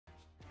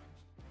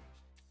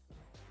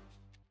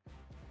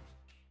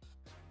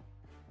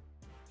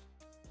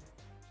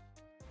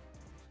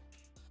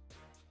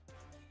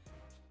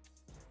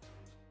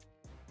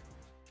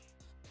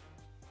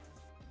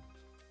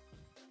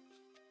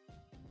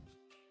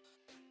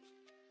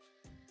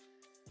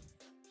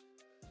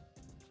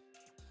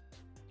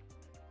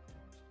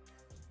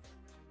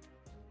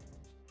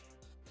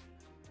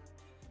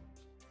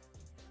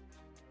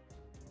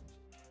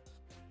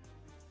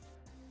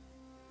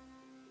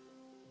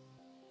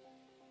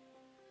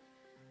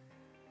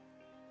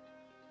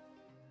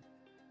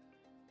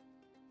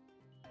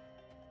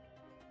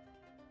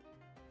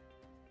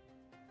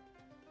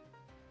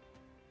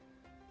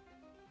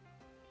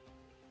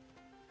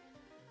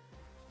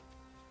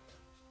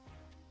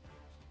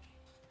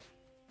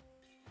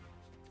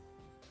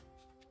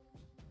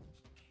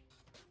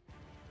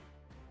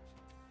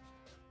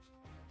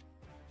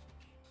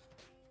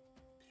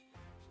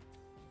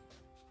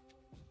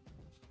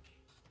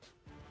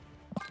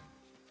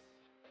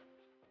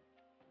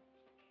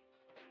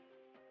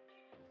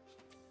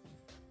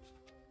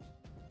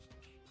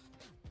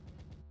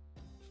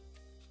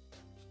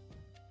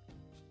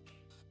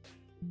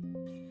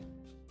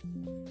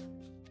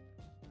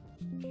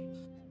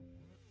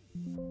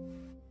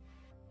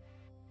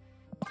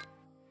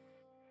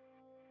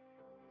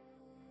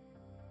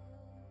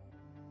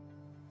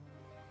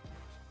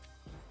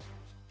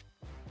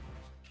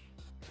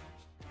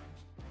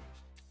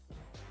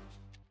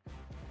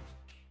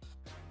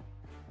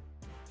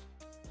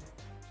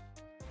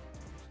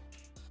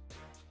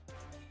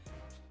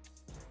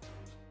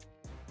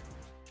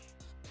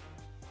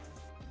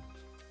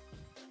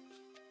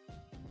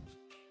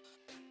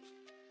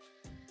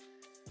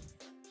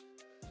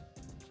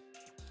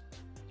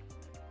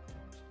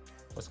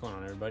What's going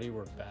on, everybody?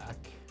 We're back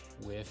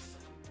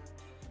with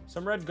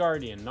some Red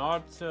Guardian.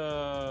 Not,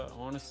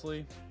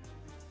 honestly,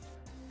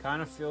 kind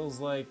of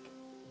feels like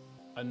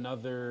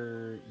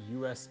another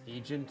US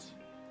agent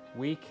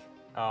week.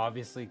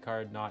 Obviously,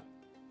 card not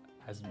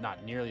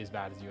nearly as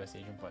bad as US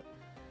agent, but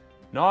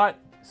not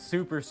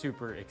super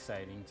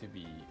exciting, to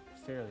be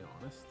fairly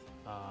honest.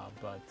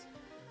 But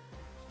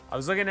I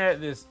was looking at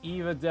this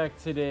Eva deck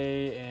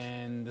today,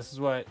 and this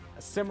is what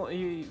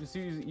he was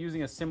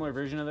using a similar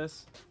version of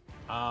this.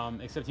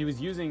 Except he was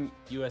using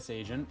US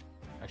Agent.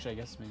 Actually, I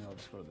guess maybe I'll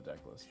just go to the deck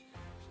list.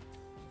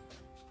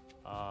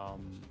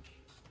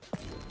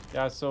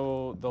 Yeah,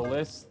 so the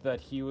list that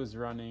he was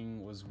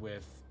running was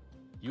with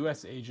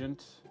US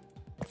Agent,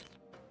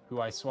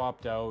 who I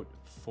swapped out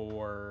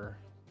for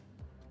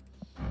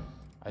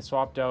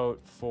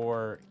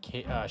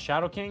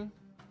Shadow King,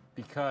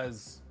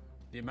 because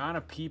the amount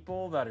of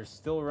people that are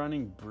still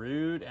running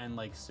Brood and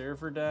like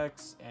Surfer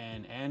decks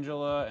and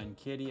Angela and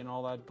Kitty and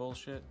all that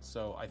bullshit.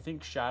 So I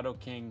think Shadow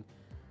King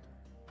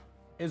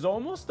is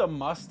almost a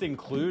must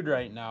include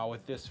right now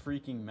with this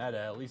freaking meta,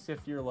 at least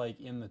if you're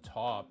like in the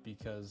top,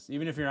 because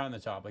even if you're not in the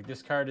top, like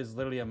this card is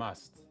literally a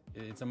must.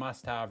 It's a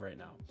must have right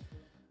now.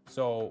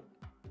 So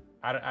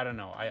I don't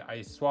know.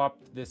 I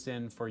swapped this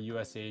in for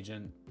US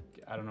Agent.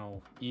 I don't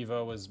know.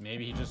 Eva was,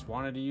 maybe he just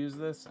wanted to use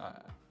this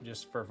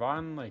just for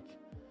fun. Like,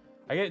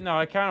 it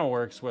kind of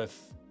works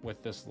with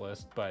this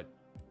list, but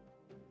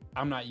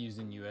I'm not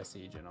using US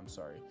Agent. I'm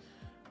sorry.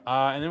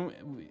 And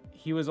then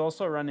he was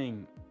also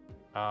running,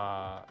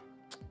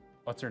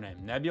 what's her name?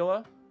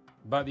 Nebula.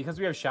 But because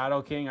we have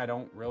Shadow King, I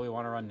don't really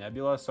want to run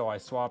Nebula, so I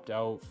swapped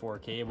out for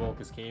Cable,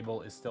 because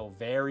Cable is still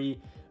very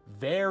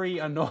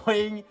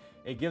annoying.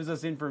 It gives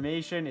us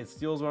information. It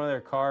steals one of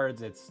their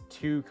cards. It's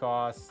 2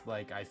 costs.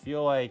 Like, I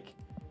feel like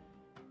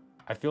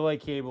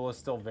Cable is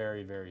still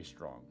very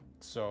strong.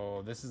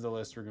 So this is the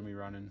list we're gonna be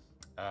running,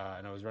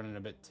 and I was running a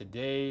bit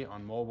today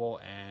on mobile,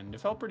 and it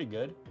felt pretty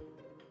good.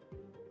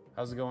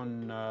 How's it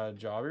going,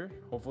 Jobber?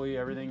 Hopefully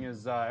everything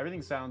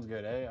everything sounds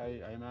good, eh?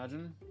 I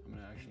imagine. I'm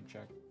gonna actually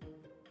check.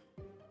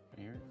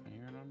 Can you hear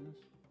it on this?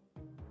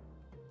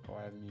 Oh,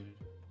 I have muted.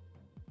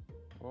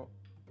 Well,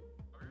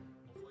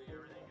 hopefully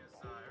everything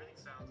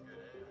sounds good,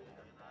 eh?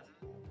 I imagine.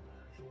 I'm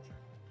gonna actually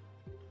check.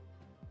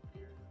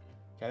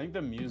 Okay, I think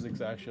the music's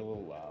actually a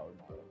little loud.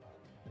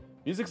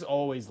 Music's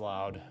always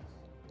loud.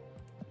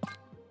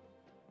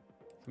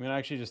 I'm gonna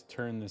actually just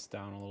turn this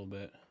down a little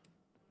bit,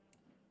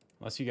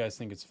 unless you guys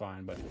think it's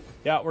fine. But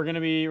yeah, we're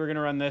gonna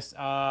run this. Do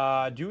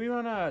I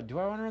want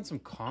to run some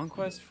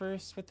Conquest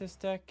first with this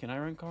deck? Can I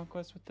run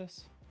Conquest with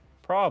this?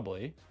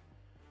 Probably.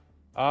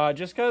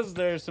 Just because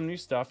there's some new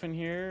stuff in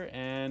here,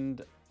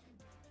 and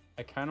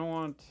I kind of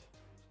want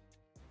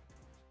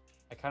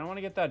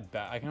to get that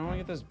I kind of want to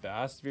get this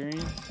Bast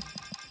variant,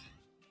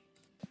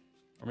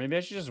 or maybe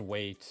I should just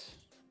wait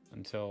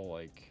until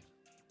like.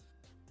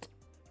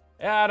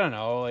 Yeah, I don't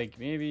know. Like,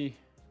 maybe,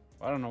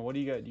 I don't know. What do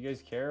you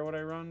guys care what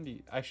I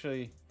run?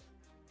 Actually,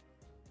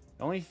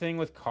 the only thing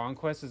with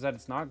Conquest is that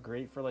it's not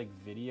great for like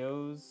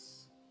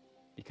videos,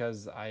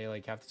 because I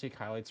like have to take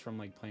highlights from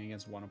like playing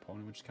against one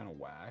opponent, which is kind of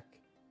whack.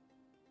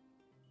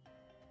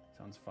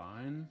 Sounds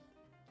fine.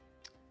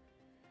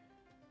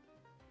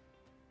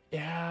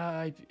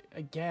 Yeah,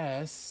 I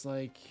guess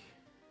like.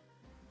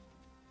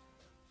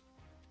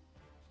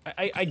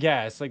 I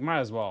guess like might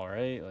as well,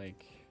 right?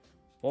 Like.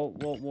 We'll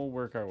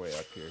work our way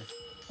up here.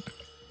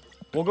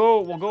 We'll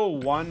go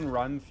one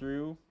run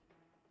through,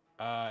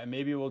 and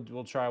maybe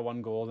we'll try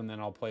 1 gold, and then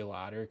I'll play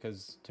ladder.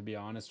 Because to be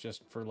honest,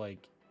 just for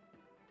like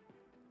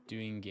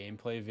doing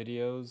gameplay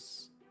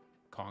videos,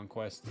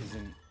 Conquest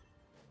isn't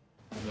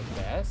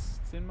the best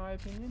in my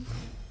opinion.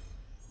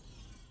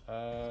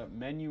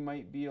 Menu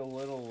might be a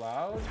little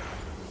loud.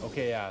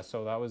 Okay, yeah.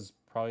 So that was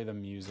probably the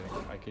music.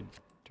 I could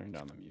turn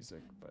down the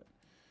music, but.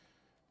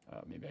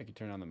 Maybe I could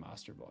turn on the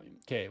master volume.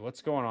 Okay,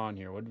 what's going on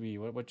here?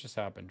 What just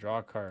happened? Draw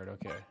a card.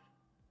 Okay.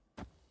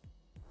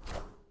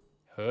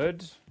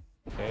 Hood.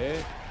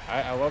 Okay.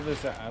 I love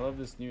this. I love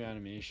this new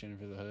animation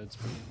for the hood. It's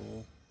pretty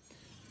cool.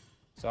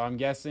 So I'm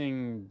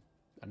guessing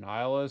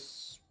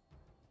Annihilus.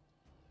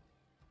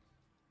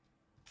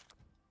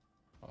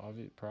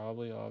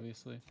 Probably,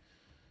 obviously.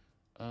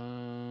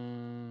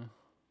 I'm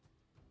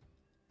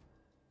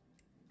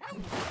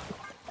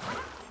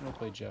gonna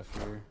play Jeff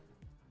here.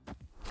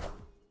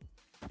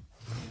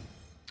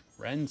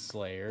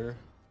 Renslayer.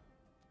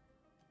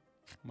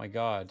 Oh my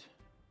god.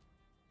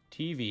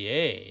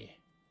 TVA.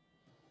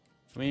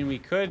 I mean, we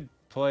could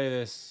play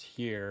this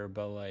here,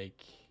 but like,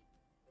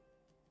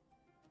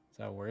 is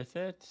that worth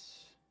it?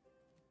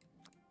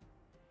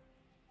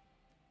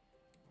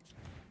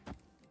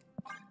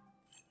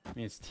 I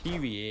mean, it's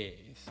TVA,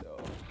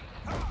 so.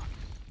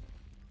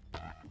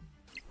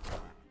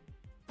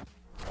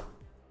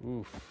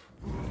 Oof.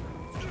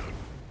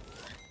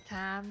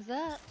 Time's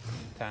up.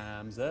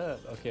 Time's up.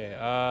 Okay.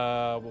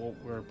 Well,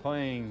 we're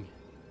playing.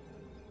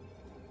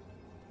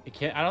 It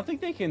can't. I don't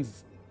think they can.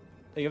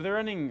 Like, if they're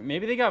running,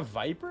 maybe they got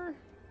Viper.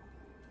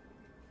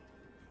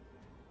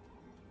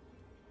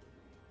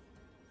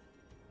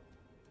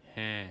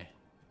 Heh.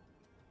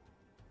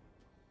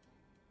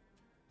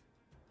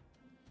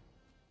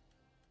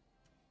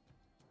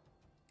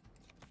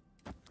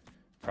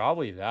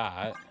 Probably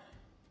that.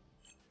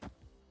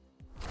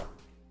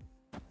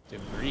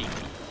 Debris.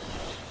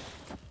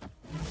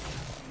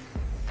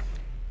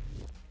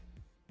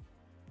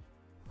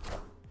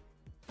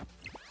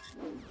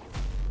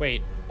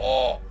 Wait.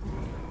 Oh!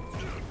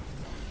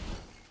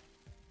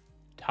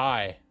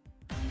 Tie.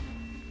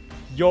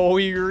 Yo,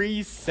 he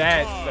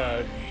reset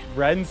the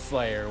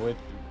Renslayer with...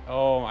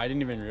 Oh, I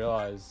didn't even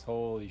realize.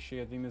 Holy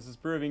shit, I think this is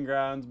Proving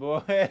Grounds,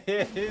 boys.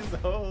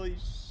 Holy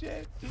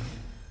shit.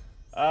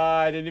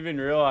 I didn't even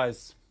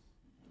realize.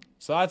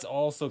 So that's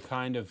also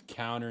kind of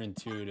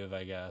counterintuitive,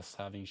 I guess,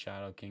 having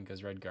Shadow King,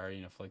 because Red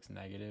Guardian afflicts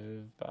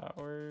negative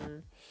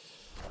power.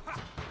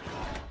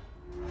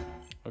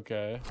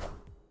 Okay.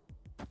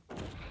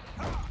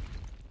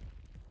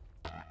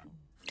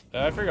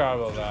 I forgot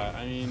about that.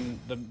 I mean,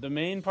 the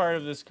main part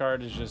of this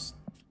card is just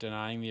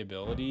denying the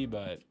ability,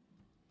 but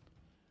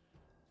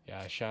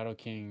yeah, Shadow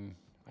King,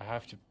 I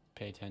have to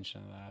pay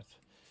attention to that.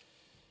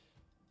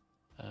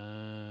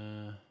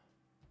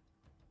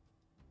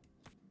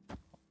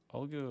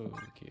 I'll go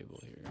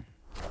Cable here.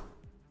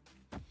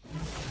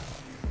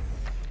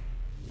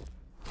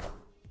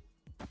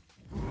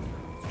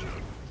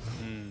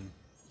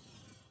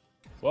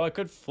 Well, I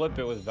could flip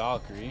it with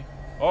Valkyrie,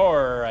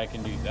 or I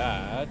can do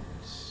that.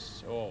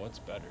 Oh, what's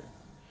better?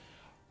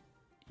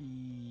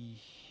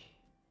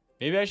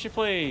 Maybe I should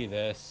play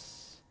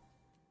this.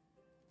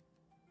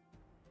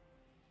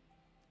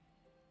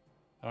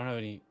 I don't have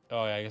any.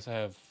 Oh, yeah, I guess I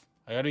have.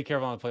 I gotta be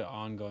careful not to play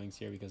ongoings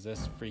here because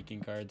this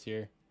freaking card's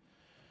here.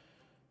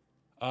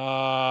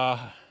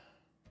 Yeah,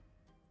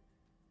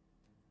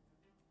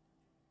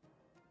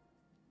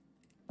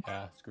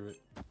 screw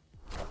it.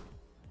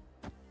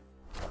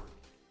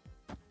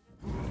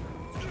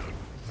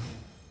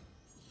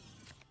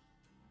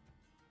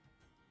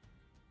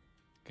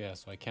 Okay,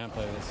 so I can't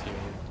play this here.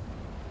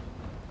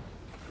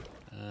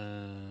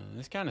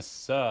 This kind of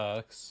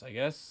sucks, I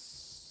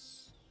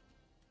guess.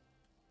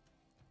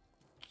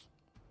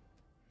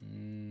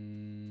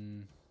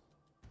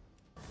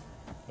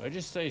 Do I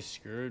just say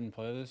screwed and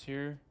play this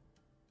here?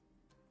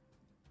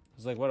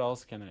 It's like, what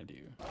else can I do?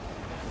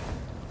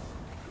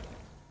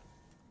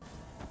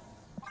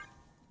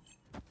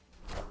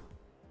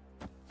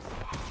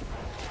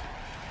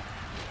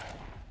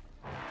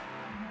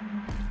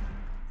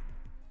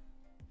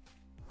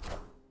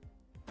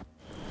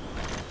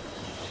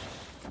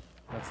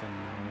 That's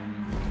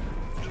annoying.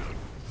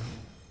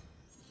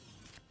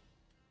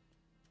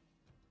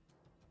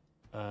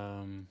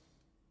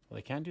 Well,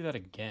 I can't do that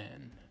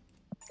again.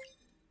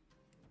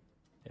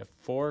 They have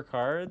 4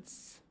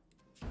 cards.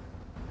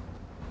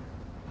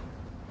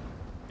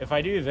 If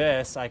I do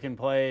this, I can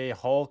play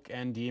Hulk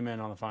and Demon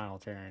on the final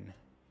turn.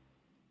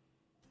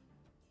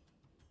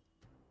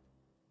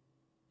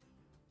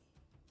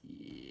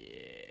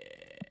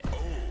 Yeah.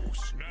 Oh,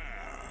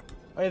 snap.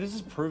 Oh, yeah, this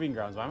is Proving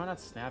Grounds. Why am I not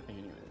snapping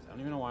anyways? I don't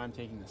even know why I'm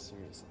taking this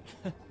seriously.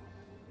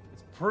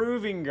 It's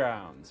Proving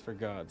Grounds, for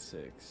God's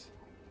sakes.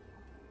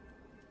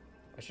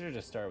 I should have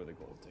just started with a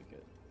gold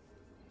ticket.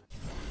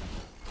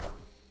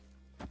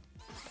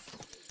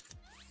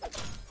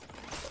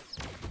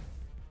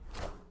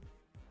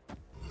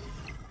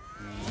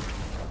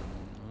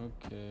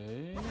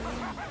 Okay.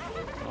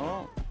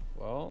 Oh,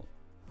 well.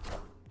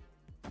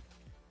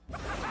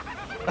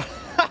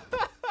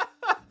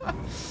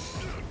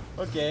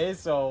 Okay,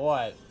 so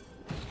what?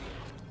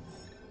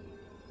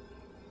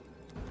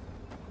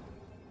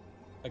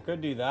 I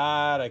could do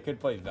that. I could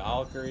play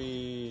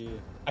Valkyrie.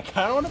 I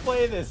kind of want to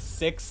play this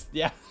 6th.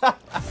 Yeah.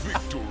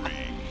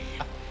 Victory.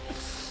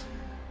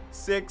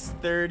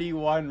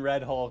 631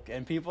 Red Hulk.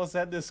 And people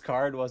said this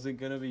card wasn't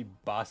going to be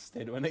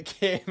busted when it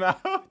came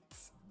out.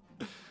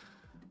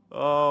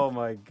 Oh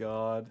my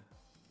god.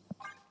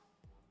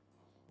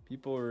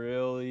 People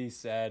really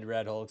said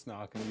Red Hulk's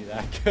not going to be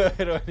that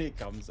good when it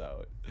comes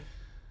out.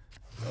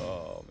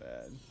 Oh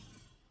man.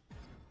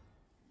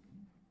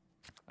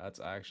 That's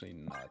actually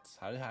nuts.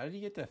 How did he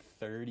get to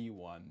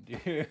 31,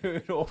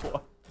 dude?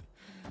 What?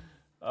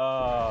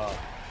 Oh.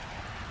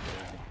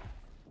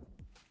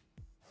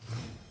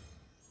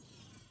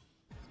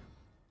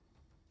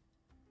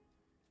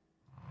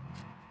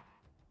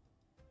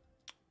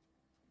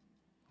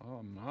 Oh,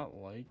 I'm not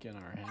liking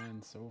our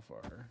hand so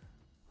far.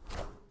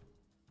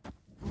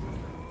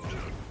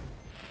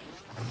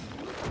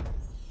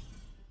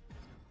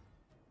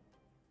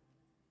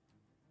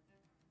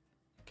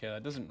 Okay,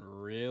 that doesn't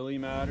really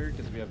matter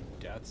because we have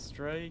Death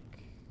Strike.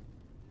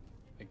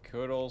 I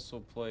could also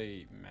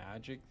play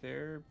Magic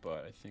there,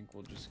 but I think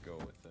we'll just go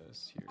with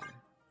this here.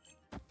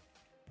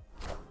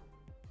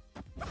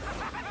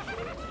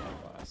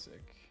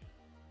 Classic.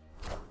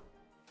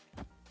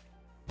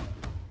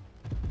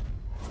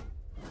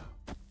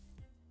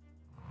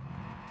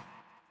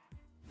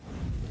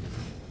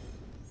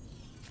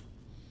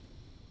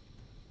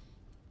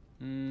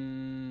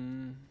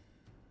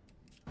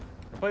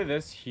 I'll play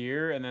this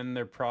here, and then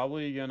they're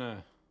probably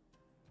gonna...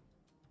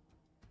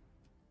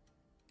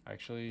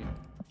 Actually... What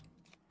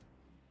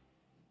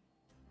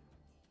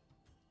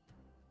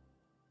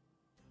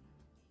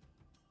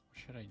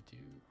should I do?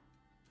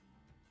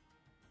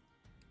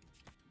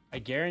 I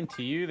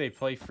guarantee you they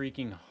play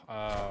freaking,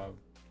 oh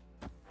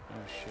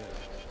shit.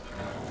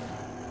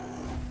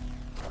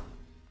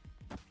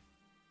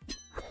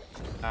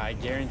 I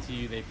guarantee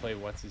you they play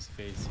what's his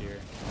face here.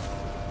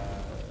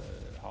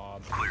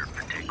 Hob. Clear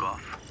for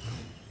takeoff.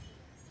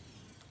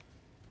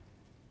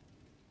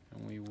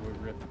 And we would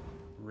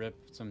rip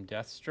some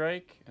Death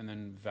Strike and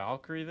then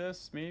Valkyrie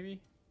this, maybe?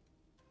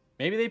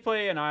 Maybe they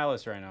play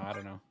Annihilus right now, I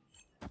don't know.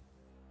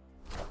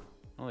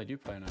 Oh, they do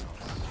play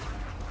Annihilus.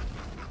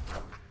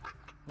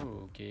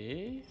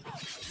 Okay.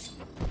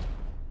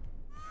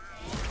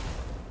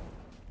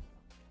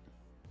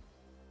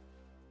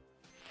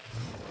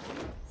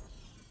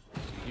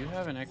 You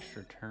have an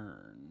extra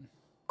turn.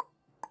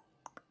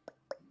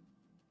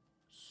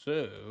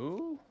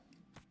 So...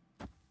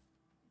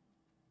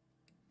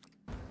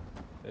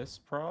 this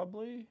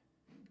probably?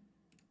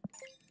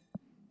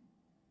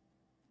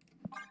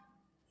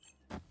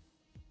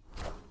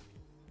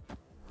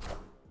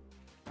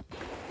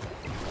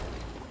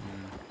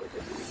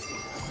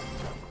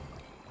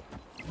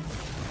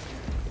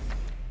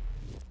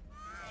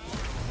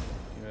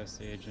 US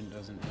agent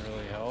doesn't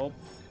really help.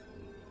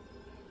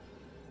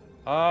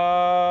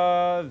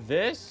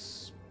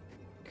 This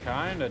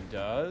kinda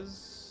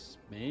does,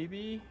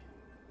 maybe.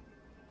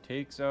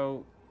 Takes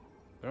out,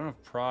 I don't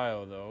have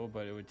Prio though,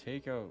 but it would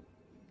take out,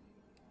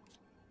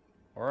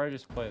 or I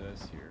just play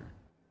this here.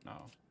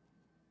 No.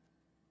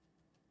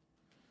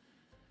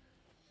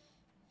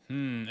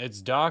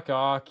 It's Doc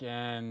Ock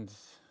and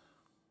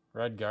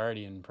Red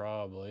Guardian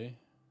probably.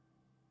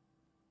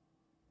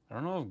 I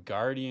don't know if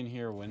Guardian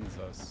here wins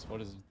us.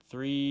 What is it?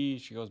 3,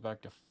 she goes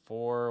back to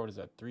 4. What is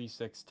that? 3,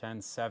 6,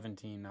 10,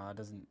 17. No, it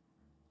doesn't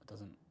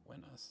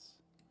win us.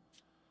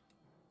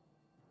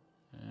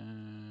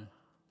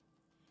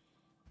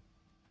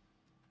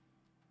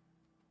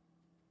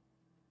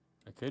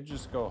 I could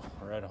just go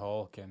Red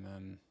Hulk and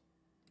then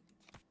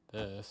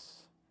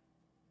this.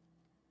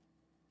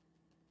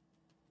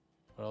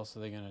 What else are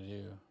they gonna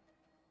do?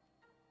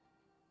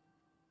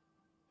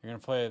 They're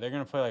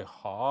gonna play like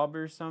Hob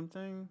or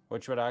something,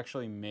 which would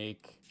actually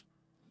make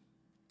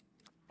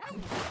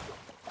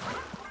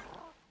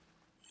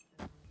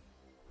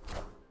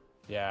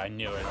yeah, I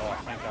knew it.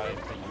 Oh, thank God I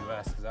didn't put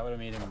US, because that would have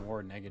made him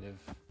more negative.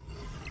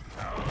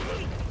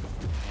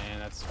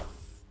 And that's,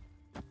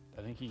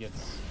 I think he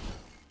gets,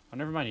 oh,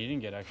 never mind, he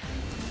didn't get extra.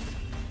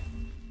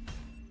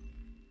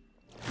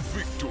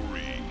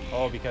 Victory.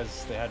 Oh,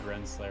 because they had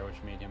Renslayer,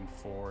 which made him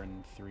 4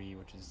 and 3,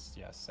 which is,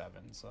 yeah, 7,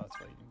 so that's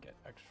why he didn't get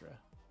extra.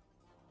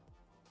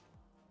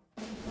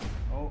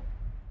 Oh.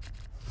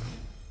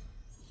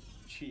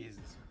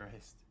 Jesus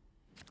Christ.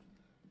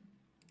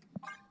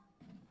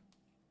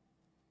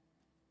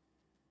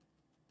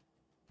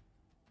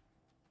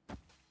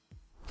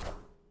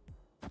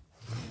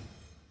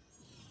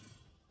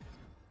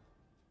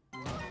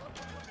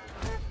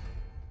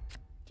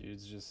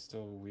 Dude's just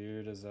still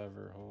weird as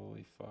ever.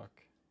 Holy fuck.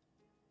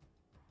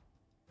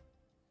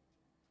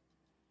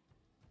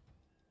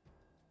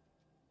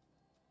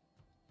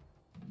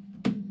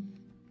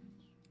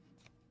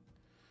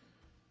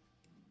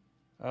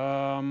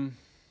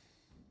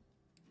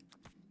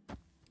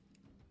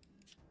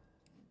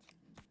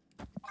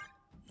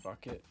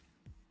 Fuck it.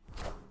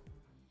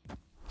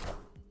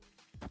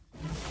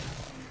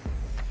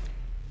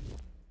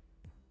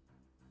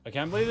 I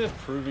can't believe the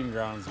Proving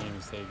Grounds game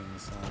is taking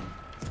this long.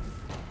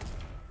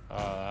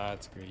 Oh,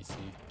 that's greasy.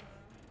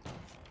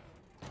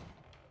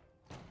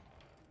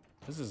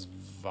 This is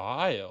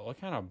vile. What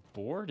kind of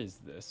board is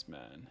this,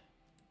 man?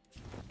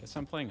 Guess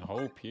I'm playing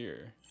Hope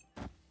here.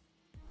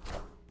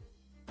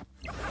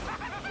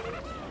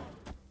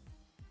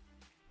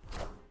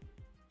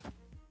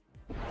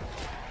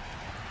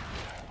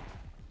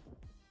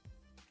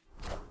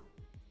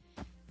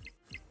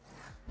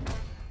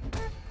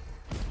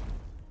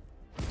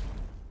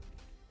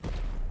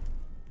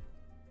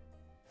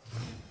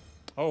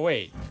 Oh,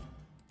 wait.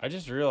 I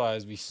just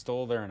realized we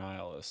stole their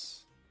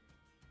Annihilus.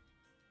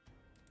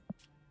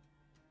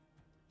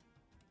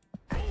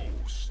 Oh,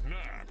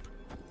 snap.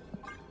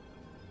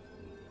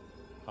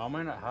 How am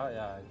I not? How?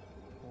 Yeah.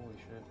 Holy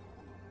shit.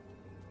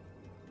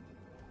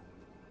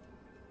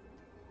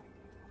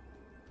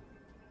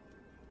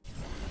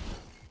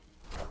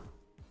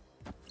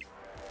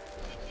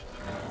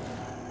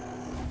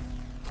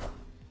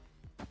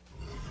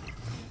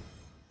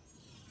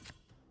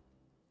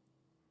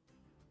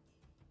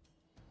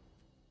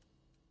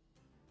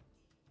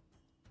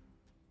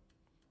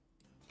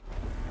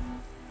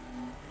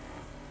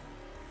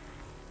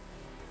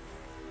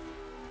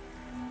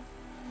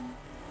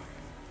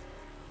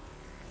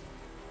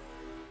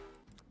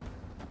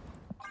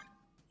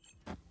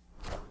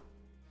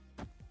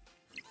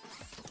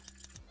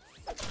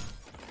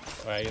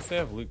 Oh, I guess they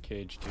have Luke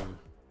Cage too.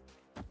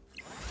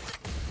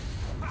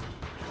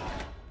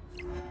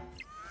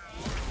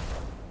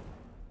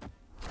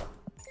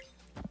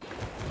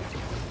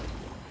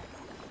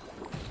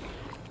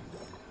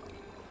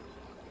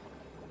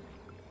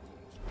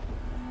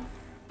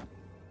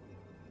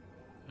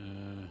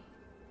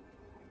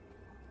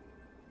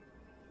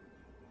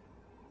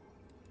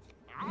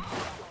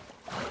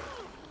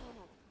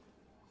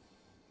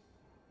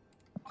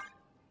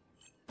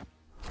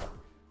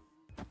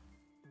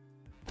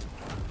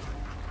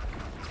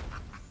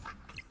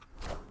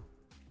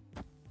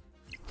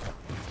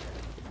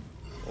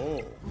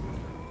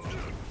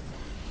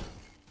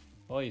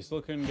 Well, you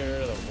still couldn't get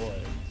rid of the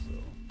void, so.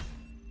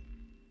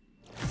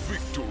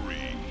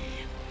 Victory.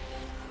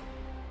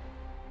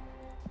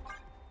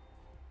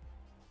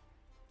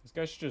 This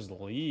guy should just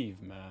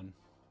leave, man.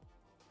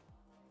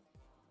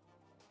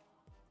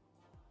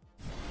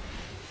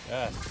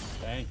 Yes,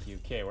 thank you.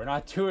 Okay, we're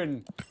not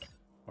doing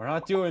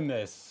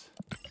this.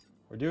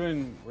 We're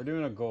doing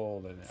a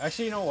gold.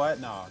 Actually, you know what?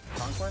 No,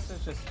 Conquest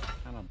is just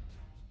kind of.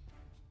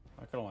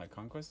 Not gonna lie,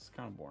 Conquest is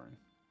kind of boring.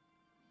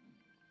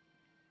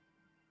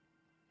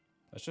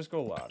 Let's just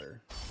go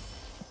ladder.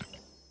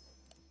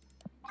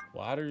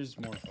 Ladder's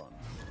more fun.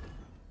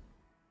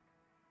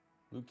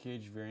 Luke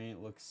Cage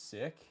variant looks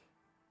sick.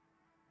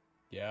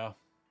 Yeah,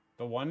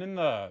 the one in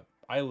the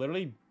I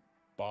literally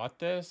bought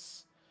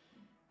this.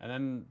 And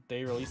then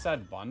they released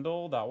that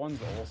bundle. That one's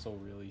also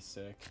really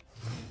sick.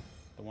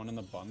 The one in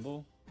the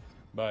bundle.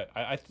 But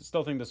I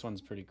still think this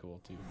one's pretty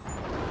cool, too.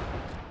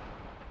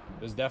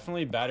 It's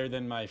definitely better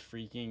than my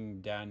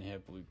freaking Dan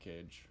Hip Luke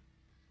Cage.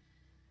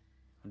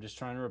 I'm just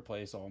trying to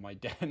replace all my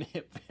Dan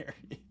Hip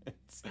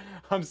variants.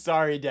 I'm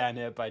sorry, Dan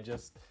Hip. I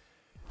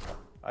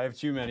have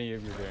too many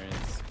of your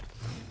variants.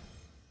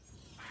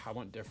 I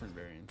want different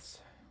variants.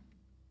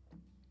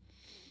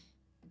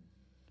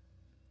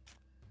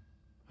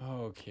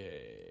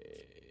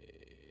 Okay,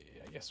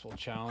 I guess we'll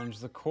challenge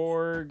the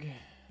Korg.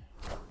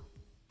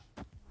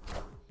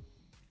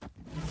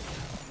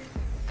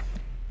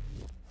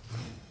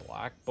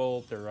 Black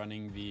Bolt, they're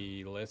running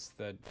the list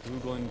that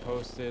Googlin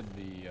posted,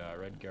 the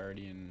Red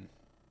Guardian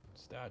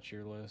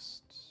stature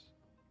list.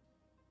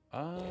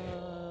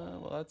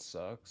 Well that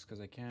sucks, because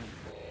I can't...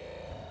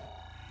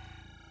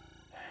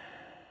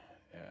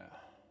 Yeah.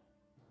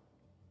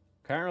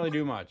 Can't really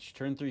do much.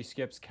 Turn 3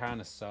 skip's kind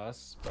of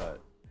sus,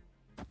 but...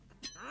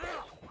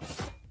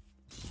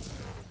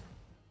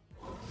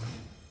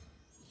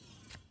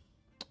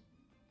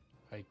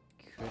 I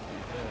could do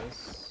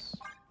this.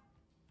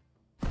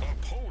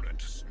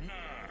 Opponent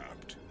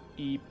snapped.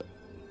 Eep.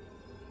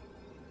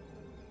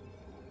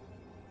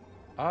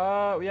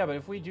 Yeah, but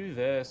if we do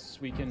this,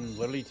 we can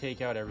literally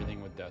take out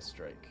everything with Death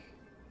Strike.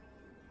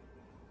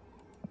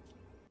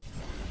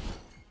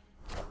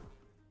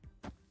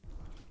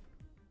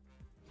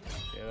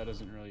 Yeah, that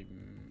doesn't really...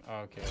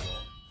 Okay,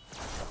 well...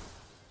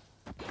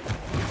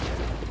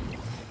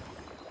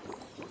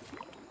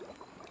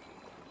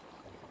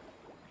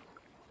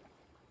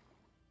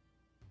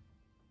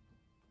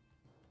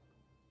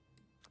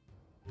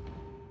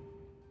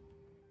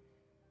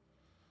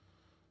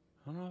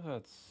 I don't know if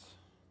that's...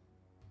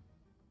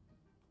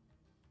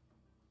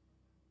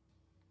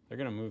 They're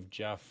gonna move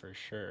Jeff for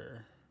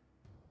sure.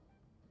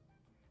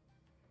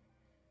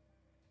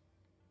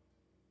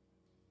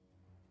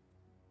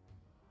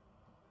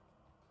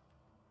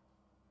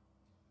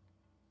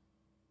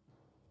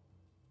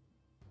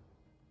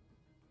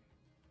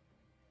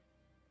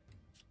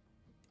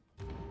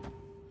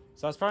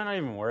 So that's probably not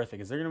even worth it,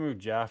 because they're gonna move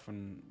Jeff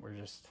and we're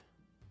just...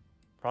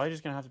 Probably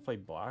just gonna have to play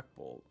Black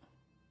Bolt.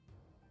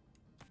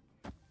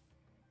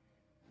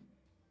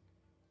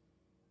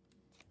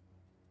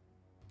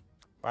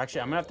 Well,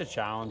 actually, I'm gonna have to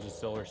challenge the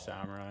Silver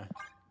Samurai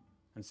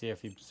and see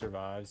if he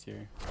survives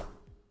here.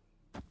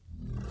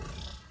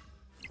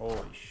 Holy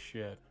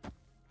shit.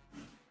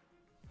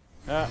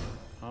 Yeah.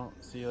 Oh,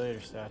 see you later,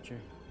 statue.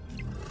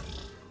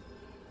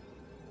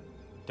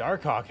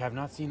 Darkhawk, have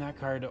not seen that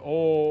card.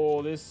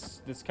 Oh,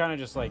 this kind of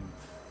just like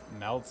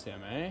melts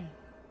him, eh?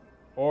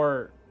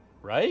 Or,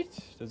 right?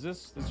 Does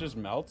this just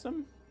melts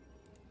him?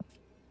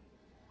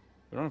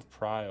 We don't have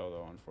Prio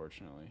though,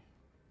 unfortunately.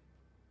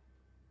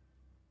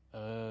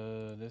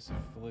 This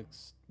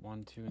afflicts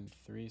 1, 2, and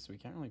 3, so we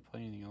can't really play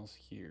anything else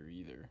here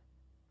either,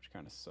 which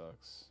kind of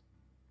sucks.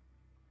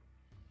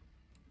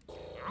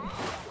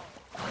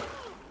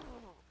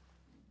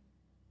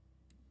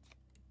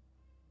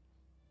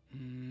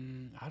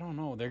 I don't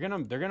know. They're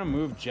gonna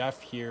move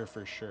Jeff here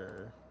for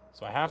sure,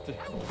 so I have to.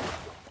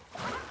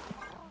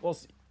 We'll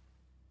see.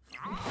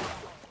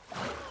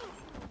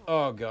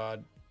 Oh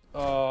god.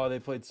 Oh, they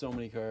played so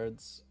many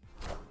cards.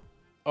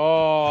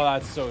 Oh,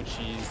 that's so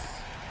cheese.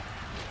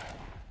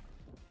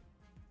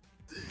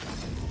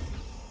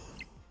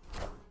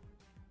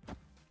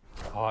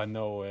 Oh,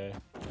 no way.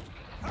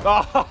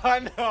 Oh,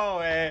 no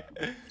way.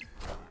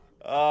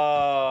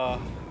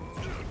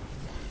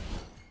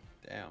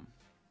 Damn.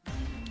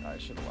 I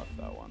should have left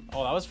that one.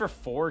 Oh, that was for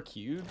 4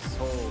 cubes?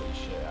 Holy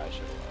shit, I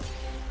should have left.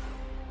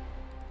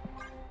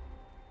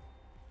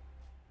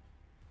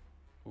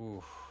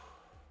 Oof.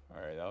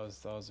 Alright,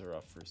 that was a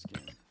rough first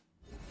game.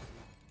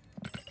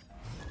 It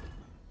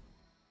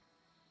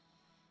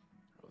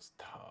was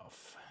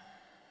tough.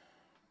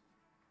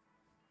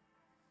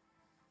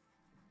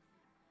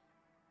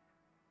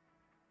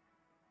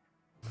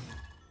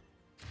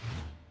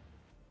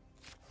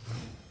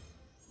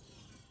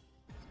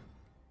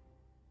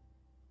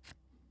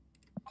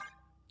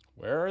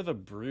 Where are the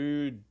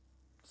Brood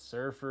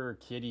Surfer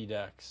Kitty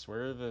decks?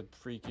 Where are the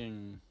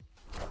freaking...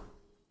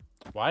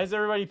 Why is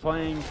everybody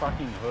playing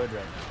fucking Hood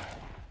right now?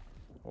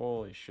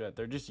 Holy shit.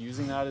 They're just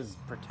using that as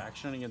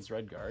protection against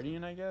Red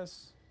Guardian, I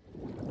guess?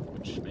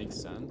 Which makes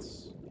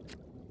sense.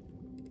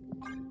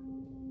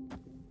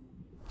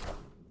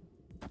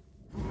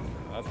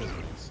 that doesn't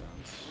make sense.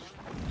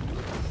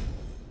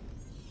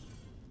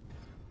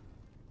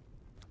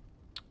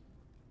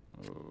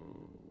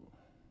 Oh.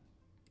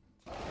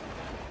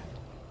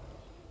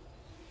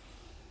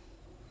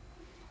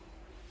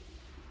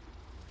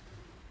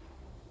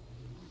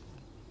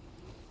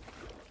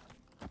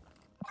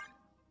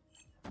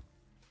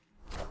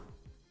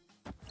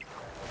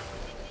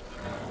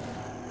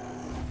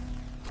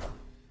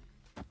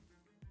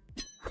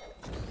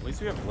 At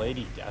least we have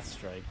Lady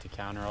Deathstrike to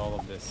counter all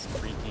of this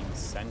freaking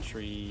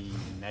Sentry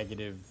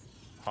negative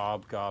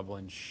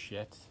Hobgoblin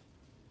shit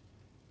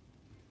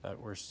that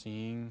we're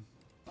seeing.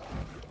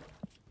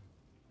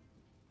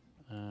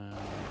 I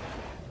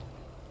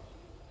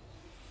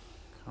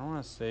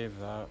want to save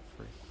that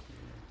for here.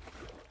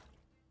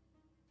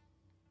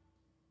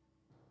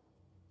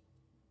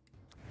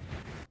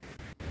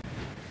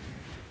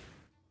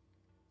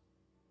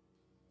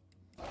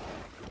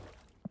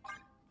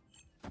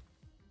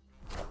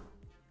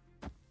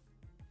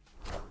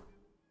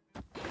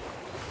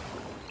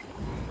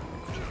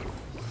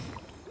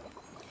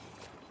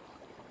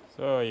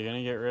 So, you're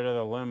gonna get rid of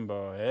the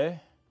Limbo, eh?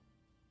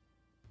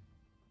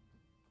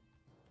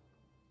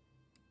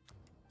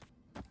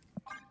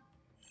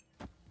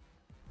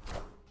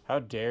 How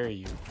dare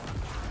you?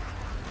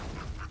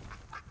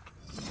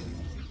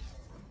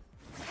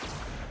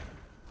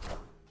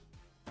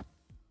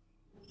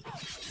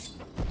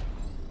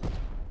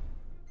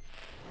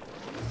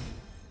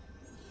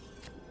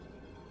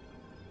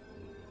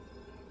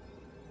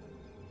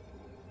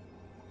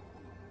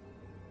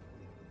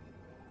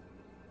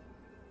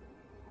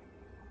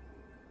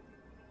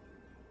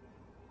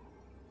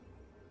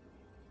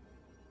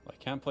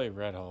 I can't play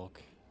Red Hulk.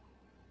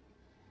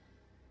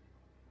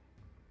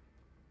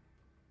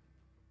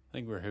 I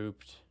think we're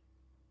hooped.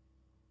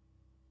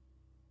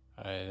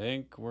 I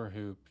think we're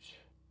hooped.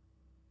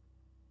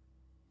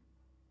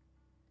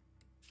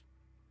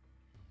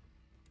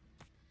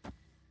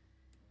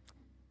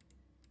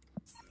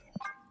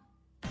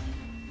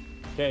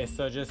 Okay,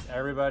 so just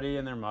everybody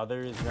and their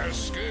mother is running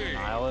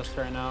Nihilist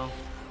right now,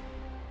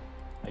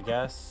 I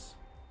guess.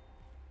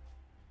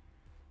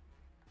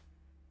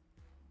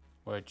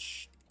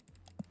 Which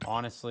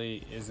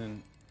honestly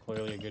isn't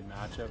clearly a good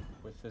matchup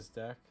with this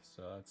deck,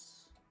 so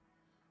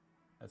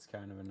that's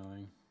kind of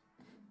annoying.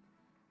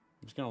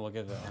 I'm just gonna look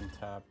at the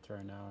untapped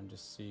right now and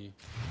just see.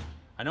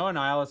 I know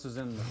Annihilus was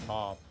in the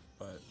top,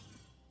 but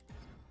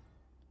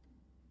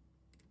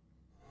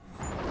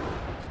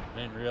I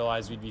didn't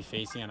realize we'd be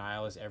facing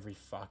Annihilus every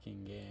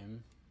fucking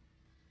game.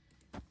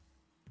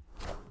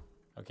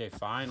 Okay,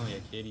 finally a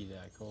kitty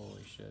deck.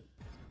 Holy shit.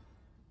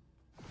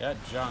 That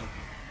junk.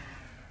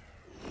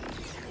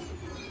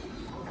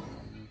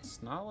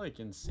 It's not like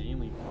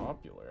insanely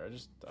popular.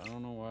 I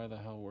don't know why the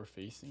hell we're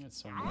facing it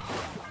so much.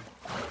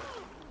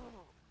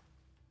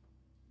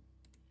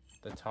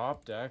 The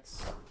top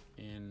decks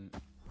in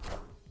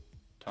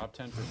top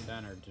 10%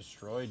 are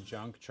Destroy,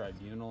 Junk,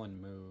 Tribunal,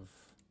 and Move.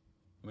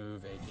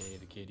 Move, aka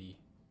the kitty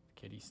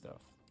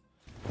stuff.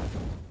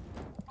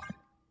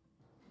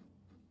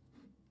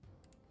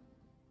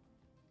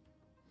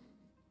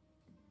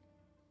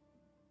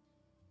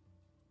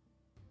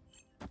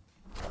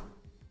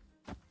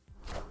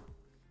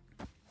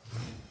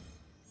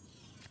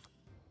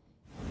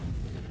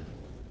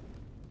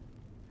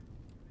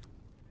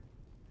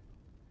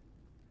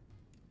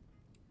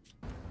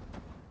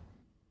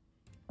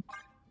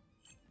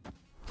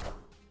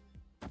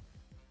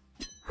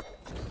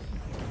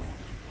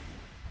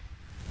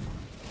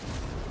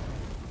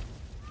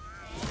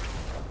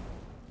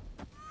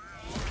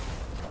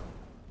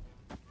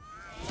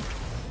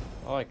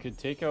 Oh, I could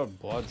take out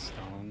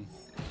Bloodstone.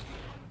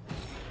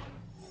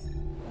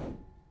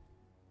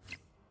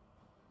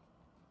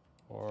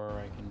 Or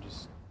I can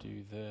just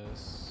do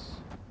this.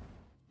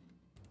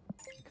 How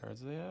many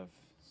cards do they have?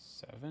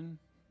 7?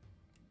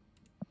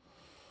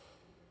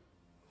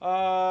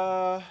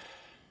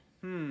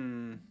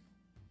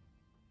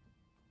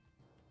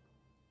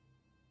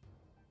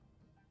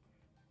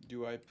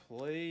 Do I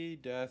play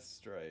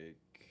Deathstrike?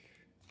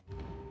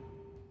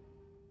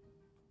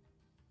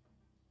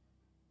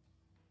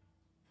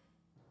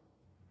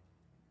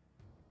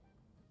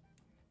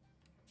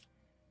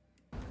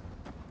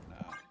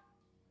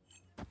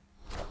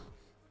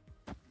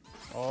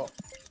 Oh.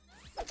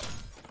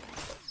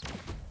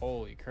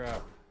 Holy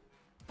crap.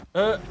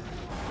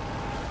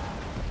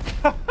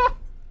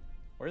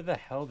 Where the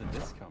hell did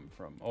this come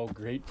from? Oh,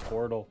 Great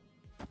Portal.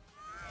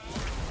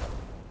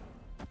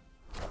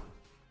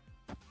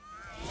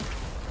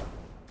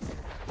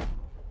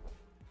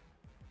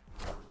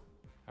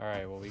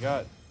 Alright, well we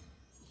got...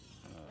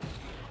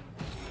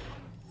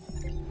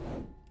 okay,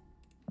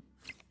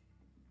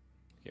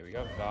 we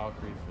got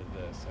Valkyrie for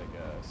this, I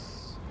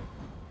guess.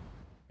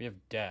 We have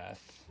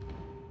Death.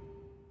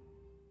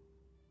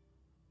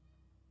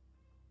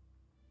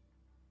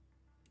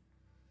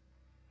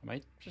 I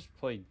might just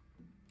play...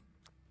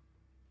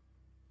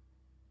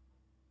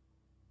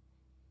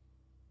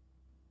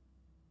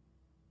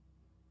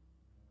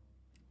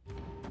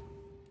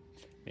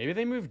 maybe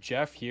they move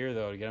Jeff here,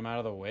 though, to get him out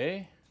of the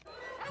way.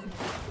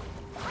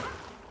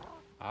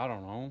 I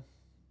don't know.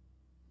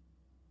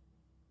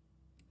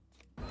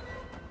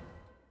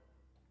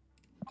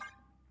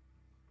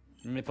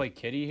 Let me play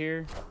Kitty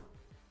here.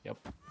 Yep.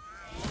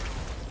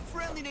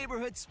 Friendly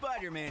neighborhood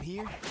Spider-Man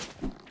here.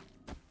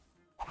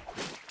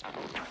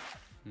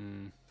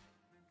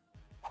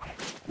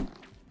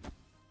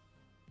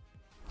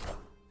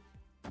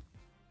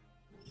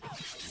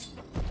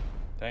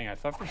 Dang, I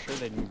thought for sure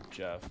they'd move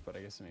Jeff, but I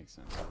guess it makes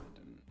sense if they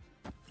didn't.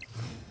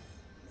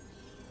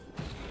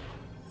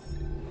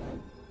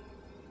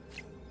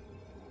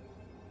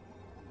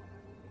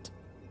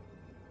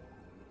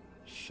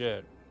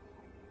 Shit.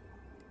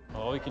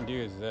 All we can do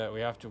is that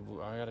we have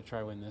to. I gotta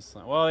try win this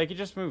line. Well, they could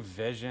just move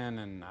Vision,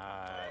 and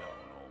I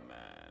don't know,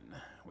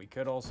 man. We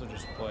could also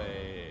just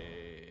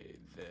play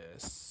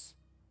this.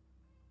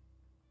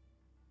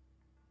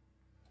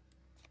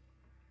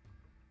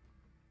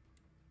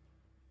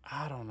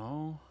 I don't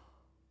know.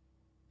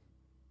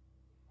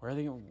 Where are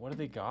they? What do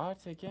they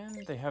got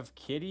again? They have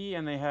Kitty,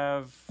 and they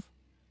have.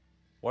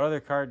 What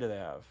other card do they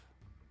have?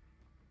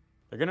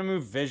 They're gonna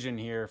move Vision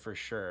here for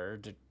sure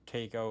to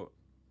take out.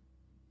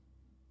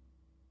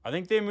 I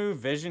think they move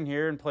Vision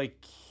here and play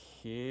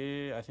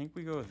Kid. I think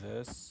we go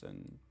this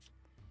and.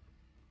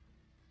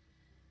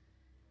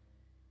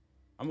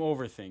 I'm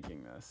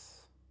overthinking this.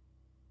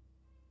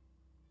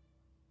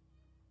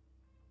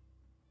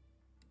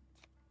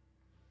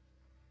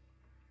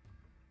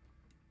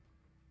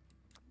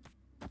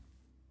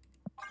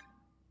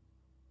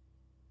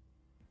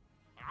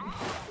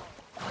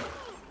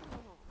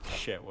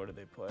 Shit, what do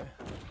they play?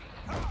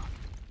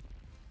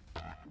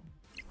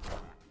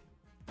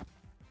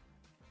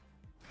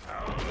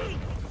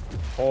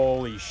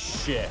 Holy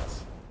shit.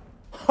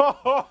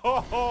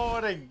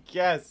 What a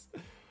guess.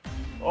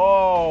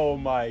 Oh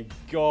my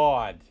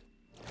god.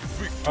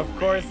 Of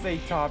course they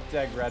top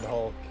deck Red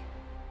Hulk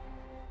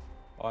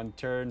on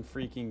turn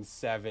freaking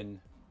 7.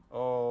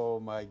 Oh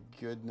my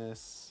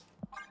goodness.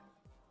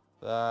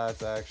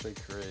 That's actually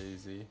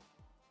crazy.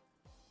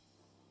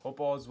 Hope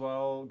all is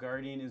well.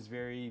 Guardian is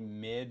very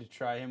mid.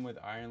 Try him with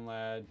Iron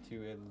Lad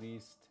to at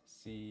least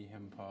see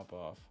him pop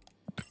off.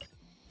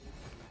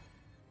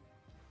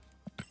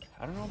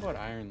 I don't know about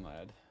Iron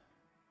Lad.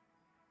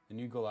 The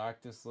new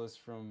Galactus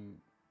list from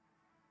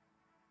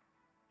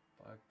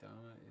Black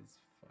Donna is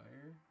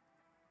fire.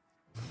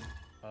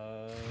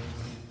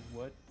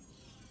 What?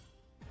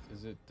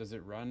 Does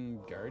it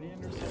run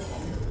Guardian or something?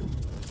 Or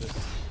is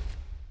this...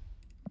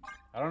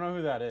 I don't know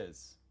who that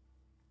is.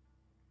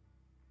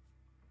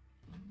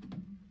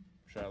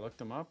 Should I look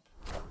them up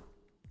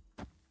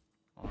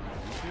on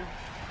YouTube?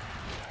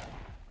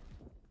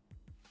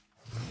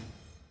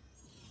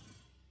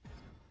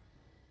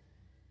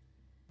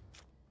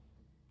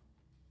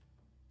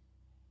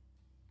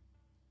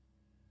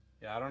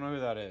 Yeah, I don't know who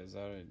that is.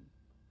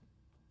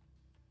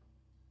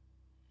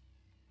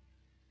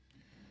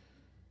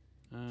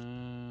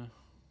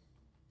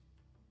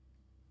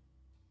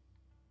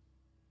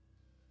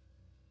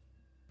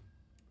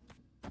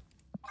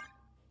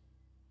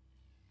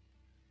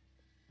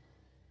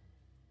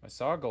 I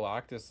saw a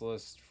Galactus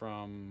list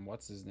from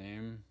what's his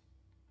name?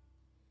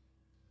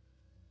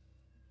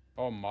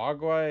 Oh,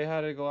 Mogwai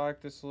had a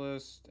Galactus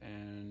list,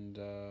 and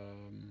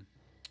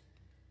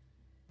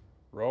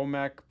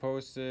Romek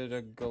posted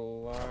a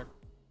Galact.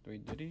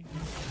 Wait, did he?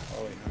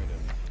 Oh wait, no he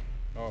didn't.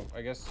 Oh,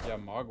 I guess yeah,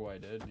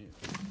 Mogwai did.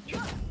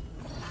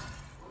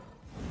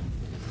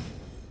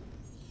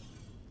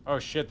 Oh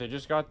shit, they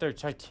just got their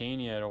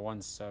Titania at a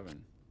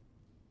 1/7.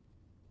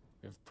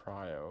 We have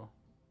Prio.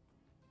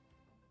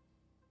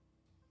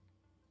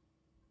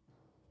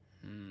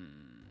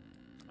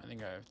 I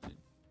think I have to.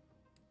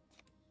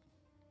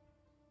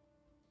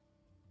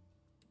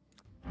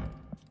 I'm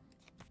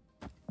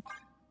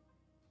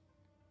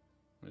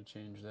gonna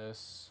change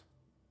this.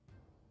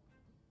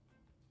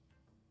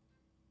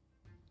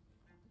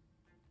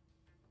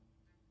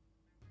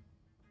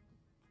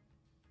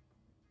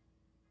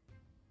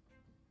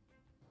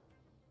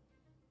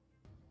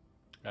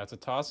 Yeah, it's a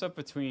toss-up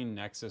between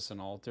Nexus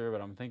and Alter,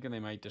 but I'm thinking they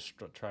might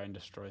try and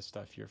destroy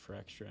stuff here for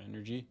extra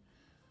energy.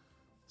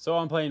 So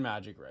I'm playing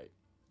Magic right.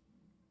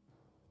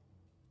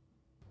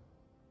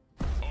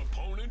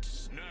 Opponent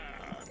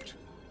snapped.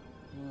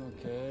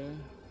 Okay.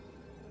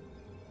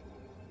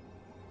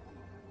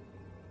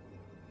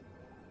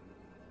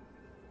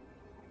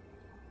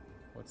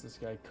 What's this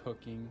guy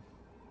cooking?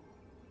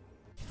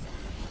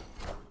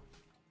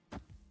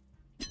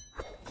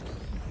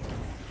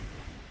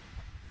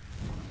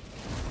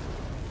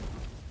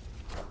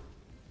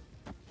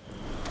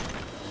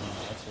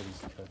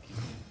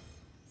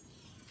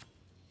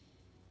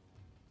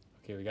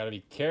 Okay, we gotta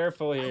be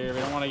careful here. We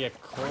don't want to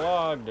get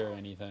clogged or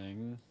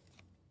anything.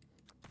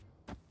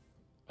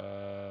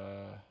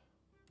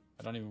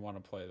 I don't even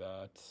want to play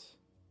that.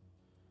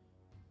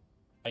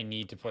 I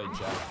need to play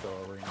Jeff though,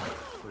 or we're gonna get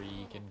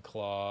freaking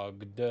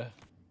clogged.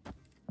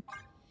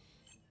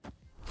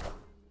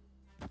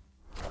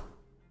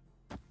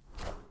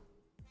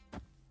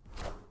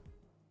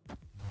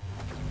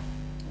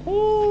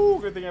 Ooh,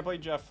 good thing I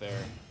played Jeff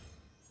there.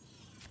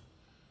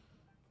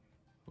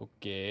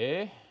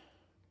 Okay.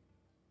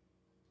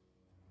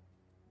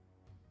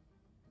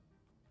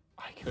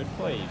 I could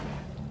play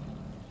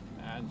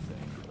Mad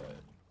Thing, but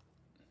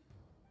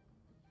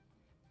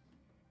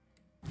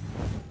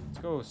let's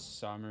go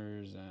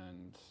Summers,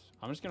 and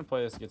I'm just gonna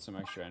play this to get some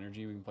extra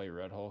energy. We can play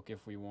Red Hulk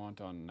if we want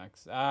on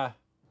next. I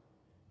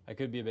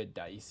could be a bit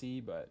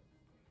dicey, but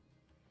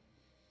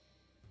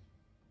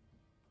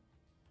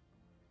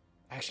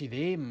actually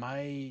they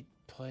might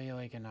play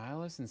like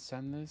Annihilus and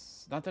send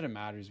this. Not that it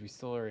matters. We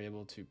still are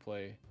able to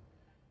play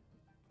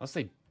unless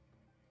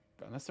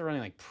they're running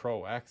like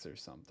Pro X or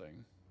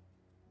something.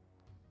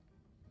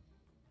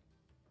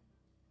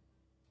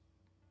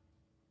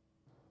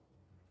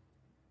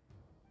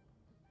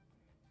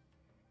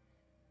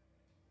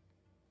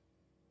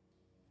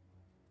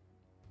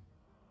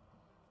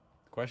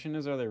 Question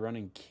is, are they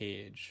running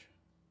Cage?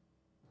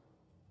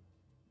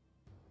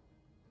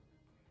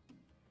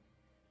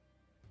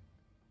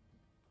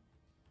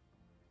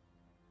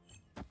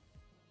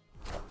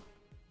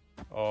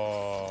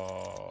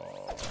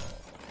 Oh.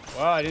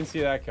 Well, I didn't see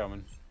that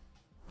coming.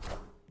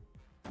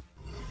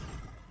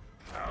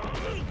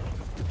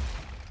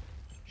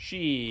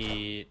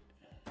 Shit.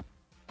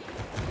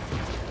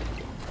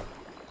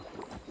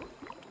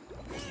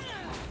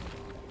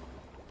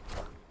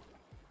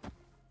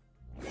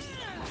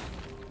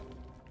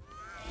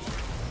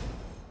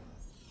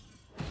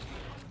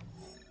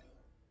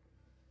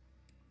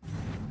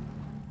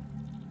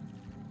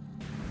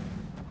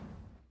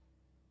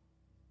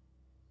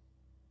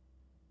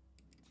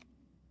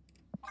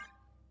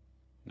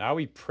 Now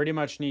we pretty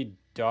much need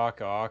Doc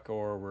Ock,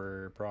 or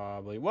we're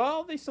probably...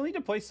 Well, they still need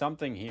to play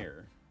something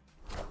here.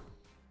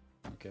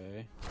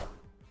 Okay.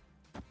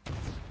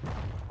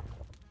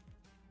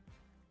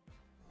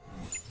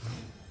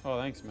 Oh,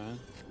 thanks, man.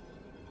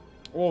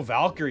 Oh,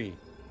 Valkyrie.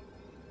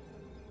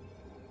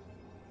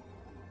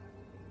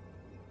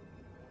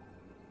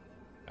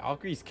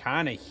 Valkyrie's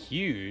kind of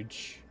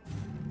huge.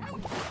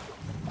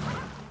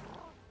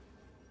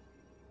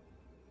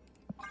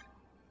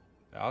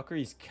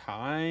 Valkyrie's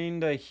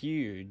kind of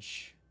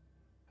huge.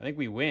 I think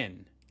we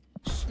win.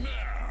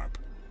 Snap.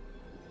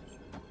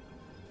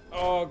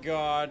 Oh,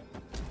 God.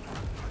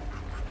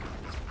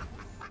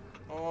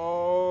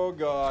 Oh,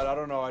 God. I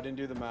don't know. I didn't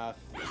do the math.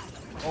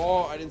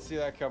 Oh, I didn't see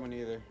that coming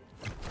either.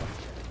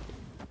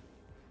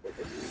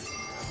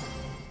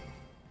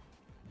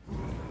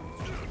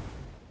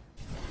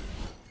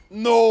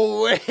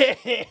 No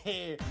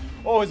way!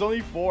 Oh, it's only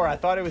 4. I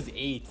thought it was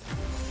 8.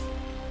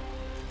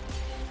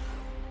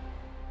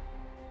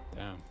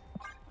 Damn.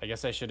 I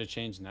guess I should have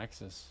changed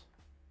Nexus.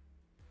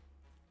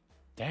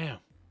 Damn.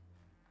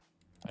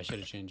 I should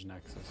have changed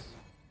Nexus.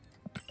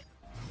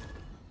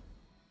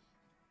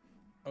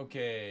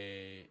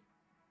 Okay.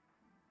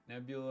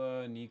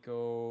 Nebula,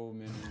 Nico,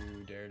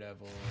 Minu,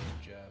 Daredevil,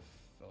 Jeff,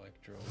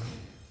 Electro,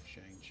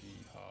 Shang-Chi,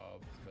 Hobb,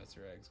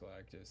 Professor X,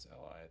 Galactus,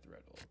 Allieth,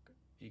 Red Hulk.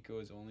 Nico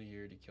is only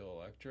here to kill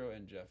Electro,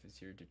 and Jeff is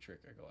here to trick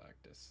a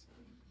Galactus.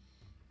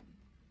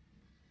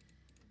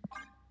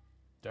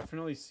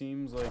 Definitely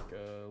seems like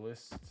a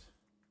list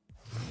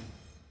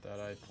that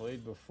I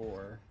played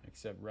before,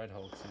 except Red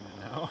Hulk's in it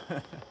now.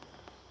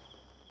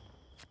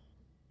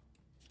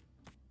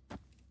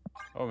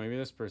 Oh, maybe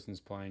this person's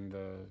playing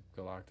the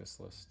Galactus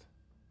list.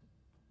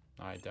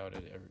 I doubt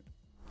it.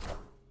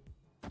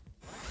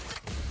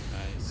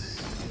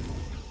 Nice.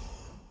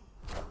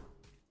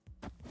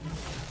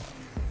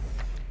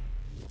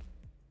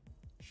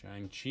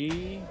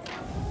 Shang-Chi.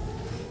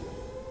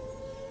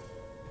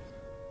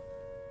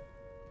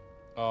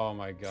 Oh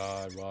my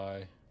God,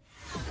 why?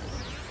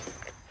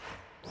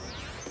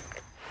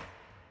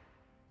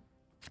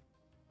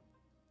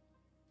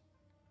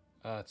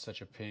 It's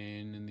such a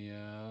pain in the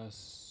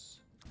ass.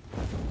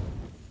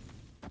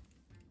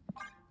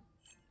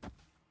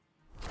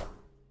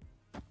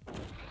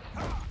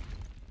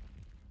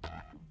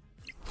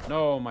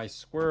 No, my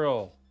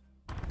squirrel.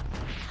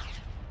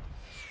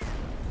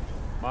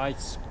 My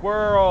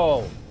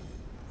squirrel.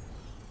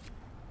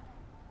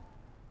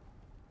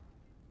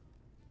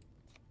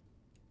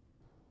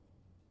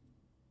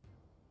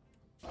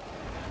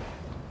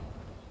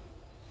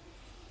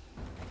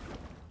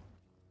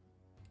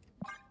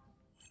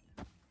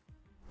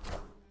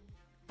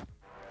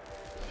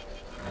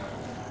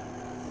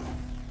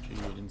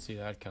 See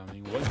that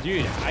coming. What,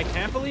 dude, I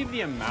can't believe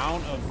the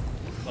amount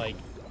of like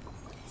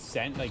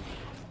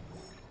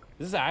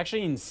this is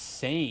actually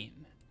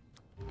insane.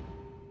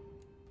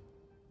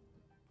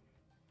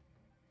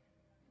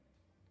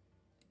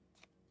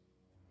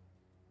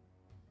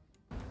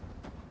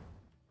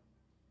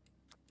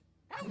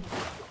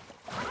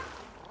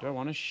 Do I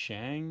want to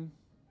Shang?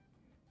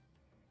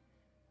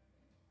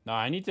 No,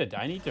 I need to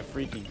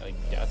freaking like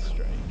Death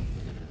Strike.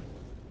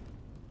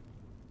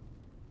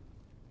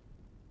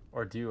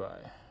 Or do I?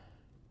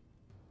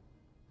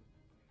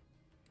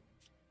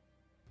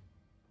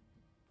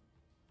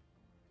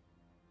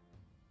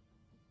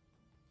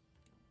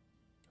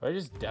 Do I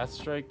just Death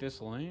Strike this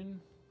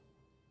lane?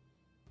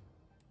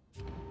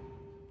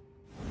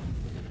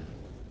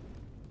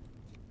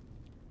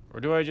 Or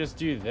do I just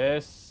do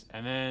this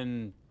and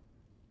then...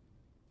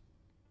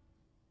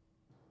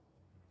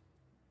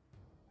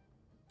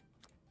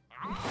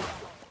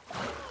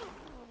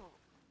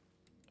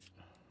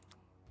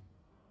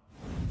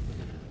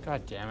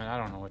 God damn it, I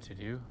don't know what to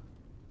do.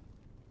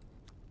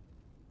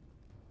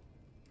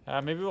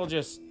 Maybe we'll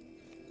just...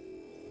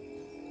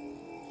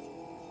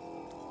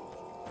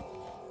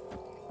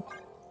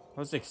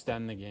 Let's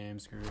extend the game,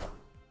 screw it.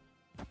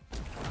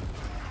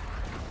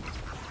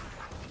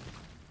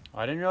 Oh,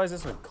 I didn't realize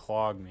this would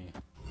clog me.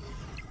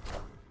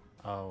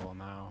 Oh, well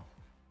now.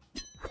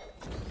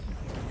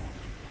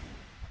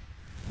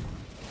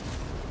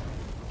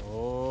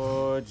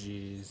 Oh,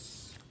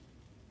 jeez.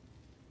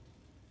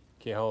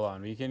 Okay, hold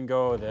on. We can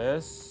go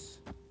this.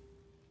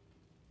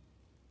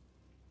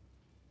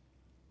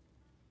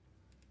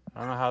 I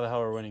don't know how the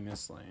hell we're winning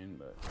this lane,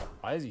 but...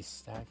 Why is he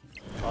stacking?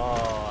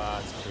 Oh,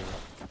 that's poop.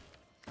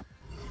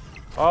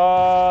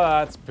 Oh,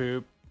 that's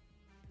poop.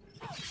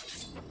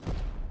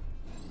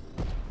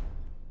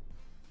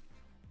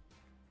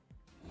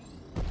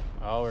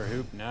 Oh, we're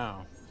hoop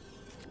now.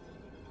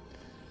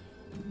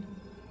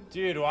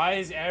 Dude, why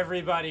is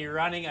everybody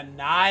running a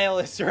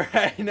nihilist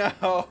right now?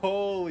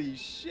 Holy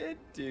shit,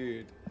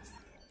 dude.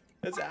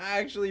 That's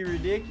actually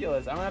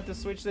ridiculous. I'm gonna have to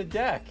switch the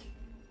deck.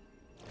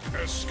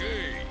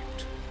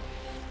 Escaped.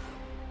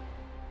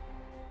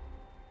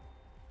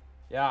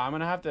 Yeah, I'm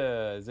gonna have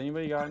to... Has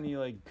anybody got any,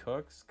 like,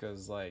 cooks?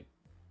 Because, like,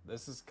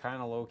 this is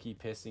kind of low-key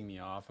pissing me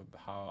off of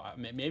how...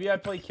 Maybe I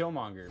play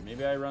Killmonger.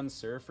 Maybe I run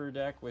Surfer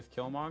deck with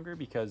Killmonger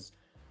because...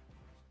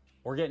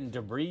 We're getting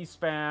debris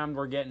spammed.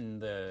 We're getting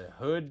the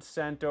hood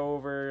sent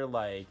over.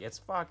 Like, it's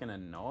fucking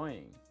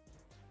annoying.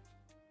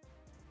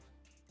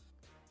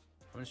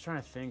 I'm just trying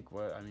to think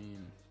what, I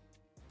mean...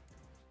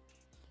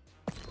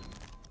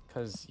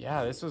 Because,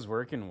 yeah, this was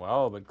working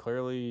well, but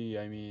clearly,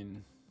 I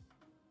mean...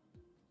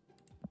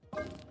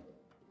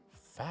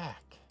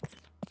 Fuck.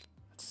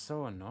 That's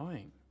so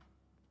annoying.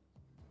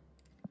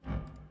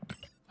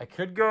 I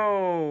could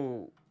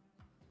go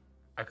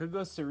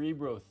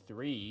Cerebro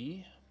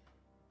 3.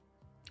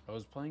 I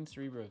was playing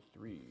Cerebro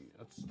 3.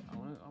 I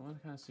want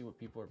to kind of see what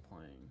people are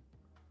playing.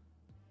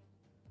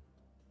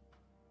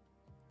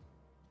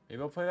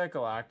 Maybe I'll play that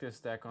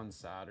Galactus deck on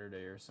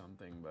Saturday or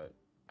something, but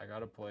I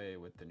gotta play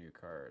with the new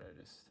card.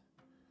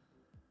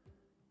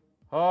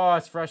 Oh,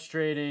 it's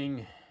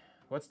frustrating.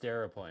 What's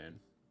Dara playing?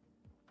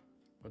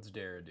 What's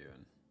Dara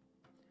doing?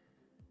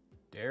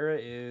 Dara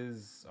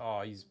is...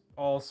 Oh, he's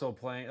also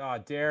playing... Oh,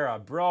 Dara,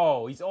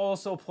 bro. He's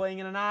also playing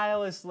an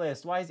Annihilus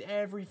list. Why is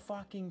every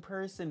fucking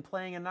person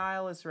playing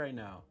Annihilus right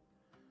now?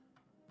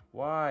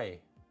 Why?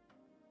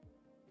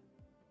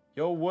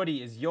 Yo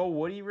Woody. Is Yo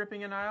Woody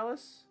ripping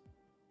Annihilus?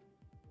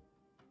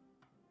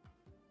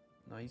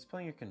 No, he's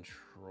playing a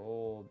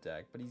control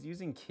deck, but he's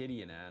using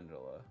Kitty and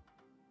Angela.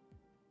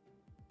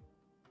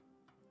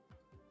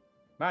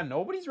 Man,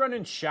 nobody's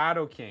running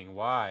Shadow King.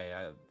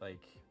 Why?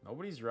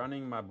 Nobody's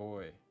running my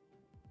boy.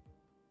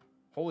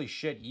 Holy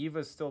shit,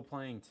 Eva's still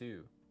playing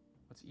too.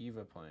 What's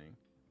Eva playing?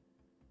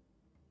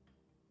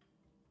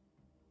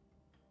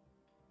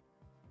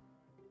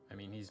 I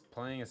mean, he's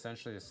playing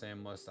essentially the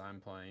same list I'm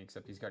playing,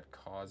 except he's got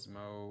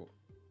Cosmo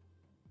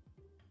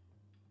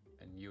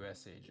and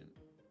US Agent.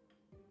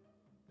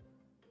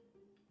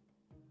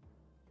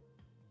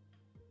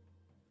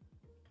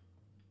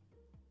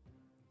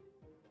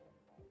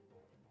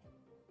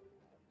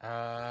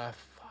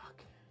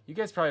 Fuck. You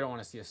guys probably don't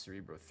want to see a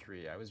Cerebro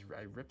 3. I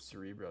ripped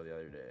Cerebro the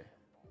other day.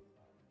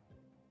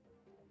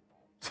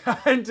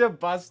 Time to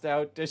bust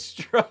out,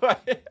 destroy.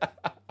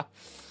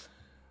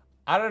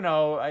 I don't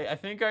know. I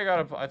think I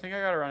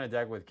gotta run a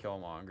deck with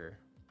Killmonger.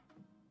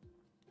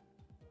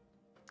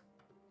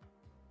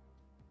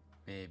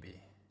 Maybe.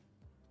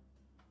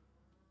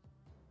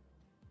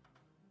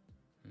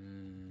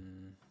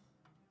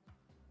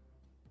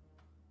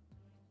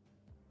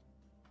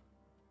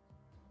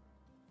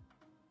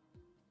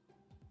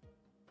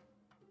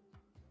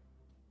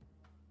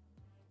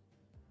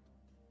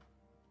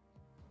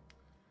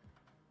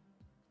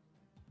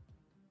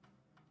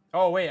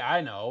 Oh, wait,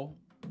 I know.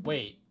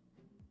 Wait.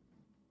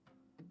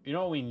 You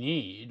know what we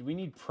need? We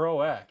need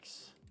Pro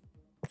X.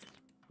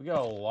 We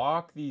gotta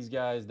lock these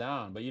guys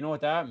down. But you know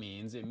what that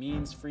means? It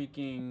means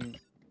freaking...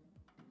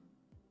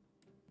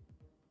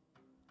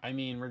 I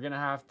mean, we're gonna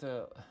have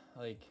to,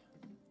 like...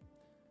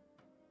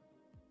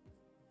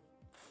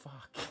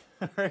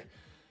 Fuck.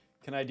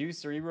 Can I do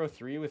Cerebro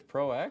 3 with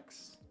Pro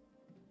X?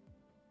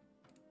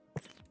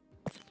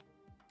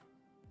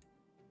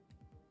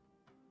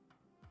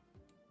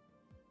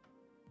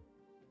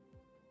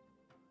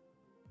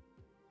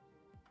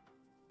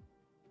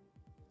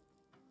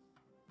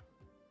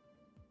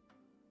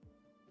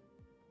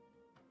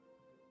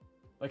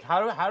 Like,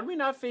 how do we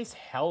not face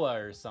Hela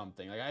or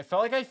something? Like, I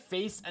felt like I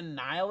faced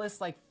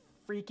Annihilus, like,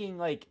 freaking,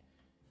 like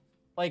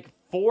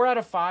 4 out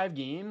of 5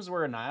 games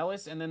were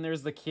Annihilus, and then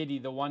there's the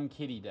one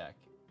Kitty deck.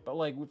 But,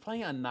 like, we're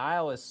playing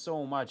Annihilus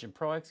so much, and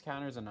Pro X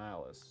counters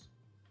Annihilus.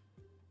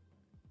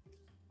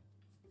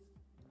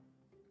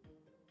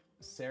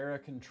 Sarah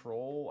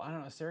Control? I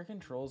don't know, Sarah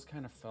Control's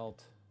kind of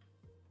felt...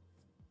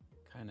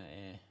 kind of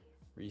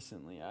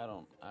recently. I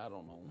don't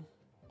know.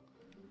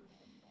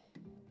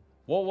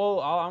 Well,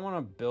 I want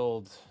to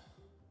build.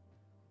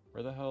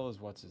 Where the hell is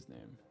what's his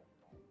name?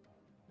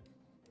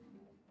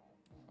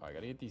 Oh, I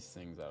gotta get these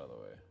things out of the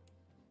way.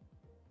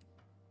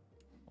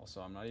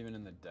 Also, I'm not even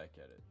in the deck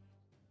edit.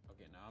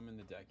 Okay, now I'm in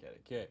the deck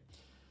edit. Okay.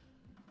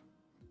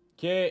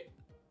 Okay.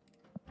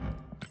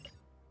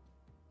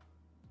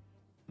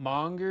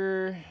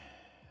 Monger.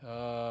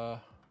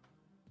 But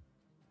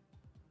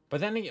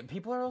then again,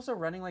 people are also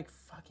running like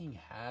fucking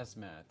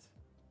hazmat.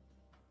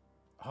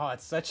 Oh,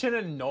 it's such an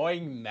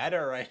annoying meta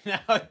right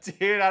now,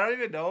 dude. I don't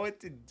even know what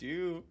to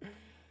do.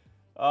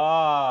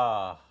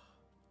 Ah.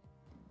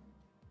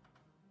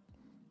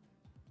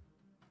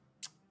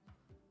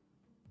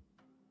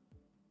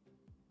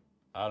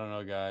 I don't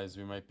know, guys.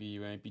 We might be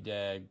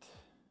dagged.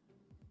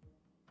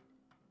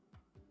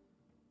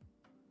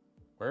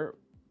 Where?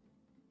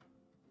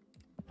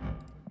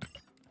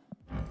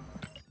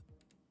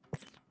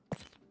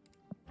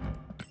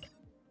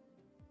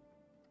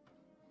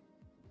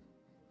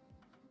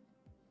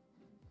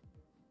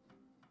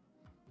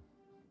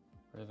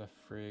 Where the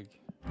frig?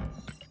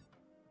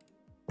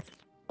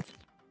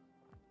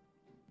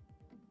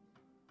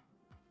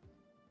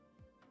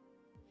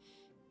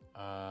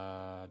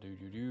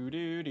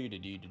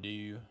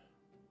 Do.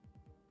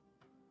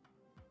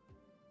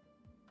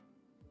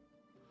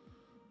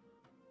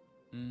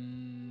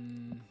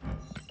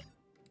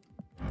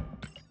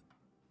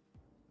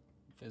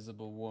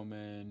 Invisible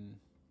woman.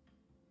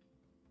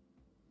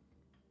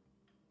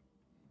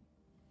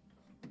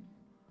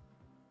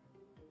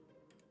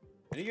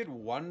 Any good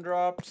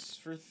 1-drops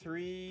for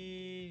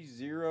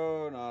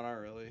 3-0? No, not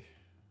really.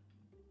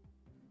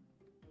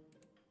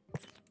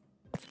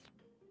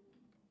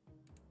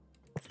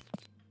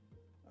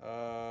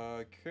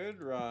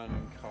 Could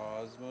run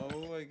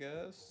Cosmo, I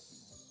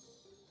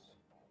guess.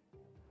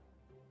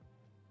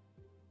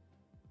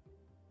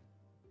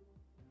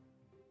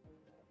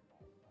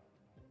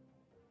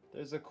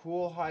 There's a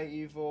cool high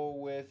evo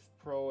with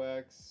Pro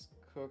X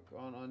Cook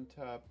on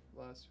Untap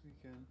last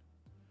weekend.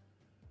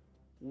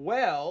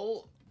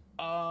 Well,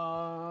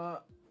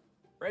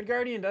 Red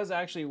Guardian does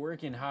actually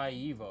work in high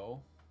evo.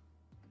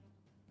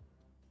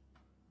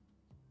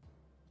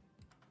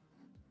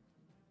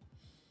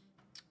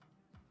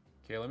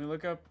 Okay, let me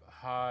look up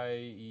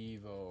high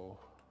evo.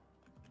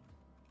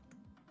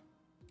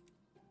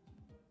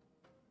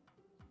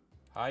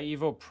 High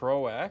evo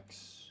Pro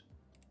X?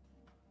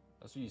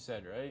 That's what you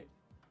said, right?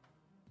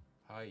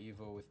 High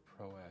evo with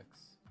Pro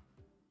X.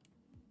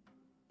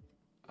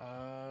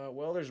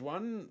 Well, there's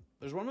one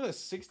with a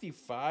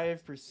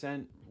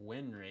 65%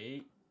 win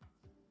rate.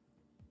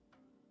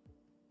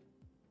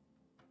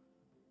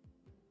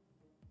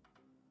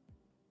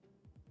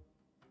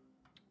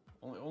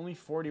 Only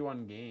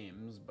 41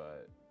 games,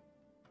 but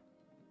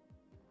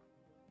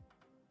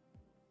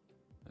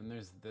then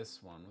there's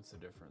this one. What's the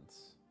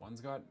difference?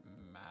 One's got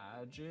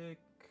magic.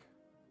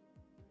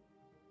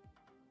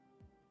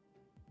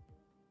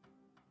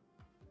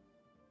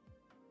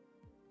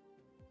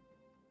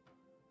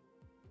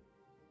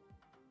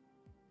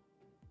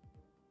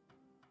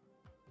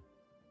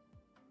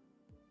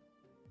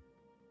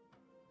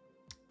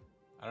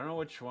 I don't know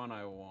which one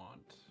I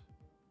want.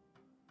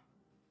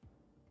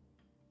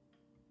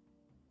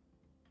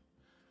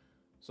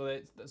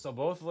 So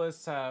both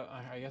lists have.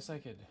 I guess I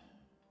could.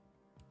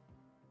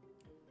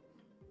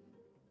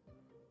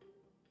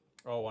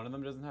 Oh, one of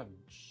them doesn't have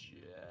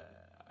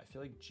Jeff. I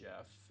feel like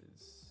Jeff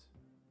is.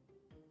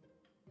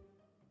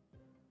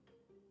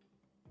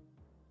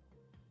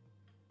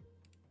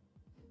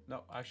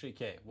 No, actually,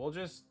 okay. We'll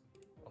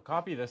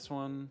copy this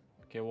one.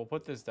 Okay, we'll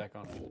put this deck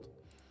on hold.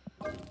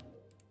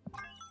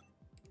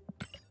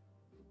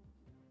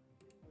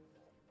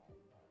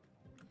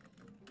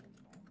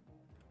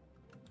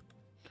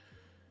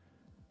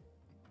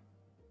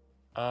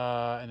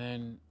 And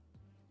then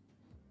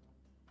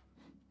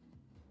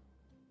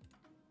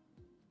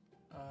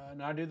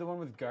now do the one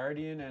with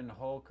Guardian and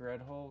Hulk,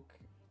 Red Hulk.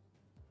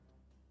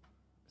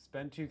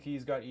 Spend 2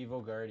 keys, got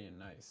Evo Guardian.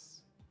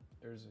 Nice.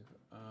 There's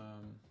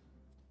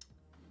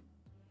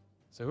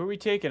so who are we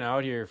taking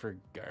out here for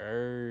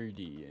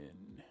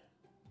Guardian?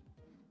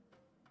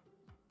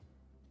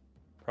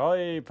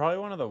 Probably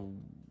one of the.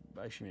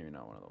 Actually, maybe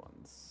not one of the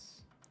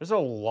ones. There's a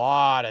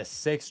lot of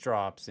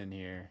 6-drops in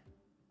here.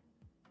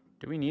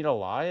 Do we need a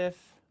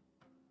Life?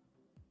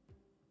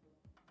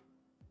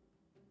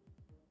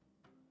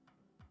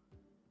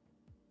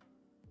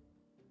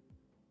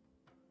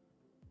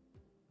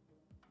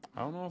 I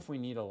don't know if we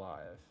need a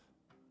Life.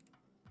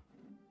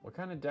 What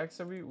kind of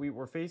decks are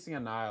we're facing a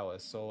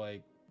Nihilist, so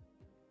like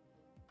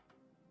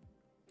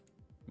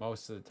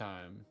most of the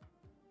time.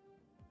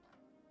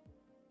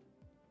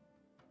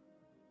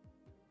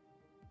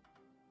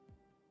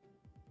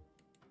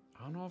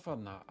 I don't know if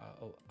I'm not.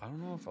 I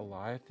don't know if a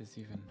Life is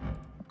even.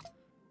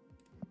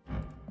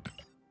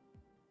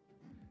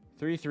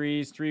 3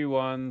 3s, 3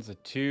 1s, a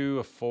 2,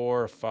 a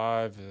 4, a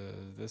 5.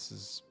 This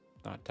is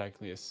not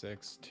technically a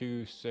 6.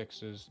 2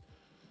 6s.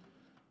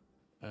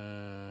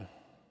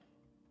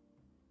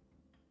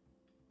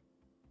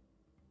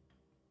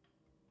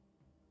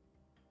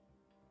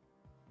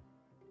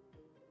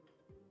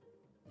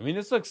 I mean,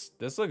 this looks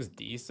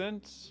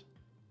decent.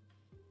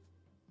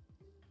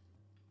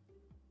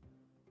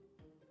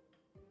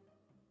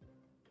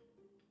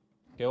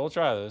 Okay, we'll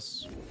try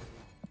this.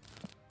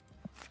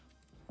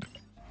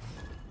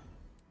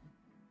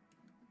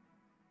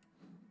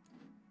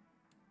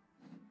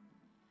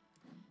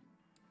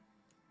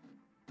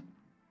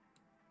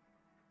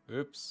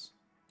 Oops.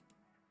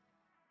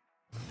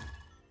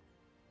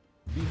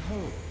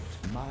 Behold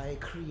my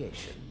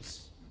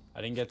creations. I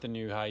didn't get the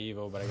new High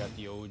Evo, but I got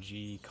the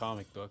OG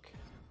comic book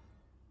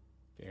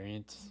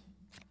variant.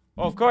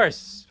 Oh, of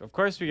course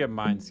we get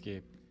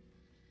Mindscape.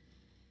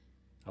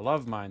 I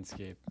love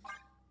Mindscape.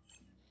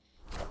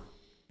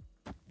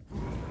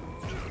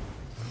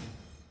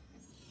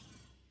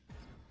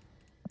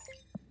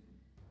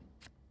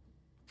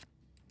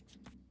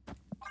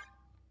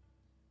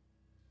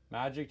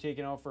 Magic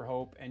taken out for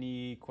Hope.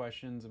 Any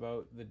questions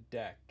about the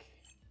deck?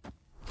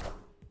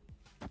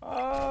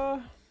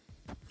 I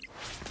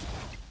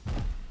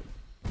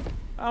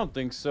don't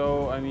think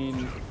so. I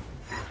mean,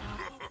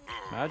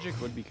 Magic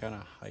would be kind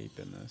of hype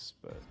in this,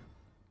 but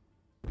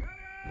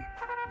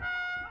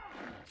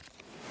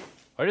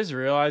I just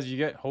realized you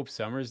get Hope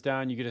Summers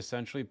down, you could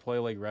essentially play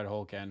like Red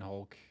Hulk and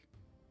Hulk,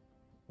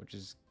 which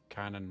is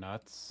kind of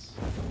nuts.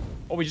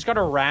 Oh, we just got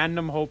a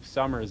random Hope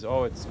Summers.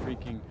 Oh, it's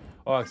freaking.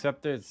 Oh,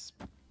 except it's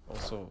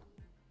also.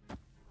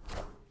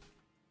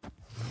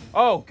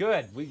 Oh,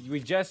 good. We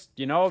just,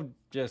 you know,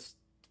 just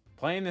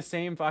playing the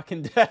same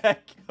fucking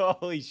deck.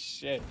 Holy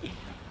shit.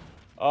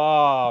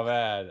 Oh,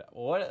 man.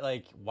 What,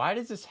 like, why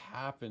does this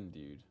happen,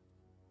 dude?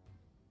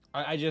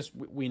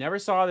 We never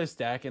saw this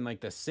deck in, like,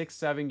 the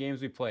 6-7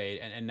 games we played.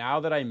 And now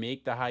that I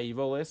make the High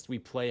Evo list, we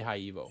play High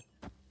Evo.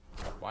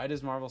 Why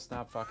does Marvel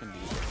Snap fucking do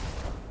this?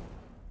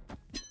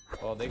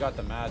 Well, they got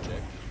the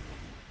Magic.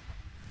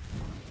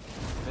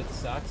 If it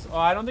sucks. Oh,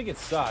 I don't think it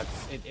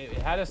sucks. It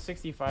had a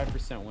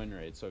 65% win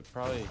rate, so it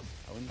probably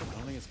I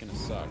don't think it's gonna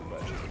suck,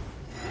 but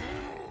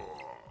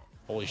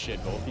holy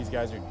shit, both these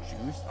guys are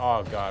juiced.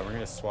 Oh god, we're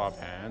gonna swap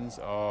hands.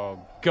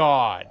 Oh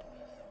god.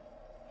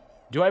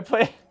 Do I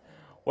play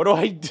what do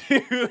I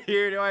do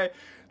here?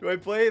 Do I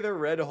play the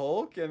Red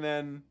Hulk and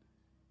then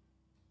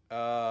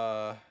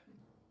or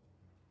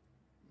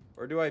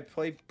do I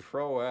play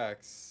Pro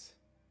X?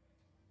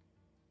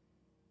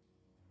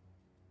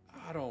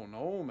 I don't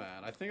know,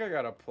 man. I think I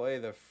gotta play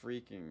the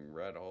freaking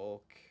Red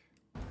Hulk.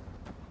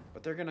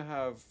 But they're gonna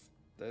have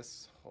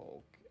this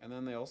Hulk. And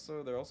then they're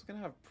also gonna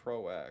have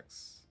Pro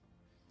X.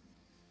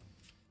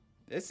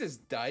 This is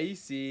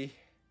dicey.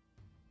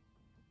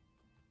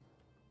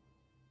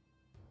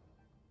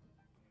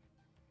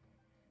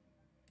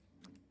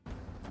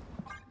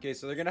 Okay,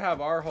 so they're gonna have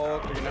our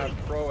Hulk, they're gonna have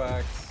Pro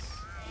X.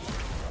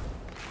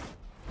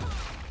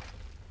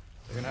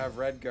 They're gonna have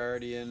Red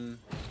Guardian.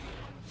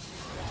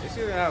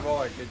 Basically, they're gonna have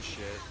all that good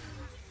shit.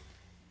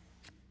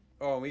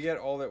 Oh, and we get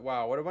all that.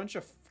 Wow, what a bunch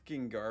of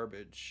fucking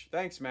garbage.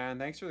 Thanks, man.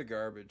 Thanks for the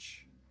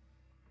garbage.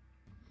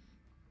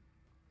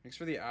 Thanks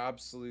for the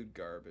absolute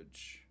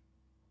garbage.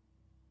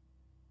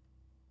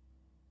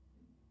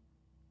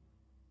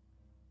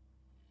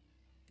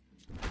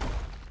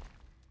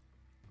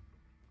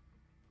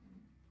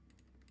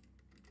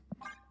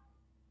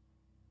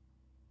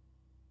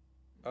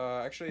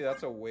 Actually,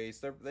 that's a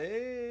waste. Will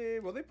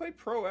they play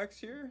Pro X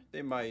here?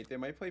 They might. They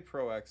might play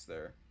Pro X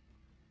there.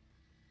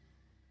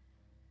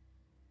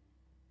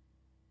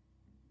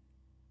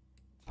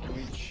 Can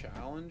we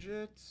challenge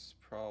it?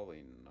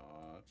 Probably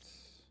not.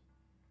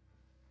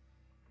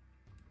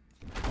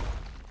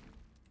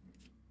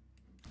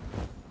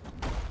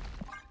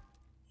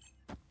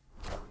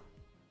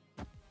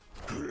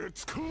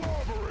 It's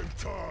clobbering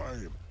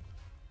time.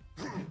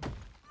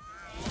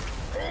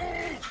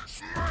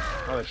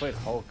 Oh, they played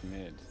Hulk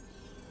mid.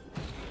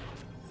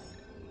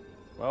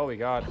 Well, we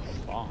got a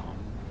bomb.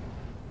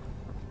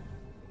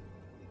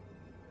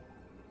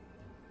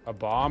 A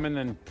bomb and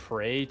then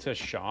pray to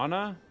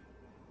Shauna?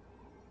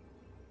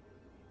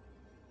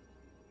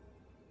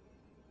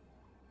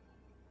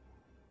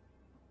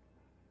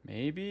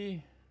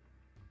 Maybe?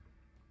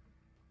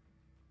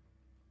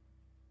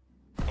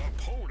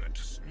 Opponent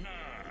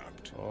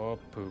snapped. Oh,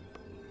 poop.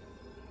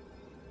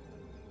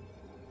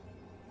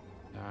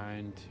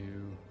 9-2.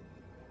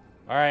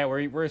 All right,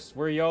 we're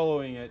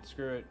YOLOing it.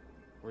 Screw it.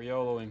 We're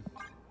YOLOing.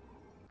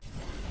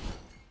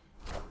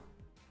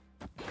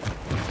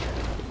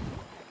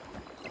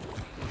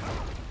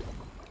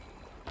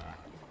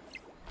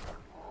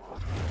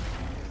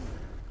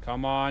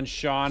 Come on,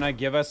 Shauna,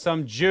 give us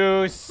some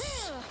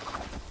juice.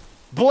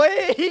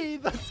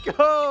 Blade, let's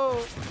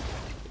go.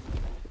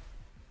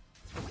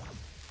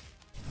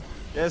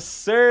 Yes,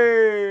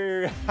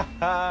 sir.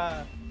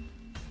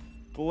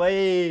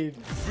 Blade.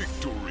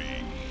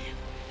 Victory.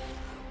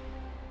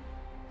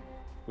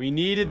 We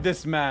needed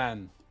this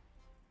man.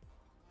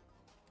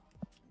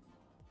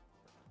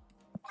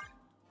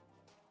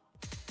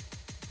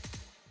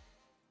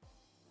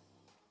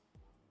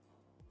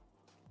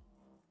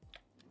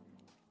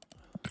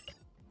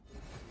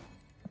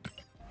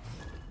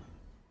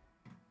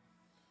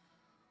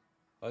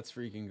 Let's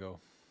freaking go.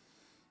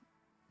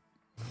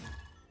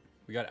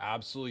 We got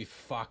absolutely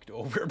fucked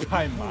over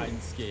by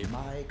Mindscape.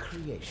 My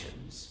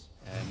creations.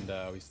 And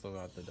we still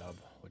got the dub,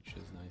 which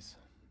is nice.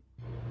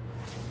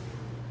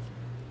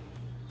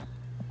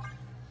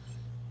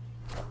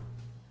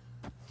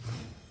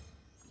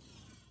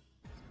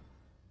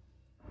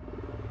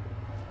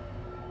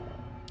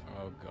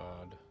 Oh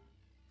god.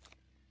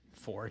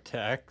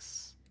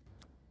 Vortex.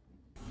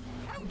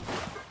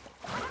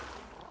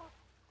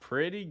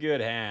 Pretty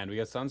good hand. We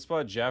got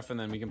Sunspot Jeff and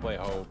then we can play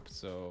Hope,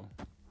 so.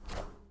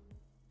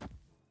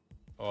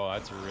 Oh,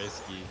 that's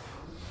risky.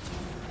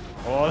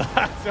 Oh,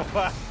 that's a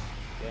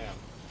damn.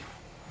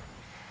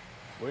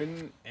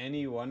 Wouldn't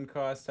any one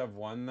cost have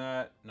won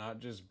that? Not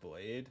just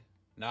Blade?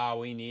 Nah,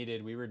 we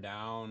were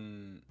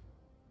down.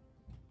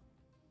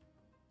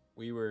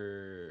 What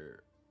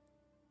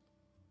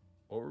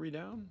were we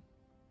down?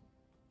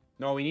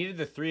 No, we needed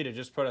the 3 to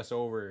just put us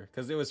over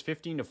because it was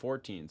 15 to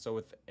 14.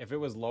 So if it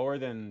was lower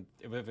than,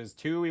 if it was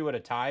 2, we would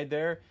have tied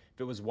there.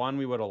 If it was 1,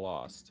 we would have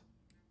lost.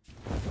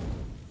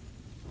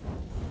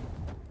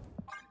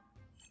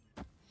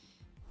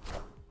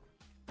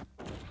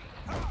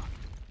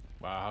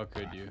 Wow, how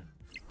could you?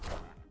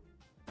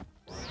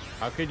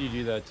 How could you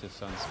do that to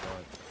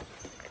Sunspot?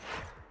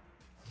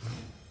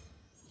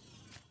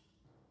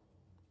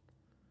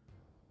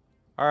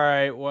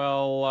 Alright,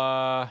 well,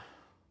 I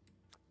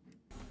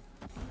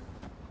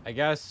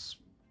guess...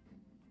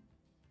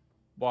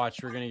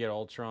 Watch, we're gonna get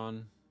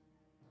Ultron.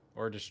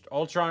 Or just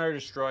Ultron or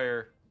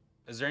Destroyer.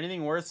 Is there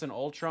anything worse than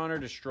Ultron or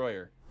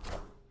Destroyer?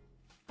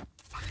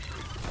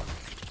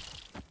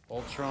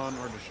 Ultron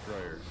or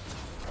Destroyer?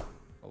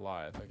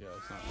 Alive, I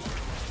guess. Not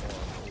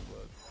horrible,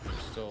 but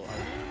we're still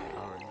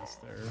outpowering us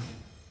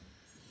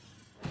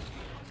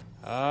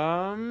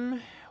there.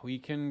 We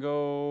can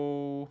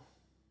go...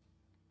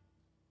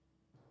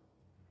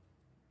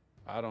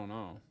 I don't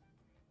know.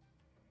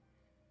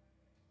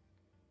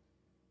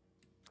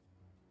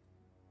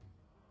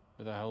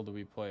 Where the hell do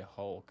we play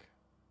Hulk?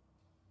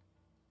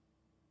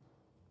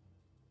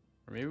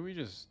 Or maybe we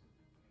just...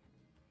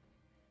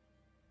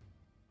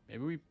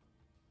 Maybe we...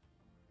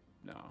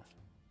 No.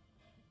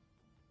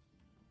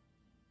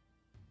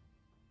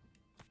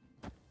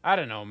 I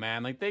don't know,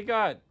 man. Like, they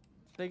got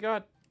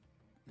freaking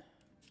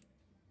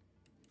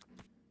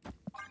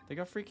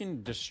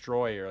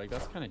Destroyer. Like,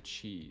 that's kind of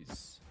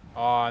cheese.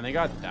 Oh, and they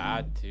got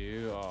that,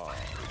 too. Oh.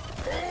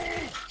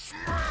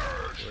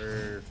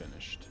 We're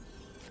finished.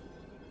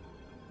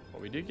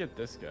 Well, we did get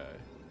this guy.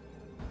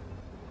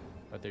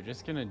 But they're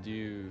just gonna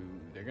do...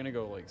 They're gonna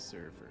go, like,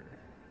 Surfer.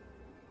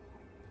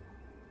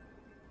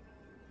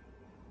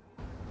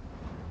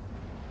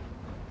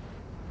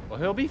 Well,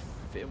 he'll be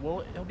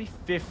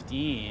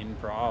 15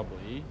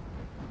 probably.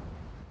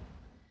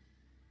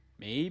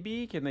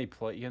 Maybe can they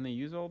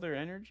use all their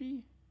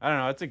energy? I don't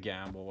know, it's a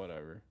gamble,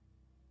 whatever.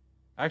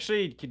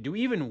 Actually, do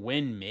we even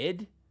win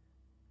mid?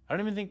 I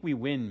don't even think we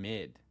win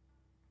mid.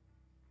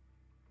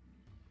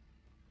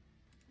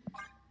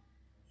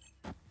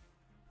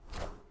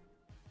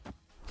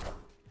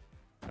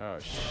 Oh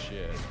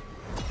shit.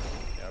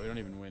 Yeah, we don't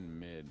even win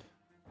mid.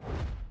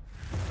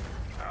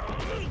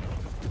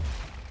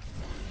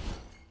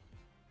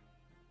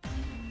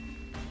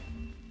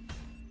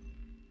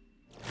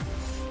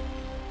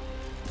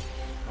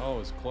 Oh, it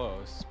was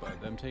close,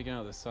 but them taking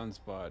out the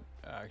Sunspot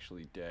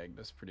actually dagged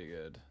us pretty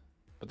good.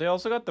 But they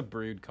also got the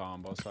Brood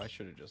combo, so I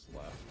should have just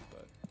left,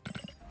 but...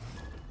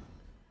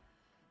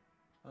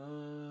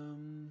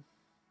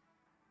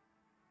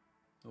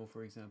 Oh,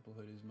 for example,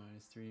 Hood is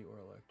 -3 or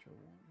Electro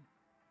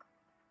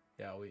 1.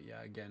 Yeah,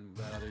 again,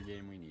 that other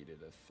game we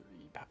needed a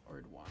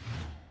 3-powered one.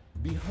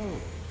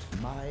 Behold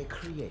my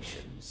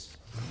creations.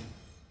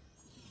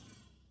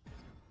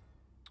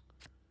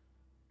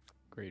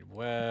 Great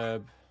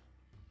Web.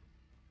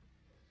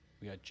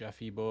 We got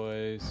Jeffy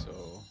boys,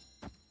 so...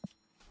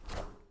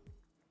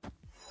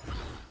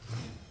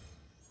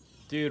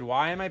 Dude,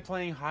 why am I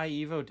playing high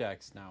Evo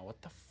decks now?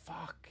 What the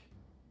fuck?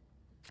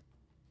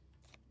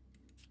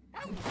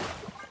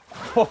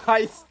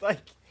 Why,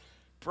 like...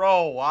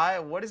 Bro, why?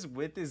 What is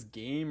with this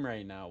game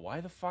right now?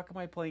 Why the fuck am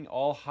I playing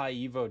all high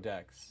Evo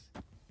decks?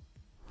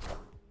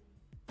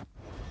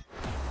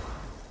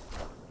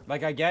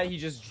 Like, I get he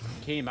just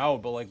came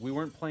out, but, like, we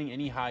weren't playing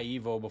any high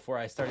Evo before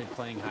I started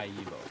playing high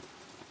Evo.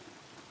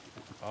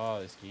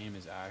 Oh, this game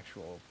is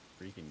actual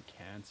freaking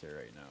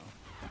cancer right now.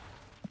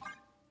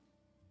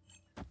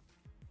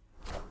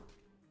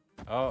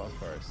 Oh, of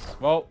course.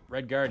 Well,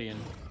 Red Guardian.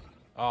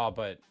 Oh,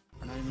 but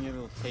we're not even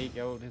able to take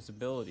out his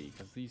ability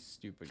because these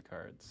stupid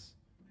cards.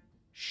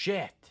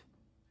 Shit!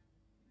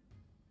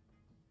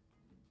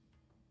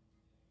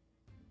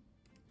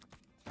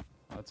 Oh,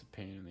 that's a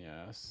pain in the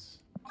ass.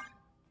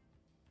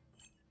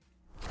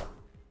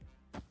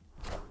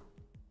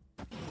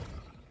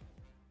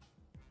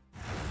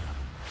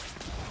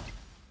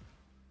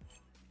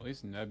 At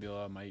least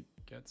Nebula might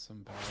get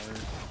some power.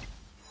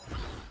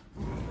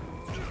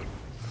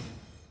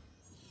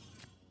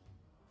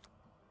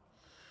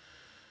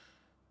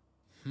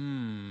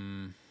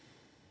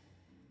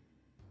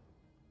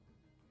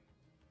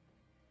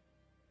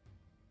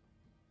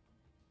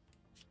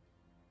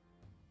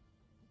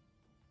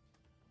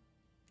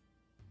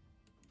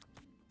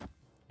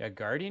 Yeah,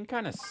 Guardian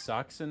kind of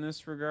sucks in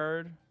this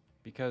regard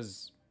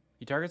because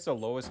he targets the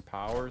lowest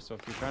power. So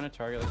if you're trying to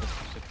target like a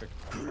specific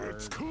card,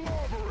 It's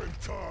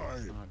clobbering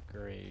time. not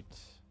great.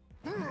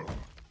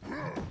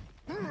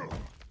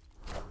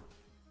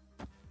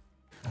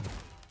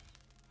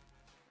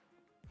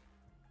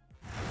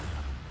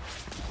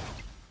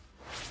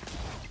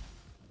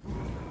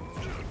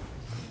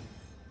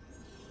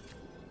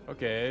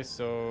 Okay,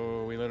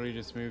 so we literally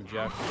just move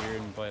Jeff here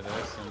and play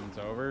this and it's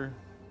over.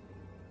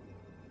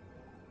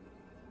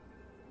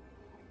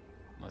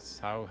 Unless,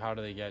 how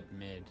do they get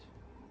mid?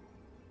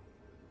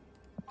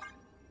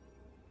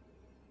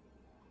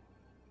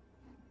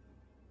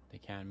 They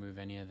can't move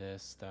any of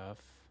this stuff.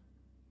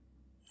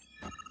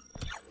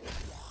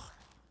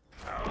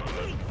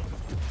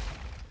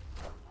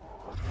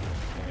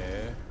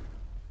 Okay.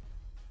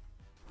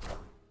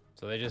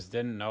 So they just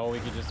didn't know we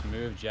could just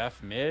move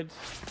Jeff mid?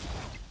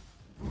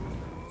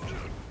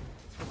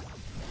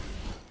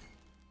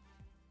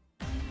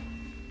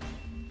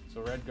 So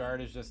red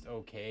guard is just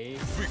okay.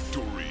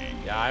 Victory.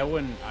 Yeah, I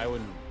wouldn't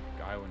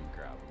grab him.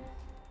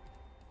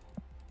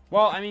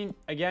 Well, I mean,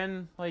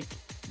 again, like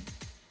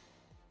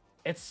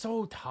it's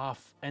so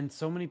tough, and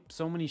so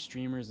many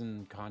streamers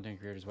and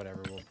content creators,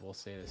 whatever, will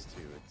say this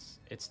too.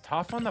 It's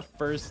tough on the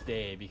first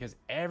day because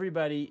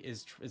everybody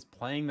is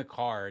playing the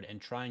card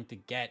and trying to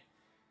get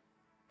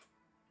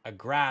a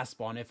grasp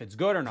on if it's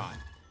good or not.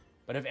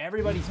 But if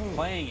everybody's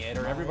playing it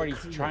or everybody's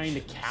trying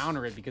to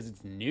counter it because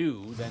it's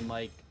new, then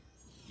like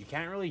you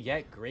can't really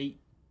get great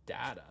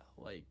data.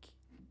 Like,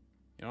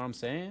 you know what I'm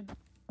saying?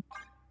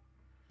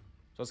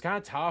 So it's kind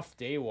of tough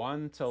day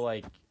one to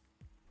like,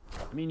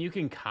 I mean, you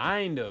can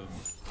kind of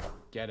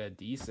get a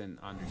decent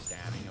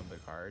understanding of the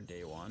card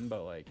day one,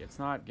 but like it's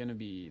not gonna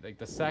be like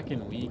the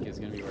second week is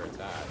gonna be where it's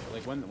at.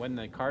 Like when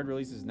the card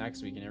releases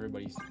next week and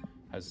everybody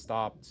has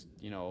stopped,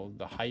 you know,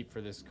 the hype for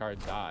this card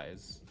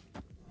dies,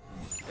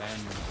 then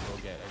we'll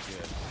get a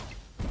good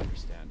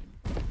understanding.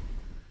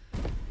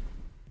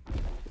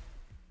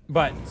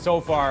 But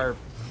so far,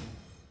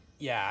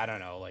 yeah, I don't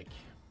know, like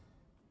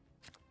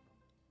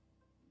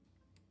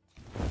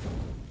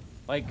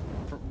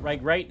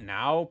right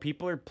now,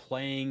 people are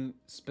playing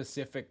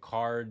specific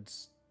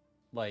cards,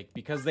 like,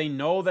 because they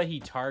know that he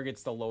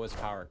targets the lowest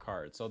power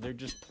card. So they're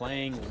just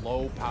playing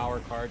low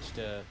power cards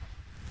to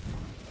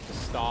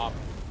stop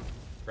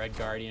Red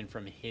Guardian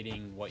from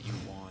hitting what you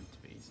want,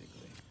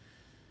 basically.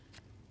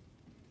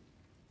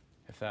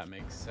 If that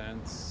makes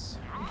sense.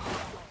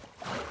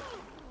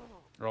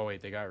 Oh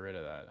wait, they got rid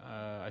of that.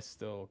 I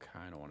still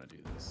kind of want to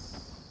do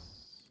this.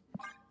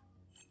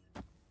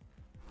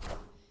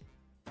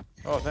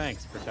 Oh,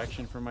 thanks.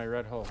 Protection from my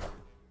Red Hulk.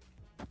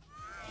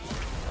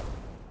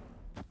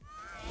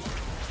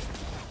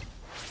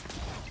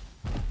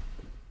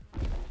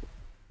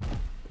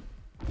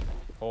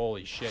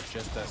 Holy shit,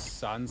 just a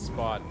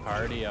sunspot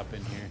party up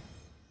in here.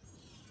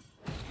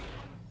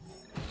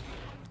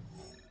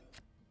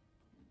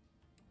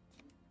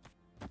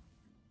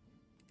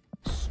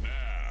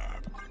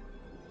 Snap.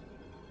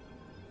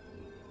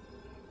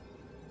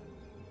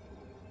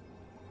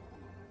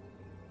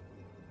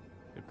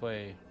 Could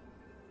play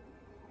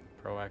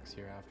Pro X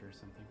here after or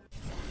something.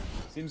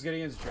 Seems good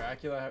against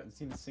Dracula. I haven't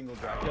seen a single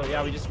Dracula.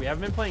 Yeah, we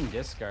haven't been playing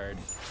discard,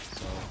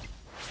 so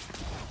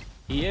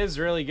he is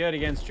really good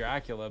against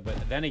Dracula.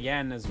 But then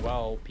again, as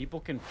well,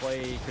 people could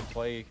play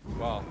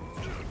well.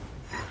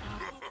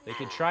 They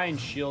could try and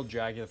shield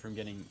Dracula from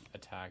getting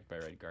attacked by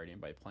Red Guardian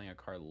by playing a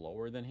card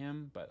lower than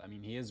him. But I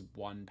mean, he is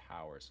 1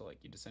 power, so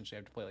like you'd essentially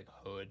have to play like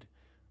Hood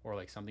or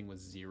like something with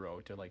 0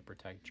 to like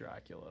protect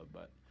Dracula.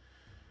 But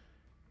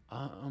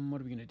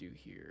what are we gonna do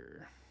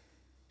here?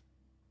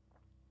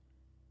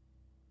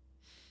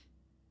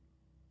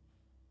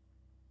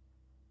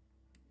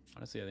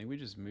 Honestly, I think we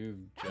just move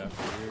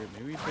Jeff here.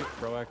 Maybe we pick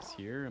Pro X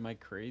here. Am I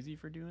crazy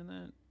for doing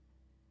that?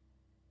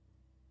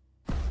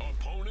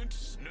 Opponent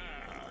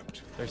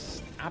snapped. They're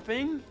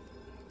snapping?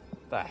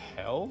 What the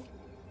hell?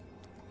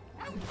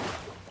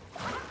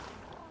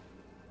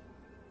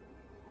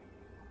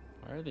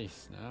 Why are they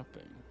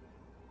snapping?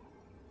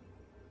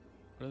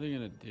 What are they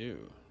gonna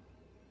do?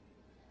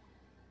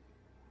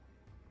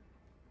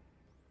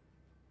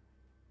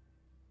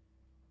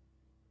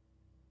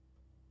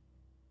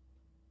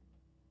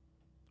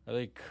 Are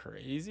they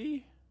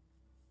crazy?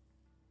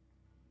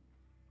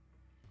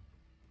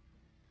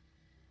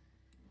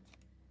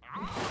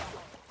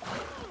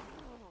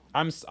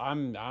 I don't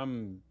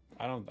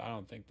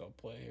think they'll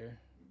play here.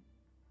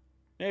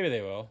 Maybe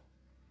they will.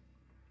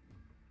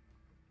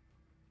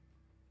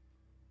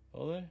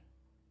 Will they?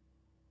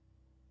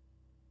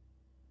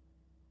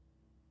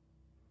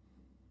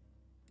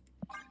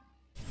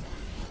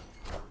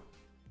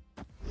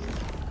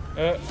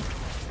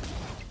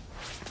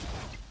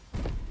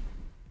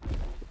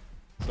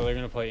 So they're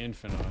gonna play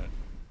Infinite.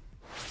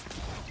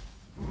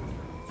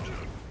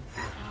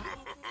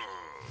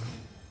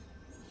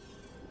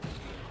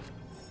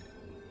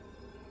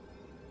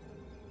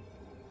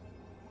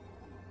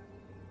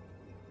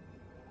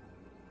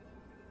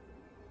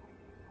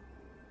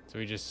 So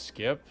we just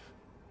skip.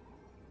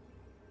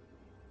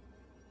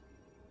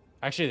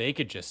 Actually, they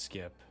could just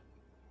skip.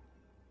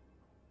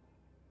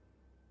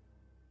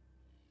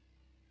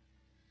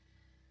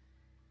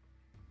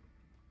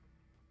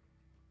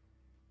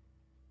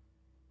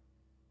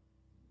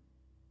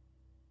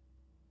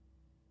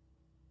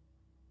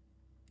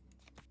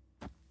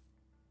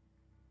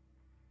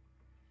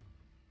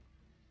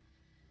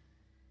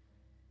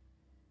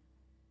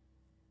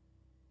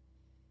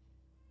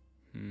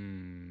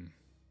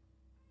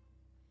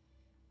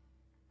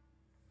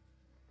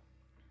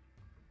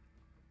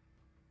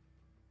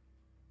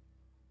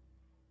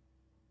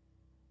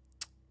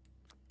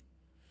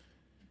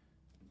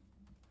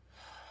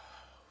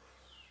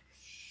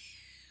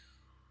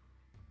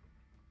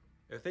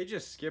 If they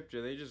just skip,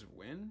 do they just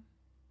win?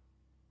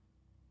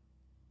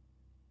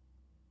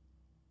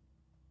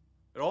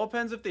 It all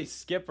depends if they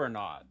skip or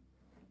not.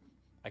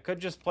 I could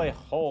just play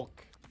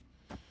Hulk.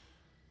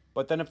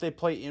 But then if they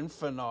play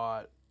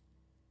Infinite,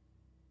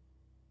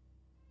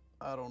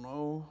 I don't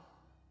know.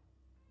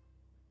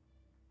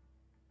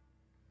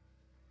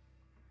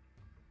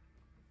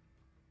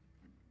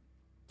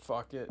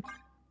 Fuck it.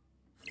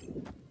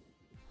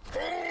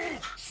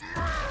 Hulk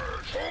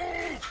smash!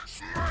 Hulk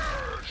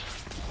smash!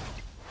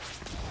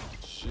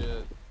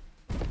 Shit.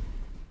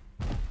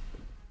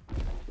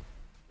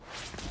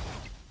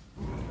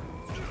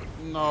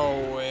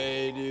 No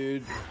way,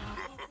 dude.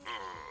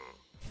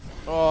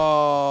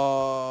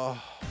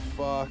 Oh,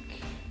 fuck.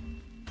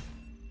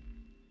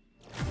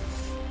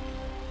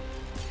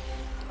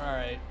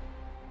 Alright.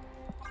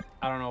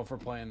 I don't know if we're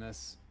playing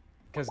this.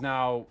 Because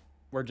now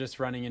we're just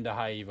running into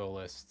high Evo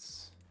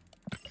lists.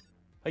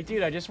 Like,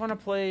 dude, I just want to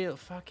play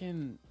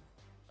fucking...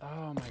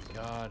 Oh my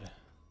god.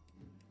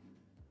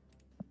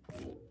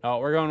 Oh,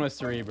 we're going with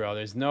Cerebro.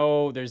 There's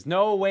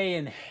no way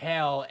in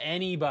hell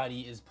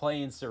anybody is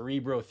playing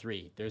Cerebro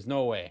 3. There's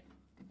no way.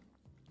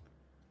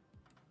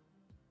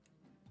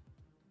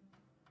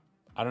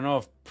 I don't know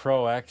if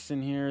Pro X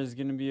in here is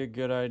going to be a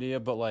good idea,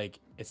 but like,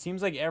 it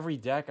seems like every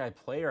deck I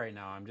play right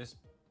now, I'm just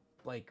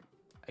like,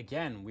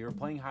 again, we were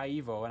playing High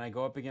Evo and I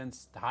go up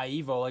against High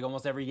Evo like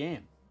almost every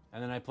game.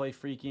 And then I play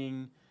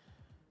freaking,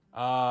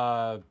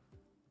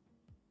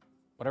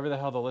 whatever the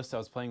hell the list I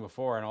was playing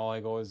before, and all I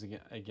go is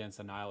against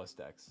the Nihilist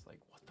decks. Like,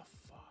 what the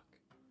fuck?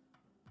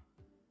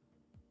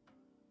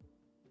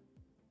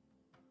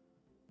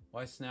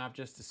 Why snap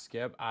just to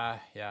skip? Yeah,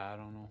 I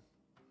don't know.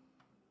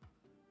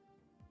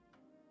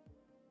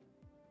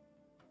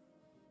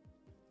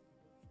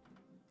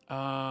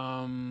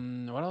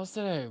 What else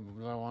do I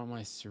want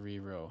my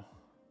Cerebro?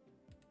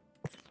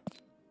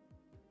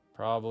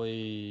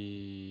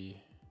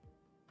 Probably...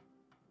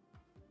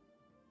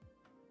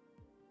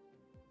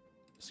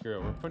 Screw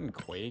it, we're putting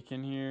Quake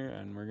in here,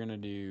 and we're gonna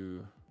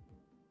do...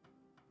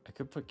 I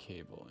could put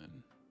Cable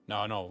in.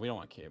 No, we don't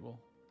want Cable.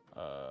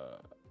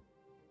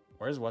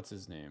 Where's what's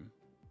his name?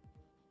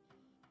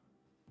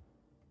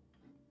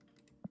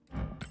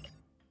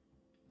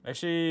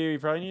 Actually, we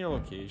probably need a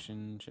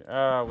location.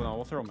 Well, no,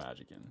 we'll throw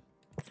Magic in.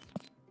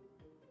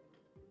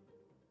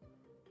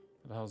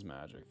 What the hell's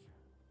Magic?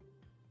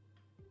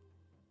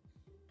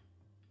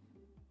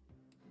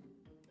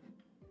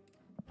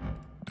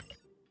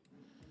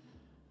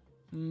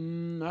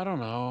 I don't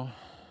know.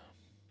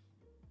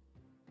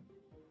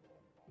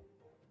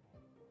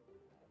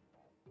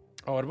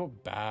 Oh, what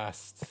about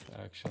Bast,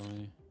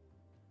 actually?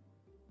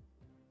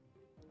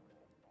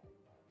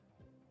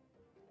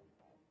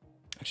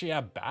 Actually,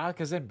 yeah, Bast,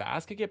 because then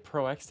Bast could get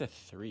Pro X to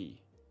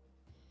 3.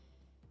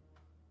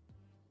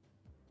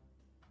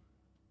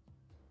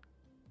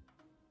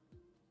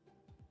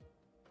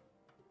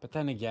 But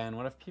then again,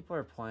 what if people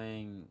are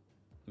playing...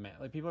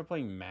 Like, people are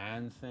playing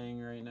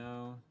Man-Thing right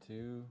now,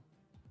 too?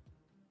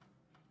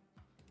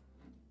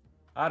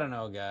 I don't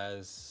know,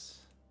 guys.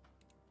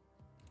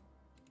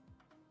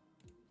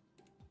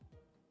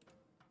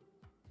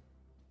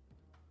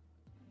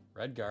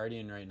 Red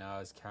Guardian right now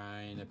is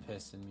kind of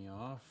pissing me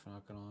off,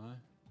 not gonna lie.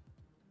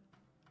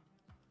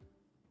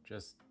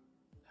 Just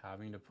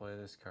having to play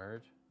this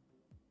card.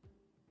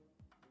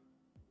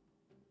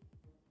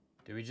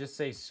 Do we just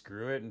say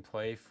screw it and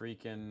play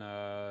freaking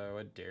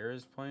what Dare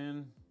is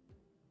playing?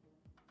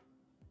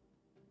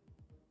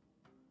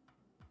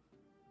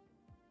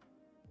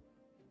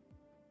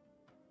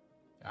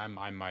 I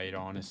might,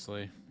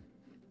 honestly.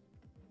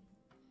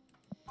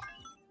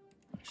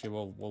 Actually,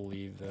 we'll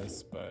leave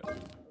this, but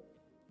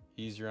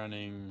he's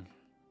running.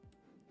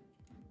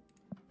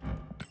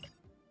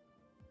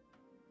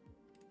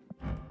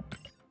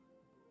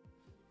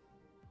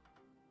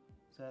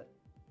 Is that?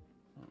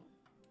 Oh.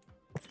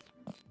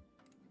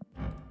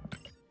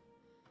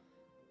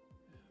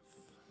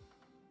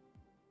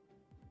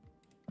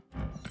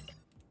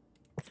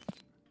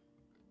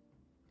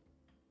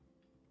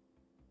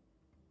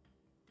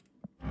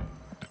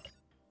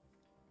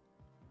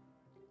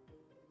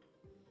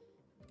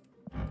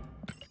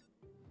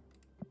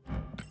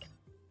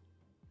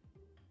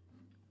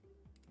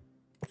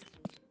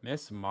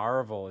 Miss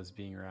Marvel is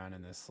being ran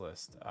in this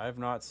list. I've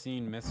not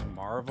seen Miss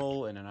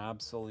Marvel in an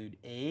absolute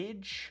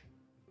age.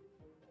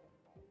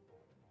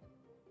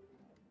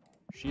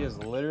 She has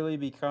literally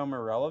become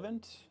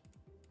irrelevant.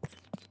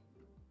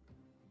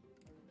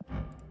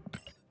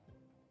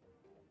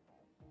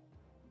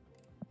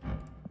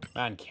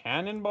 Man,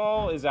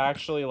 Cannonball is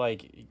actually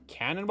like...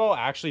 Cannonball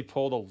actually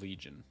pulled a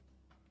Legion.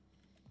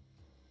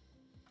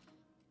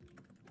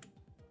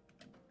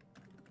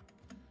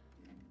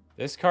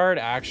 This card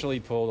actually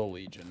pulled a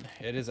Legion.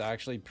 It is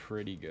actually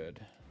pretty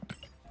good.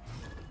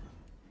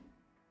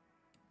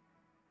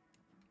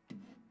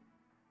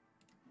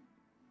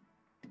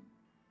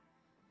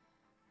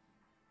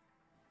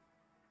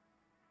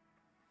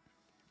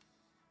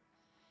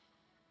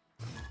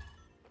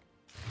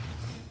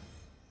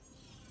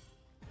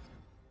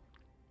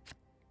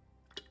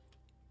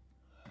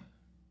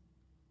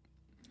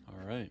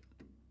 All right.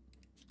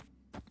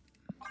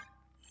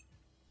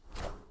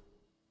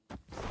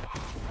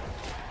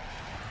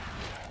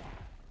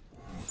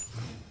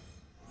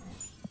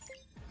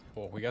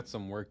 Well, we got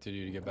some work to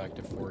do to get back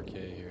to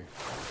 4K here.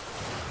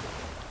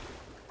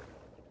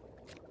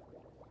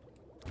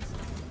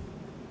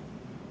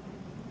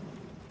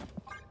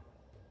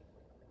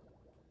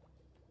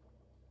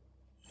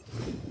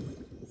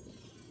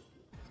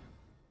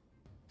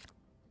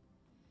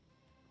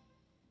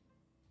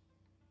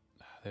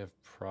 They have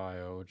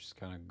Prio, which is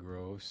kind of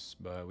gross,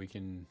 but we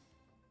can...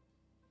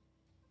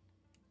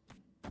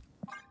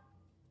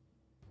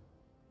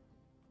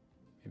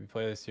 maybe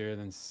play this here,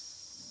 then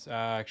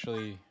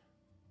actually...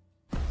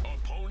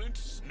 Opponent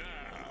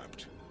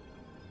snapped.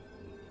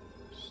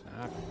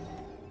 Snap.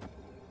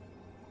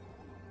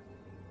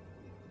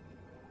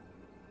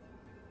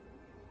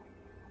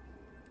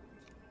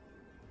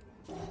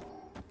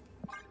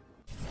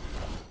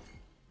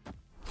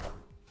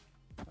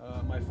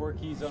 My 4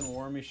 keys on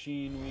War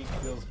Machine week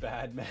feels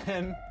bad,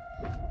 man.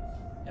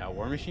 Yeah,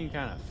 War Machine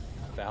kind of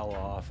fell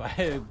off.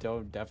 I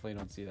definitely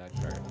don't see that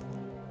card.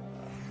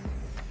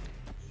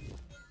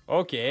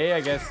 Okay,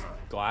 I guess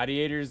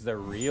Gladiator's the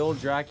real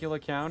Dracula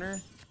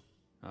counter.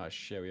 Oh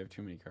shit, we have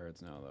too many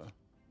cards now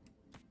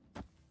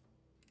though.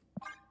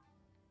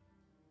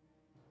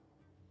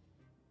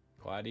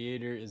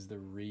 Gladiator is the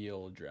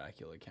real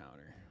Dracula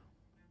counter.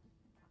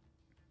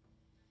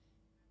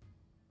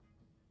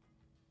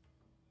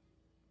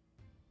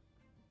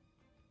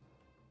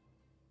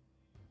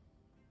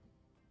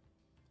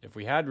 If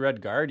we had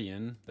Red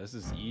Guardian, this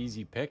is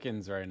easy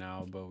pickings right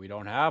now, but we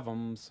don't have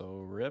them,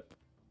 so rip.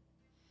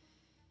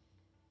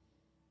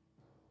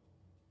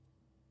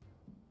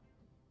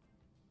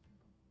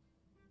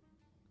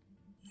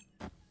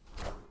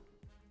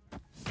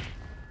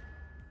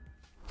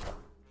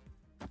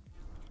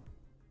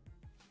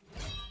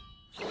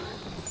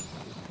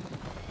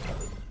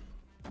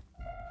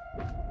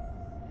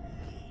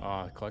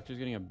 Collector's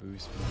getting a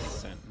boost from the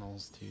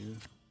Sentinels too.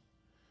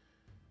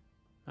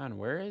 Man,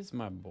 where is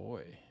my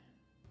boy?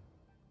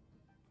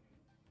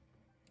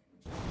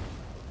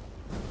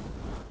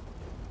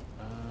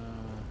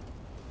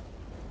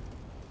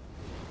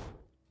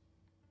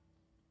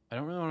 I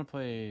don't really want to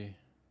play...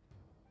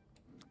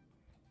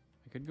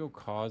 I could go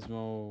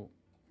Cosmo.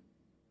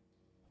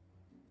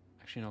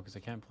 Actually, no, because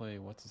I can't play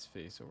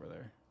what's-his-face over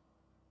there.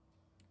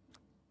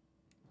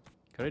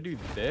 Could I do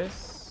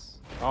this?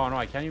 Oh, no,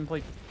 I can't even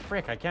play...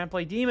 Frick, I can't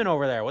play Demon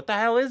over there. What the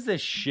hell is this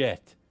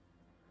shit?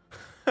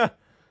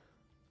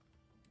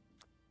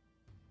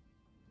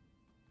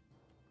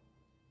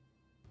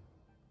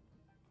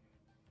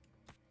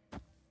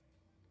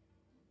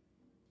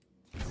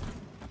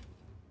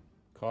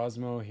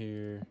 Cosmo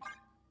here.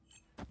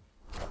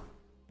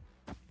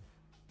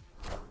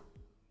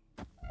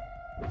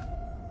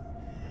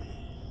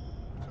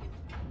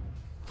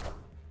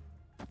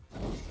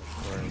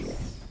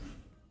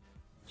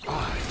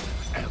 I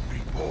am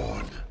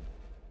reborn.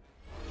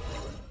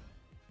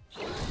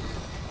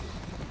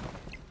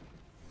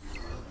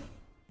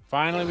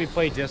 Finally, we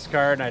play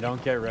discard and I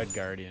don't get Red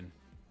Guardian.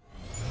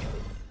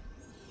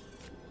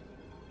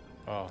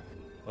 Oh,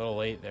 a little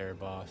late there,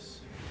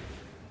 boss.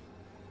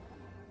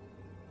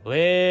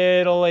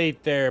 Little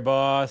late there,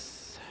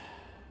 boss.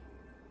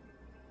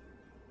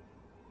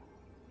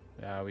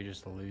 Yeah, we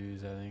just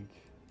lose, I think.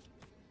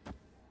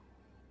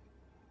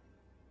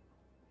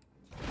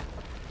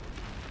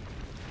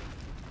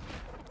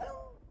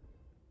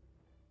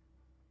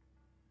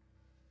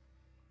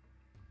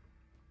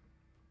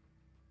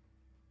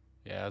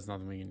 Yeah, there's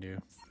nothing we can do.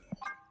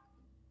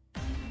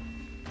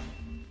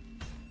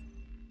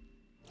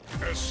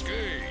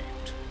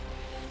 Escaped.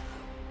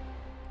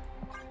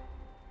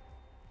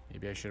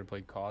 Maybe I should have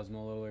played Cosmo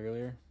a little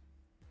earlier.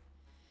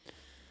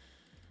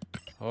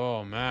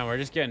 Oh man, we're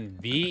just getting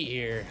beat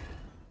here.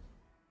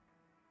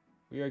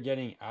 We are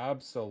getting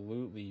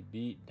absolutely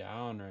beat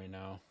down right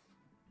now.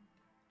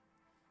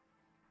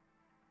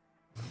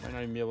 Might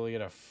not even be able to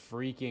get a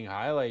freaking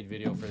highlight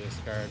video for this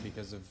card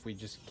because of we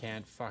just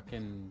can't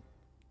fucking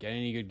get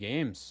any good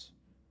games.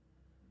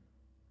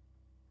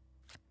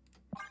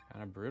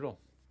 Kind of brutal.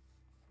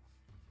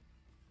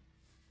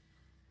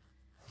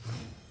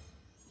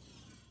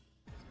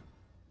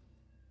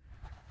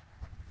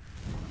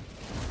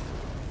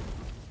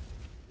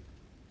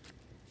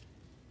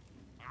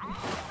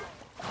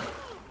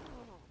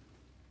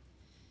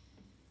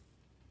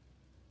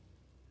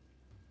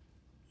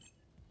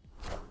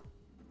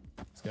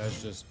 This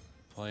guy's just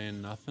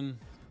playing nothing.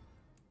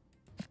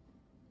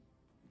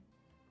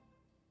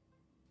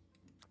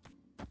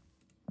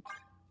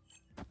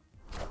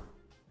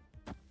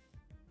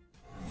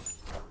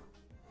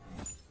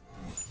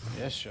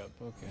 Bishop,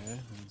 okay.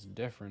 That's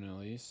different at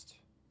least.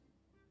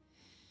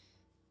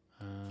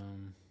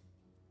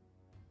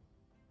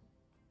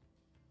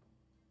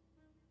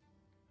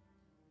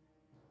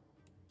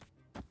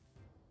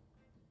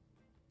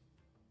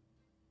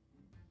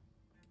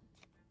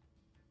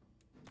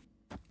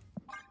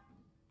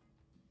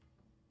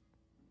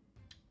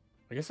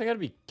 I guess I gotta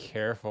be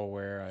careful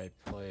where I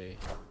play,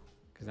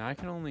 because now I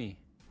can only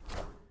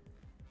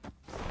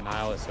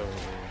Nihilus over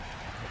here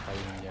if I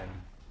even get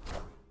him.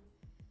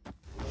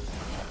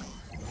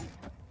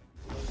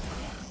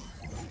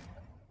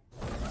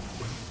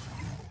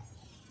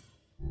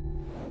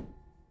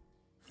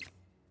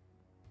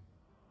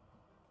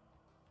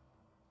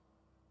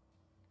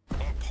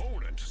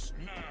 Opponent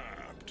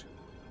snapped.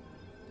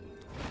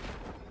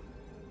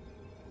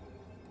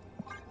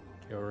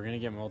 Yo, we're gonna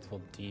get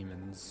multiple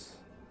demons.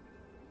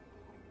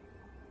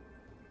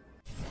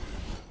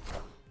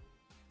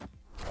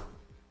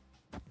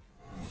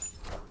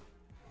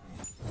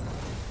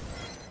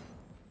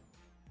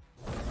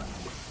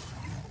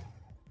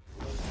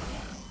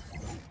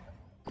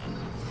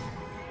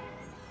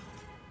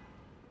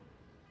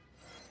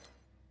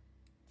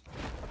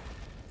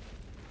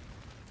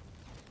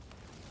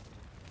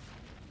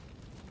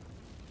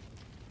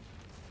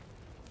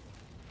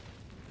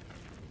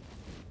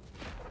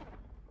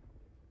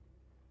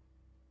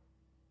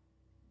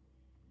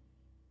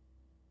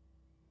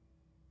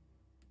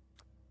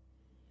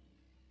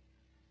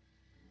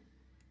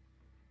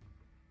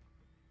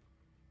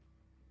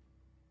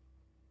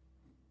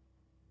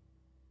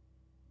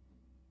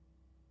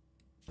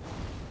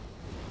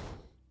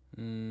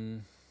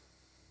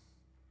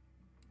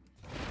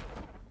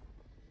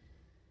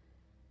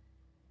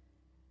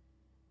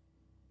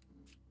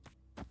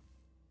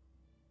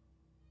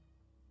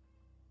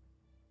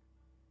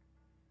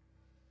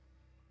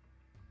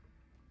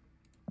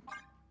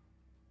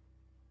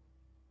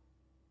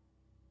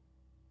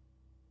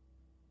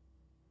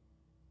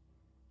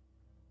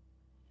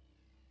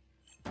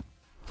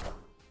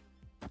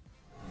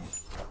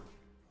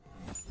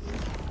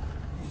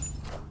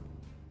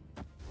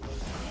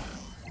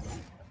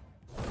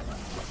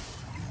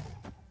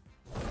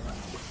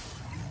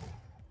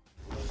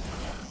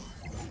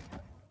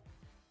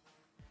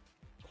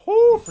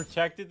 Whoo!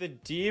 Protected the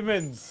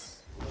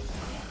demons.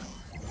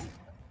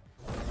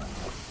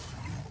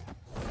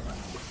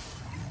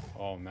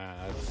 Oh man,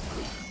 that's...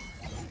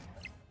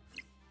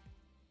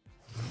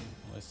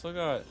 Well, I still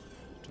got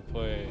to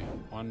play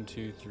 1,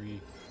 2, 3,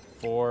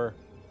 4.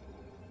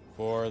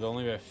 They'll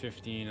only be at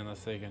 15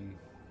 unless they can,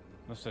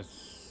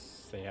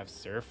 unless they have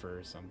Surfer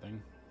or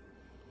something.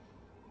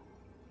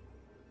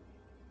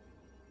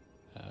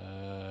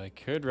 I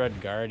could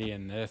Red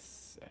Guardian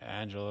this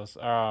Angelus.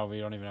 Oh, we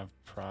don't even have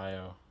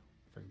Prio,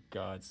 for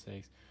God's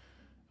sakes.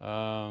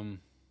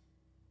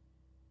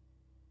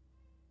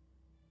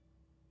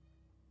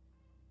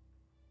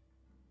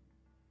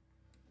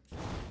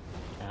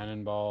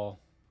 Cannonball.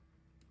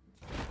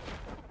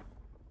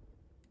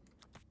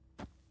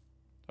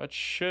 That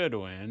should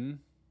win.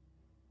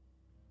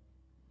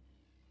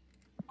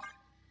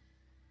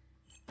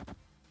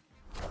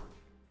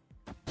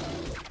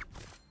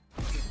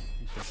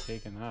 He's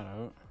taking that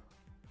out.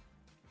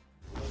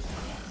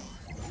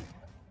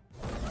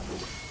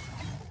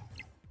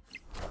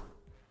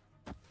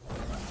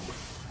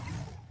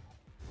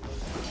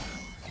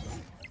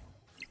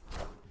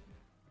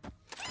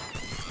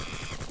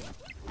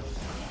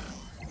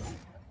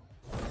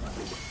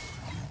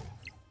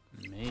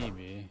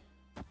 Maybe.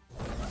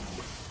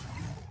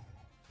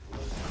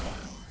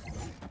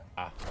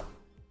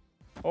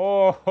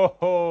 Oh ho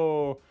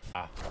ho!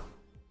 Ah.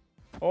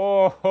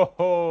 Oh ho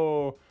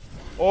ho!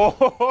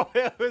 Oh,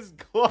 it was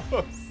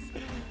close!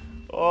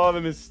 Oh, the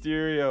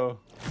Mysterio.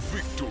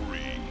 Victory.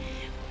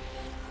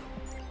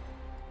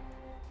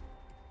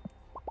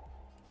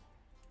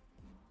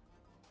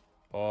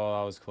 Oh,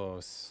 that was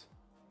close.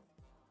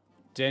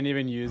 Didn't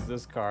even use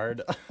this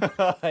card.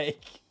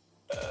 Like,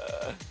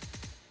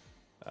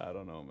 I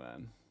don't know,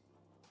 man.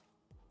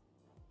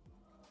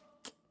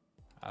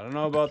 I don't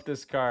know about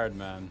this card,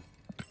 man.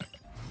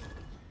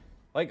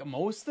 Like,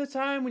 most of the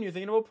time when you're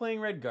thinking about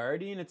playing Red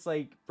Guardian, it's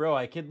like, bro,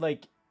 I could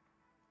like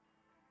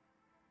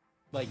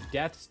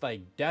Death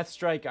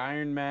Strike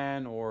Iron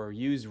Man, or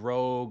use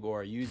Rogue,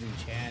 or use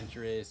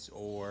Enchantress,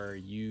 or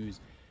use...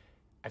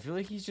 I feel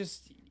like he's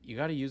just... You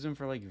gotta use him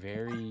for like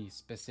very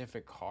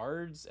specific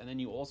cards, and then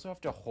you also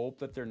have to hope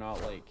that they're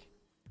not like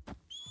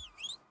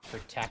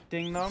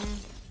protecting them.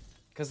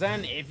 Cause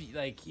then if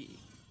like...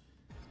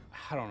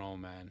 I don't know,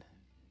 man.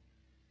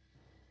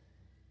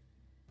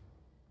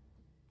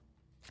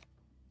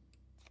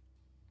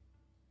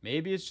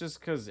 Maybe it's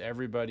just because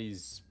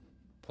everybody's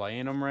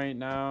playing them right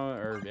now,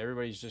 or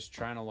everybody's just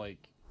trying to like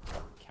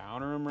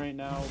counter them right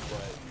now,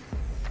 but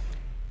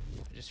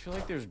I just feel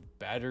like there's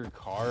better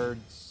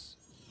cards.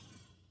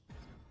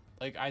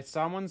 Like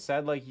someone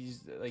said like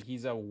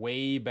he's a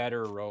way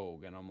better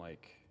rogue, and I'm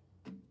like,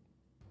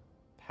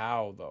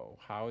 how though?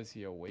 How is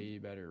he a way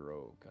better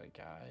rogue? Like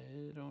I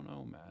don't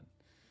know, man.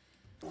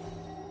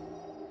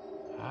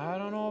 I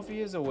don't know if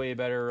he is a way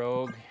better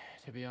rogue,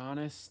 to be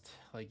honest.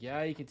 Like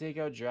yeah, you can take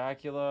out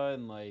Dracula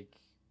and like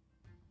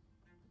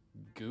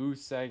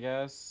Goose, I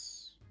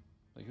guess.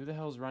 Like who the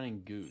hell's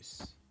running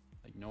Goose?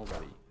 Like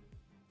nobody.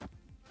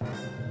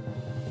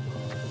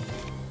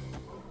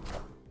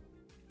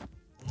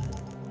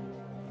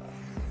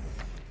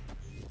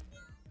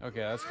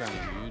 Okay, that's kind of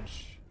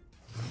huge.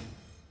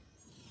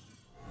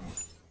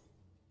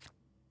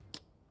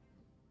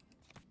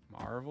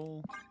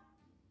 Marvel?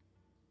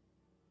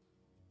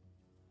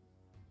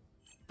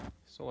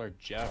 Solar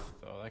Jeff,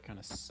 though. That kind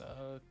of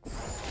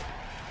sucks.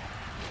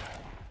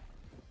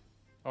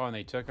 Oh, and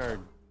they took our...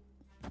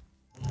 They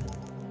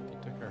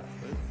took our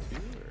foot,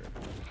 too, or...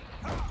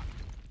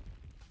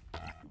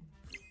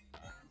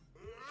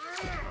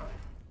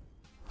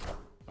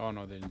 Oh,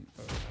 no, they didn't.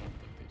 Oh, I don't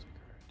think they took our...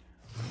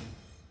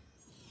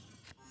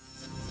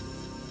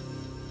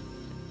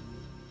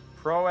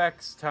 Pro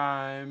X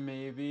time,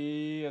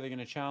 maybe. Are they going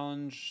to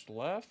challenge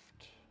left?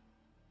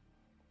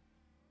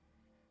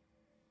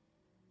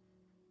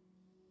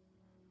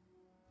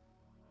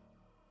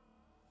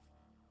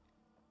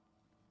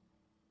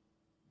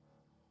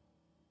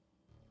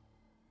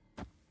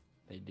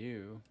 They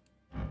do.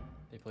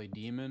 They play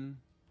Demon.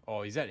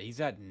 Oh, he's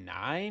at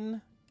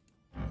 9?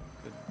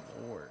 Good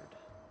lord.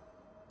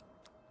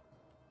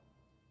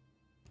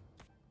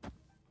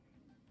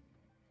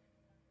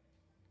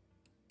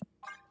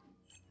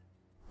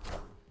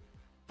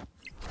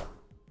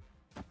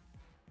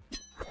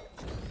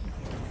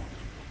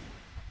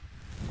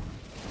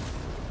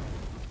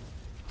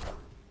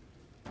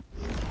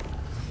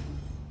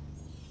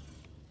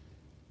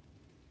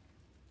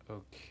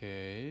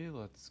 Okay,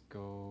 let's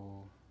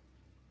go.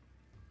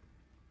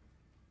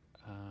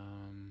 I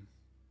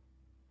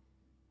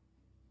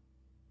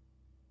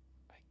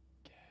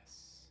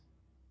guess.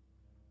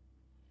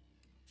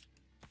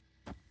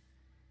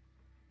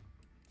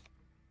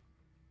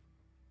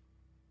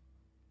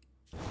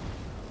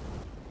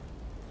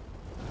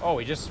 Oh,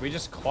 we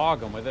just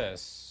clog him with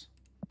this.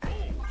 Oh,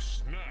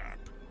 snap.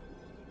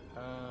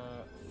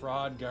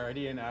 Fraud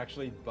Guardian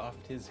actually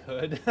buffed his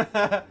hood.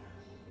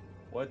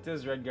 What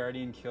does Red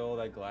Guardian kill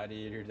that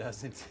Gladiator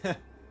doesn't?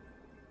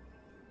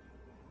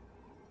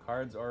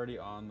 Card's already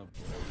on the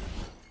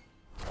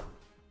board.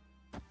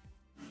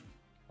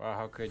 Wow,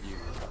 how could you?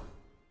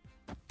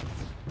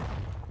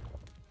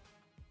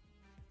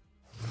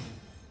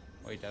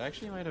 Wait, that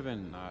actually might have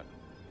been not...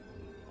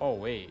 Oh,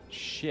 wait.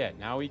 Shit.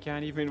 Now we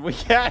can't even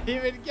get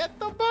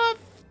the buff!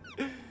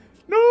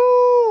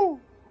 No!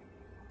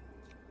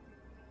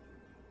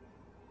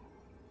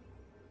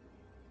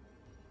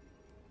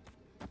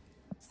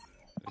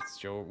 It's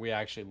Joe. We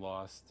actually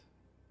lost.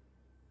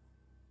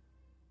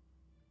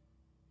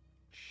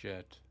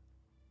 Shit.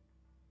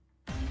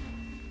 If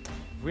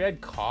we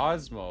had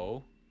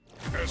Cosmo,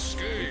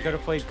 Escape. we could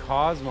have played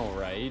Cosmo,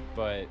 right?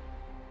 But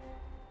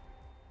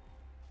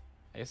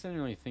I guess I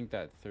didn't really think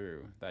that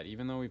through. That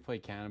even though we play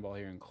Cannonball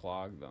here and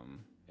clog them,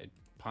 it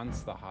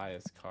punts the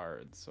highest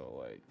card. So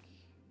like,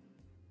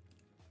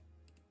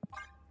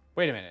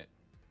 wait a minute.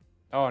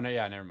 Oh no,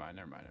 yeah, never mind.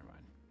 I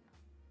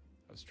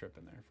was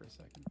tripping there for a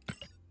second.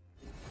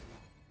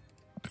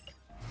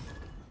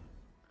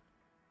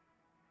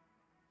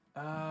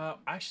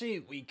 Actually,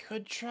 we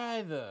could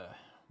try the,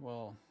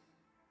 well,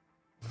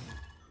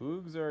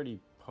 Hoog's already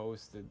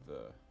posted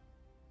the,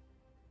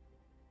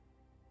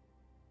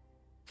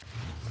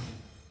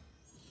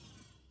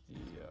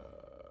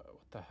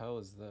 what the hell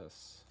is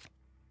this?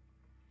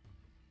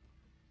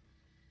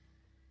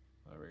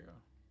 There we go.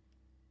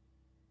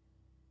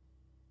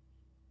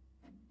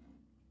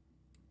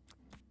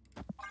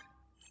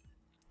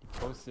 He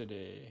posted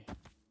a,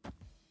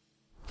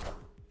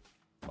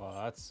 oh,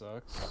 that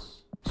sucks.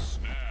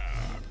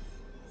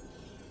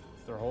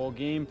 It's their whole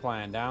game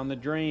plan down the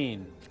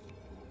drain.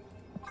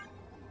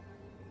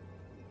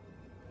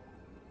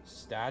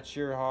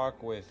 Stature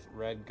Hawk with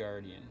Red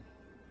Guardian.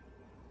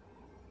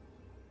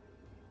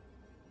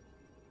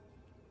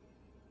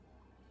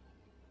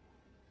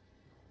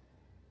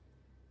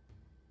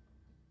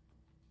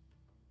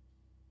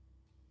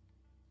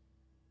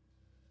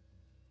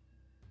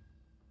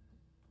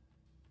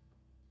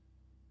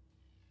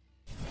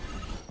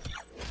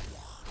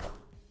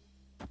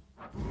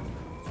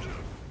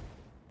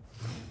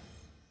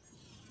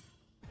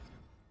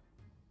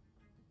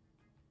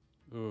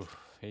 Oof,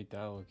 hate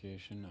that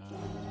location.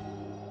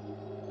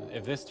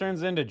 If this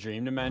turns into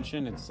Dream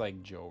Dimension, it's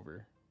like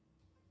Jover.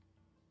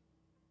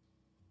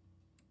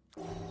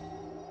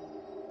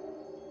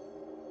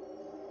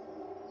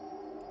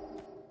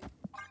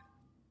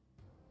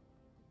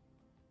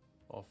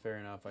 Well, fair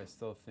enough. I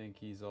still think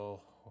he's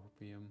all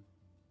hopium.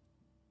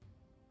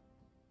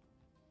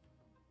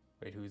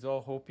 Wait, who's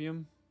all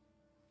hopium?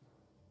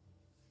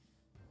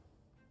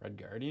 Red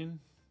Guardian?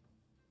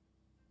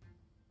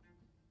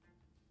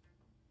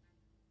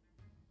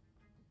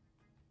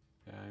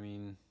 Yeah, I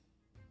mean,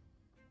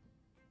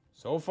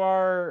 So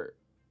far,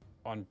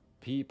 on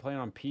playing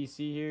on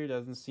PC here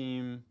doesn't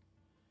seem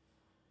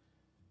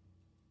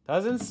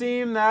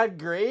that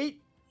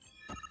great,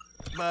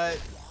 but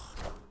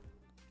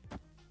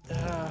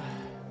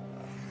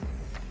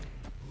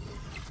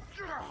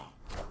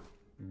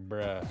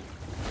bruh.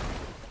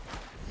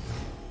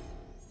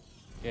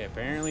 Okay,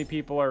 apparently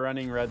people are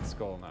running Red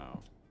Skull now.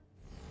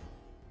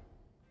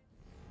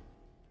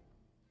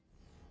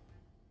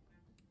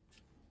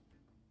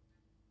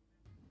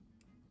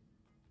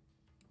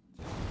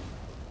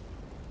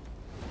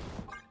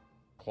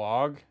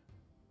 Clog.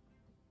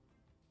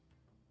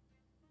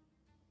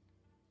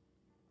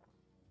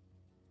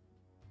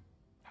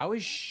 How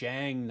is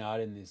Shang not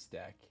in this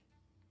deck?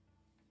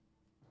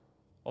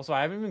 Also,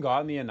 I haven't even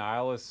gotten the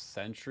Annihilus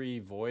Sentry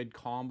Void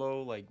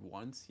combo like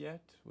once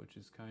yet, which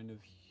is kind of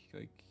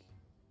like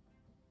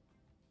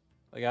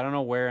I don't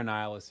know where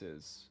Annihilus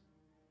is.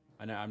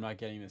 I know I'm not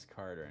getting this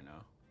card right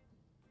now.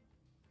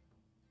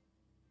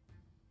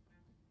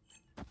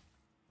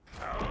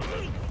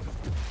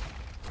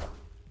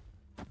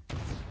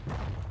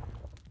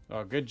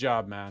 Oh, good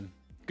job, man.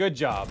 Good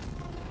job.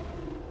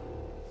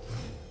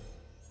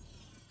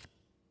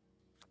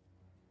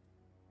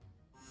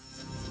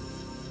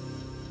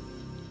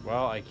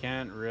 Well, I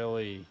can't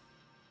really...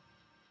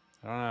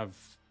 I don't have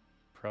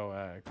Pro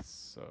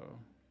X, so...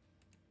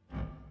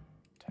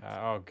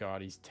 Oh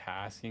god, he's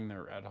tasking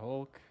the Red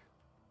Hulk.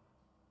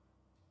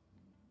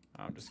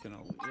 I'm just gonna...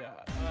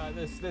 Yeah,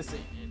 this ain't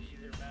it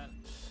either, man.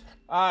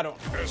 I don't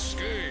know.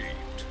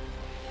 Escaped.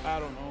 I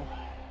don't know.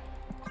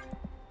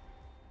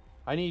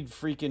 I need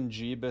freaking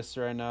Jeebus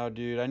right now,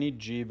 dude. I need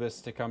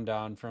Jeebus to come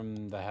down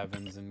from the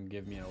heavens and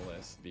give me a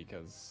list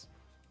because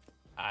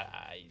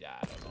I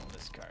don't know.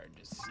 This card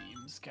just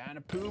seems kind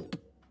of poop.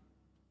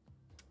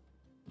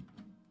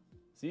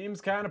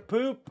 Seems kind of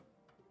poop.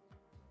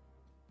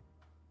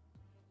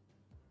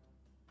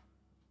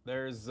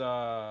 There's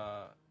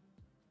oh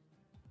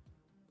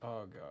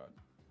god.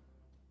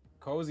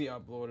 Cozy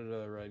uploaded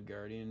a Red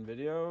Guardian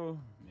video.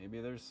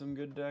 Maybe there's some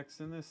good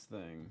decks in this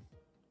thing.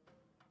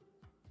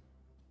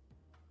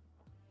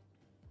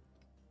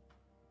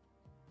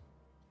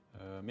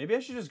 Maybe I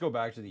should just go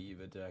back to the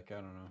Eva deck. I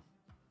don't know.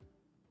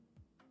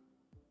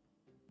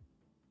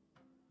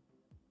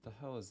 What the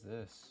hell is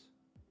this?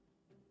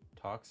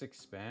 Toxic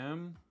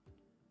Spam?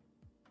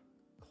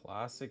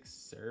 Classic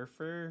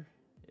Surfer?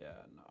 Yeah,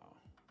 no.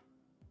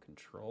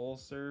 Control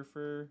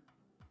Surfer?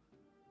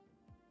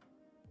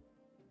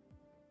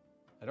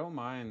 I don't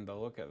mind the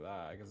look at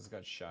that because it's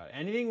got shot.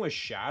 Anything with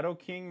Shadow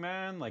King,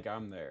 man, like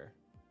I'm there.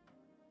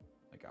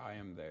 Like I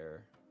am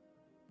there.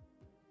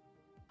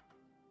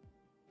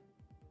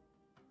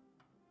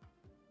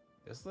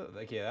 This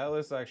yeah, that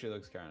list actually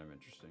looks kind of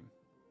interesting.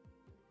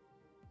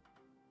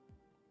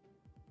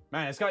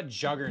 Man, it's got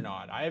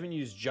Juggernaut. I haven't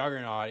used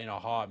Juggernaut in a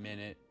hot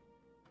minute.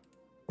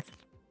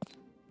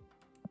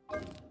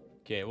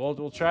 Okay,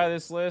 we'll try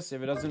this list.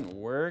 If it doesn't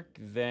work,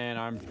 then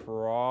I'm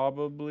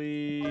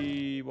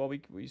probably... Well,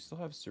 we still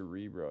have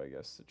Cerebro, I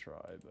guess, to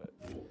try, but...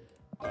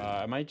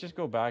 I might just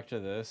go back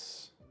to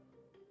this.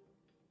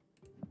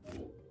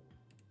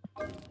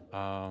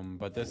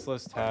 But this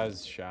list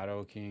has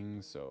Shadow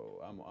King, so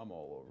I'm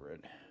all over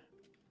it.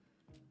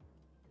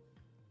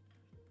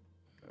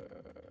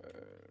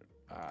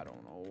 I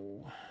don't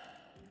know.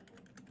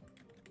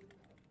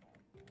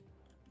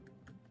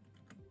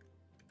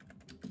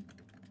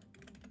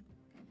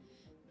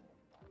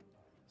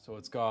 So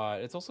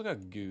it's also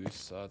got Goose,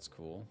 so that's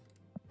cool.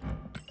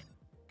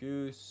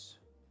 Goose.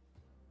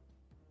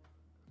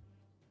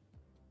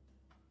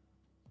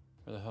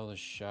 Where the hell is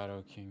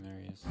Shadow King?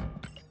 There he is.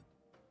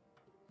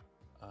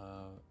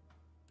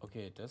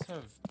 Okay, it does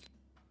have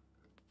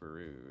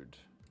Brood.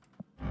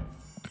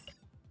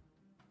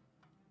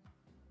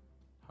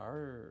 How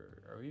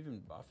are we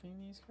even buffing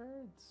these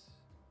cards?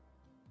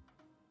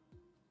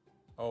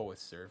 Oh, with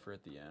Surfer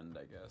at the end,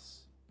 I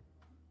guess.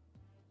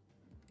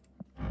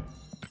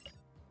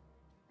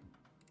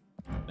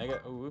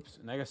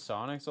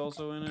 Negasonic's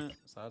also in it,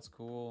 so that's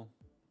cool.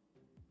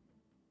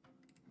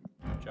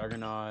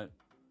 Juggernaut.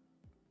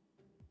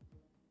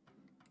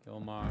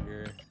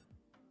 Killmonger.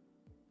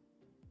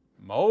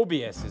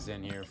 Mobius is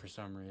in here for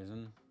some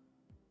reason.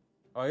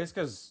 Oh, I guess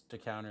because to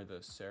counter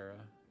the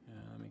Sarah. Yeah,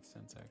 that makes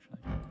sense, actually.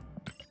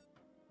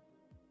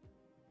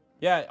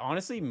 Yeah,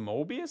 honestly,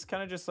 Mobius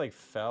kind of just, like,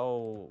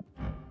 fell...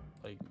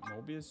 Like,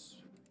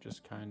 Mobius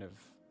just kind of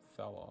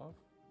fell off.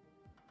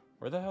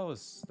 Where the hell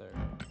is there?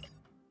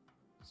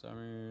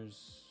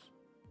 Summers...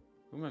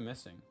 Who am I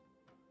missing?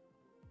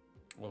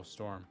 Oh,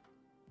 Storm.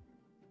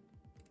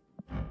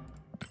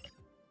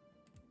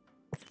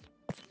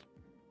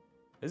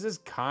 This is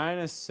kind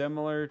of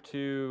similar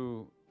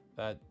to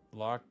that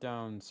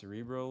Lockdown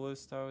Cerebro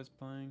list I was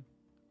playing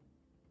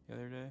the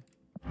other day.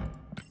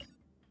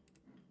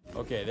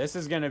 Okay, this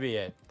is gonna be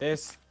it.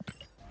 This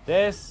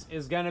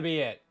is gonna be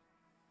it.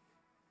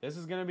 This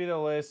is gonna be the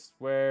list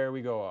where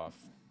we go off.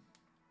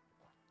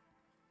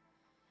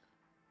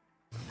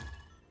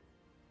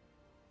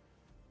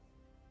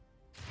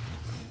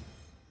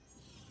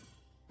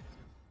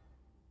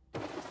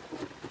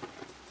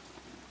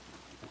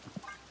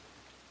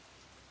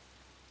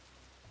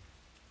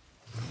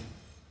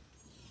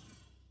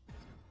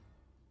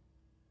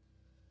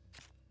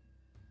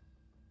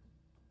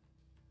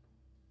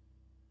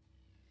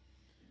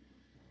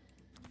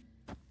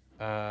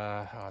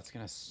 Oh, it's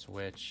gonna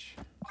switch.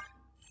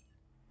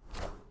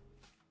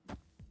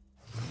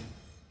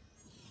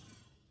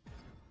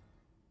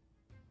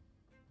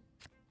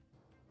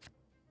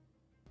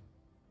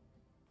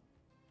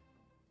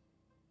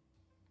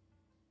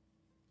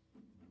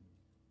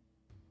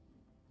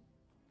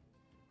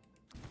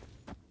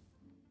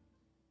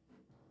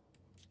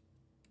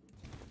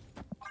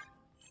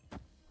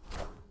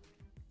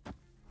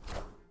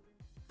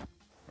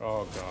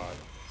 Oh god.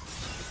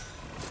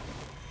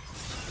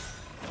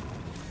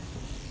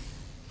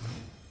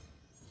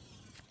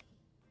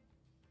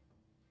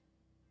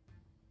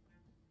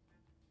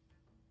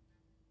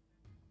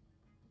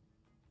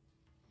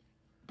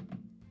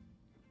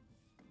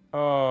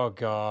 Oh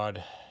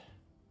god.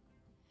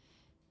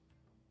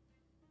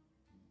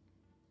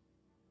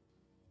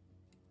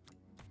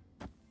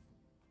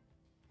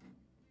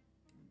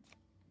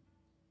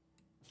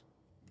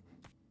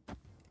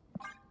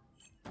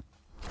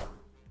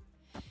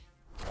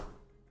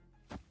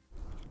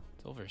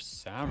 Silver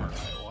Samurai,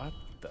 what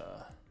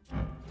the?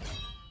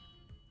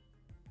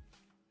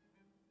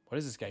 What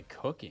is this guy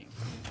cooking?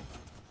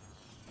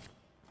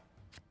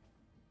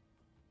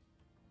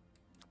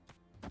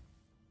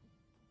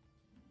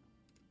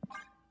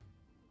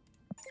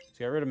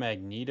 So got rid of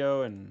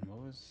Magneto and what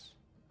was...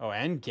 Oh,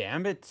 and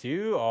Gambit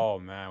too? Oh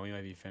man, we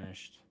might be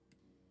finished.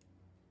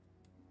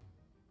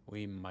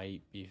 We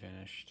might be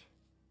finished.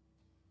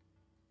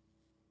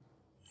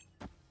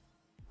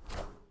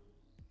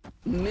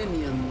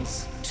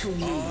 Minions to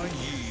me. Are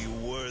ye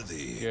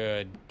worthy?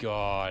 Good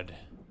God.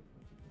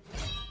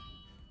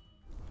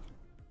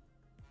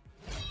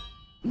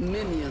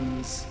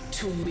 Minions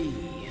to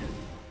me.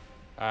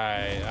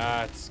 Alright,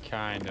 that's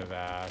kind of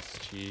ass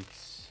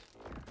cheeks.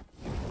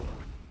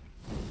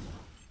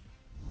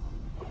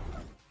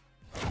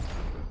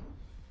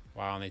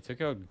 Wow, and they took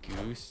out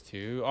Goose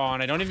too. Oh,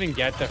 and I don't even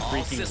get the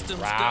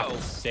freaking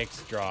Wrath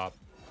 6 drop.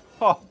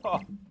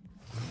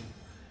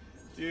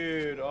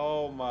 Dude,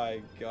 oh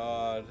my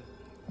god.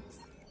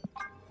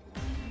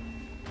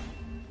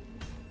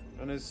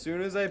 And as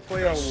soon as I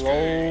play a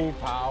low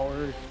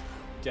power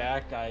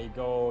deck, I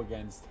go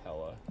against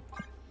Hela.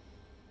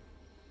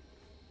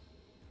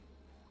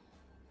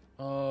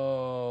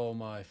 Oh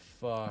my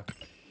fuck.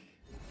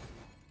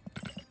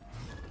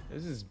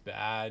 This is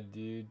bad,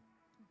 dude.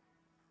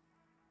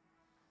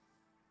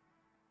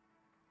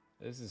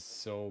 This is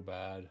so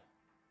bad.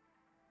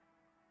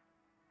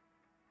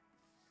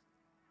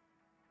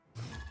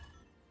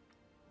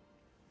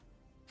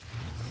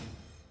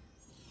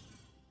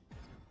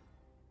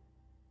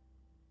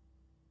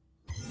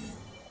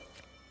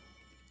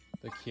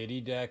 The kitty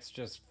decks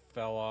just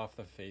fell off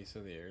the face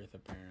of the earth,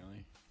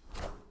 apparently.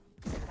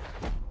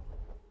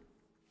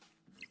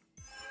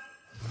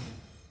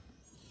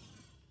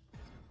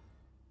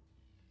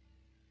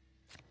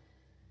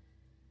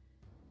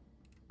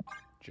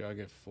 Jug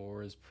at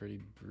 4 is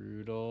pretty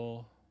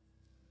brutal.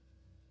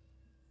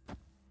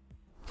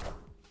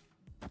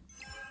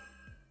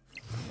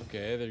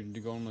 Okay,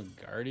 they're going with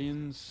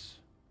Guardians.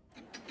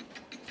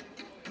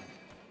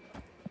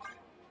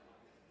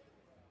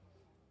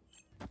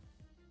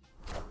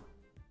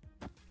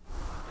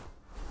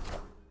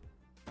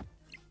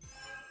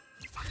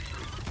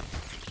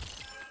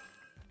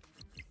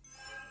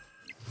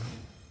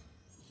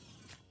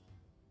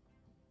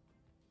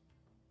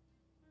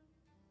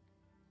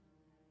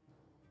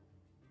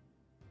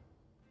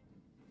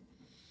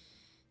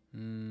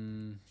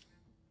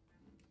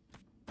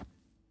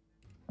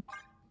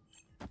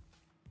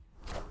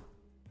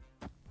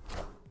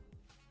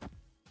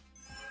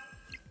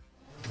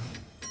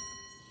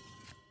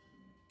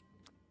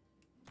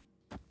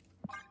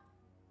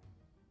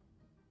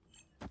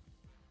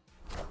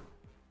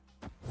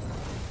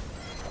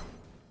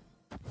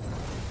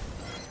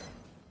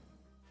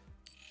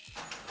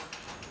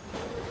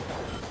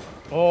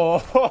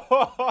 Oh,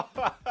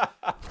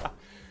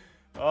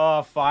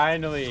 oh,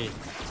 finally.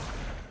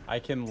 I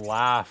can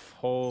laugh.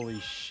 Holy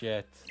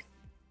shit.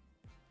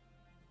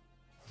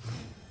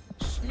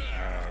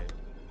 Snap.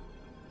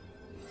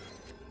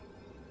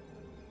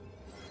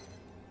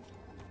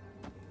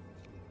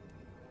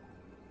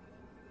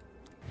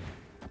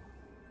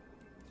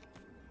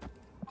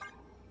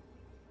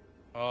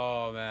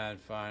 Oh man,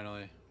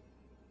 finally.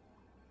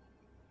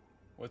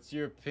 What's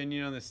your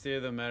opinion on the state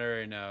of the meta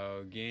right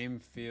now? Game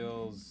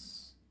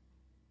feels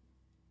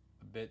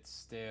a bit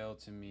stale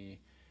to me.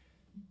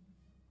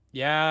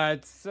 Yeah,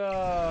 it's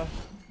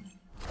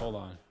hold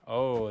on.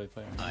 Oh, they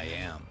play. I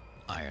am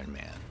Iron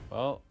Man.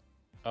 Well,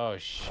 oh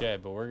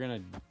shit, but we're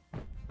gonna.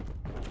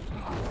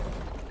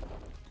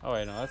 Oh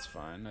wait, no, that's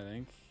fine, I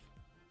think.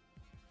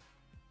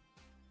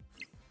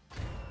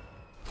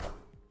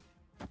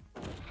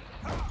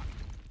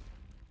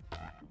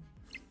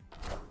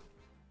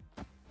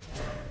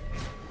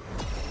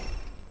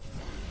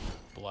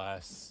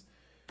 Bless.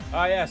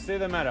 Yeah, stay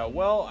the meta.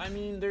 Well, I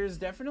mean, there's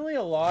definitely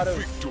a lot of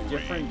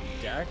different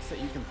decks that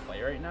you can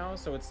play right now,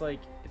 so it's like,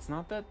 it's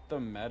not that the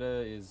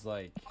meta is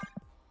like,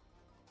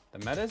 the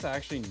meta is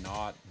actually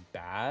not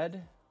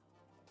bad.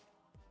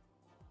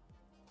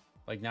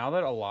 Like, now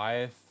that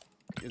Eliath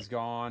is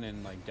gone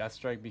and, like,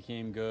 Deathstrike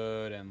became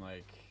good and,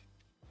 like,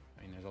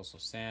 I mean, there's also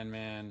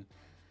Sandman,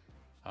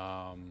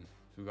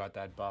 who got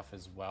that buff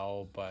as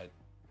well, but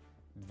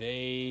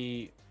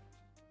they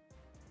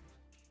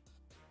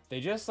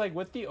just, like,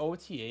 with the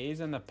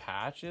OTAs and the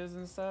patches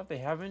and stuff, they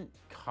haven't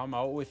come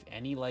out with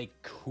any, like,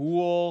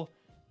 cool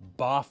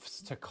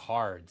buffs to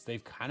cards.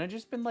 They've kind of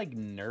just been, like,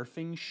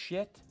 nerfing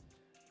shit.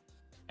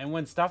 And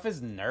when stuff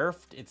is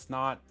nerfed, it's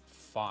not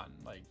fun.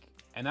 Like,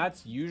 and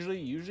that's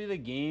usually the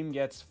game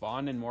gets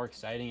fun and more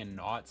exciting and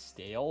not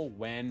stale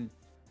when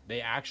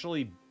they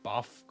actually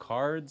buff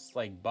cards,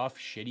 like, buff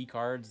shitty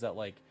cards that,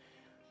 like,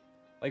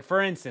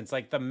 for instance,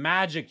 like, the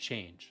Magic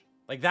change.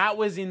 Like, that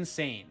was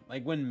insane.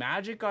 Like, when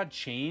Magic got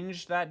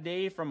changed that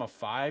day from a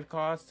 5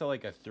 cost to,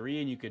 like, a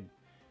 3, and you could,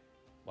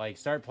 like,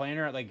 start playing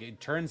around, like,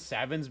 turn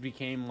 7s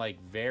became, like,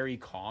 very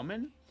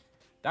common.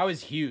 That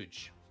was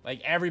huge. Like,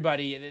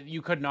 everybody,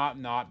 you could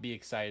not be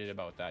excited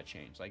about that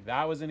change. Like,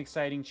 that was an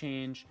exciting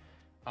change.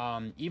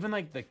 Even,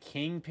 like, the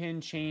Kingpin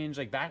change,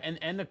 like, back,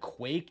 and the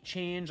Quake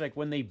change, like,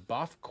 when they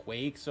buffed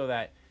Quake so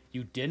that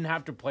you didn't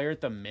have to play her at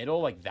the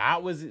middle, like,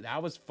 that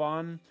was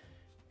fun.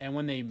 And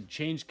when they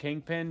changed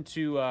Kingpin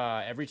to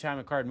every time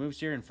a card moves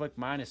here, inflict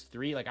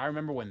 -3. Like, I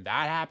remember when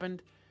that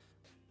happened.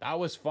 That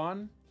was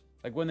fun.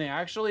 Like, when they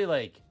actually,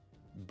 like,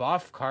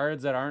 buff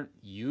cards that aren't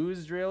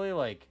used, really,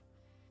 like,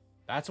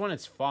 that's when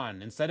it's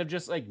fun. Instead of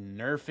just, like,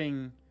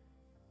 nerfing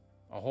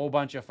a whole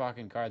bunch of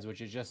fucking cards,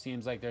 which it just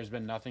seems like there's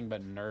been nothing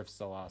but nerfs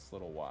the last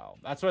little while.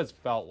 That's what it's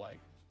felt like.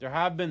 There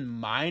have been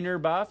minor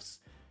buffs,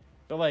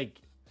 but,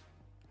 like,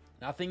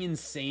 nothing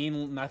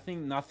insane,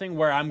 nothing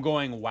where I'm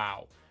going,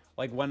 wow.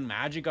 Like, when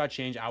Magic got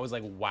changed, I was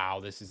like, wow,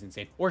 this is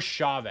insane. Or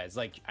Chavez.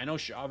 Like, I know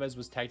Chavez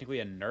was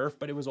technically a nerf,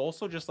 but it was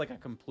also just, like,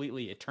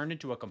 it turned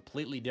into a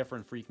completely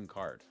different freaking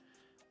card.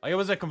 Like, it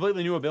was a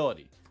completely new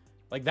ability.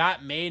 Like,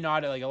 that may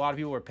not, like, a lot of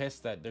people were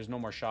pissed that there's no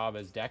more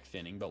Chavez deck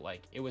thinning, but,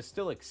 like, it was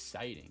still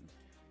exciting.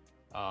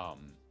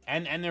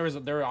 And there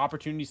were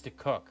opportunities to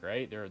cook,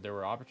 right? There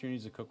were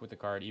opportunities to cook with the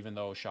card, even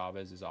though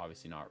Chavez is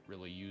obviously not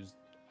really used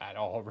at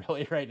all,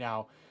 really, right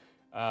now.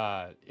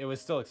 It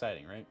was still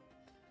exciting, right?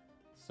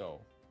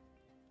 So,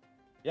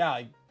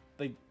 yeah,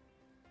 like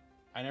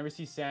I never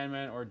see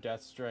Sandman or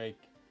Deathstrike,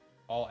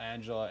 all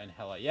Angela and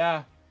Hela.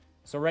 Yeah.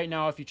 So right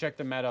now, if you check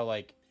the meta,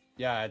 like,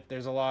 yeah,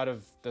 there's a lot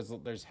of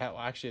there's Hela.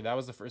 Actually, that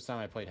was the first time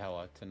I played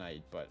Hela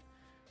tonight, but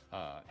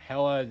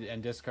Hela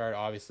and discard,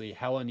 obviously.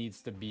 Hela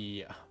needs to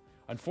be,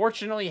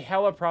 unfortunately,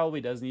 Hela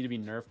probably does need to be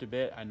nerfed a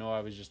bit. I know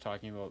I was just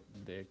talking about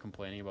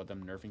complaining about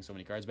them nerfing so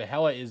many cards, but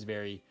Hela is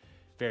very,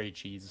 very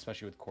cheese,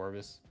 especially with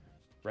Corvus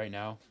right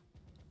now.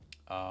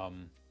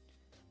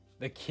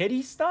 The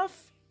kitty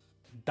stuff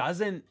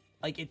doesn't,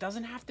 like, it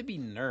doesn't have to be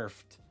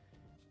nerfed.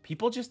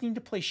 People just need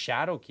to play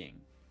Shadow King.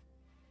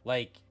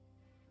 Like,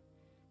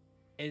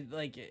 if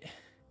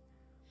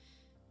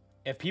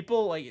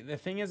people, like, the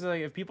thing is,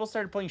 like, if people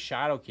started playing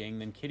Shadow King,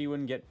 then Kitty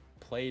wouldn't get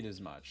played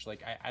as much.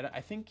 Like, I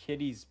think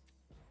Kitty's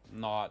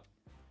not,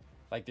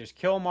 like, there's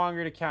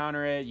Killmonger to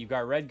counter it. You've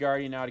got Red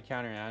Guardian now to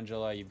counter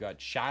Angela. You've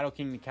got Shadow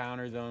King to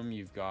counter them.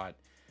 You've got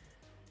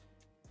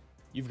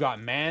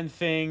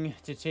Man-Thing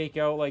to take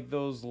out, like,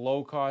 those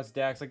low-cost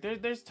decks. Like,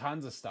 there's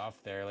tons of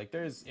stuff there. Like,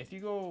 if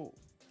you go,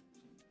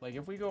 like,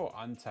 if we go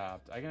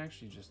untapped, I can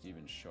actually just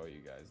even show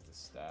you guys the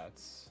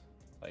stats.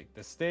 Like,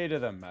 the state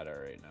of the meta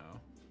right now.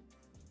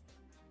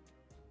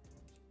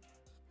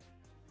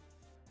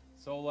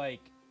 So,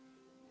 like,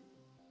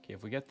 okay,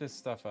 if we get this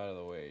stuff out of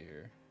the way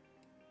here.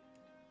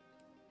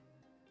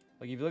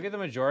 Like, if you look at the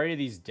majority of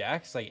these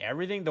decks, like,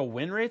 everything, the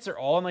win rates are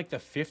all in, like, the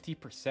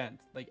 50%.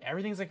 Like,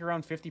 everything's, like,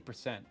 around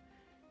 50%.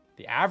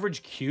 The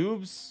average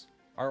cubes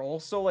are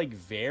also, like,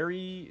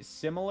 very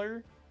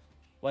similar.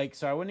 Like,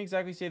 so I wouldn't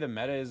exactly say the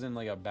meta is in,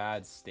 like, a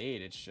bad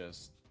state. It's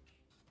just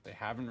they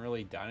haven't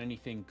really done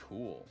anything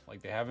cool.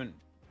 Like, they haven't,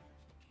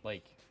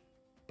 like,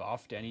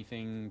 buffed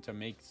anything to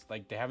make,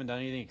 like, they haven't done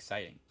anything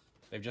exciting.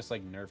 They've just,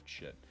 like, nerfed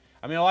shit.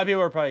 I mean, a lot of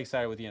people are probably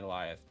excited with the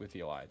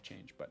Eliath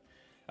change, but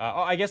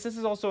I guess this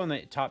is also in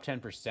the top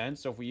 10%.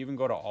 So if we even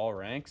go to all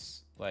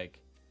ranks,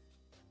 like,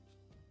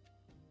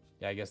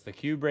 yeah, I guess the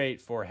cube rate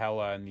for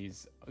Hela and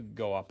these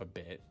go up a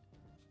bit,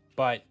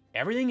 but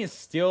everything is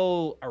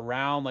still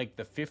around, like,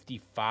 the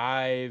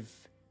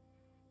 55,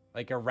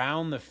 like,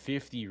 around the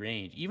 50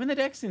 range. Even the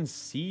decks in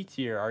C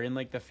tier are in,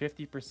 like, the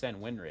 50%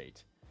 win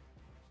rate.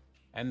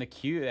 And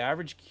the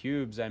average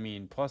cubes, I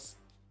mean, plus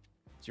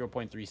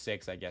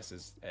 0.36, I guess,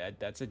 is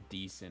that's a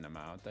decent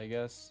amount, I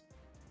guess.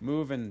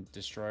 Move and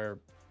Destroyer,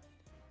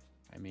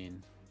 I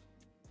mean,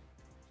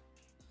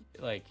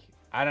 like,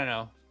 I don't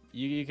know.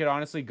 You could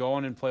honestly go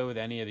in and play with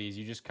any of these.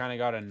 You just kind of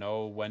got to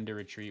know when to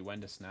retreat, when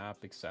to snap,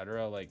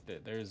 etc. Like,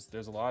 there's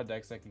a lot of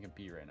decks that can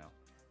compete right now.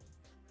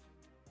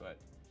 But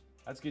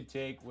that's a good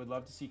take. Would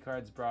love to see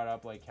cards brought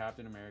up like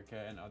Captain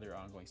America and other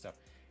ongoing stuff.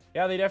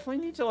 Yeah, they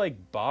definitely need to, like,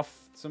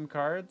 buff some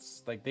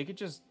cards. Like, they could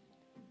just,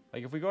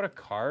 like, if we go to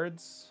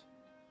cards,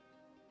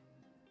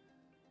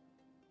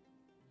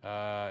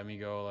 let me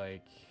go,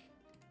 like,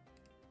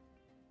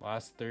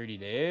 last 30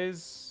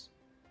 days.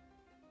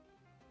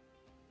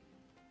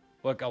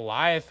 Look,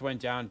 Goliath went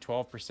down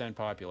 12%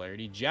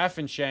 popularity. Jeff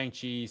and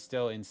Shang-Chi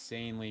still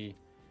insanely.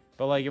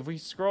 But, like, if we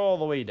scroll all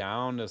the way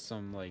down to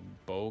some, like,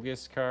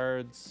 bogus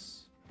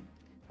cards.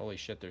 Holy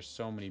shit, there's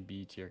so many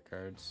B tier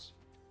cards.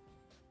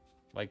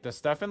 Like, the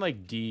stuff in,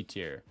 like, D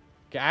tier.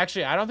 Okay,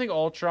 actually, I don't think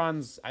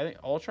Ultron's... I think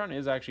Ultron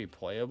is actually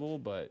playable,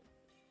 but...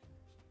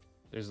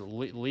 There's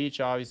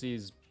Leech, obviously,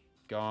 is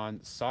gone.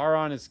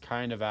 Sauron is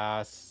kind of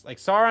ass. Like,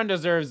 Sauron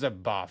deserves a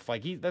buff.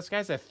 Like, this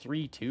guy's a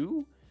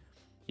 3-2?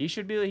 He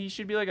should be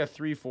like a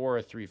 3-4 or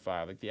a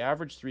 3-5. Like, the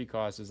average 3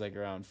 cost is, like,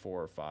 around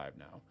 4 or 5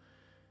 now.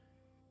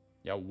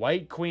 Yeah,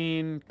 White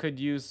Queen could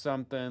use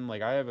something.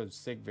 Like, I have a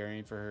sick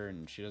variant for her,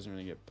 and she doesn't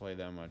really get played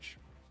that much.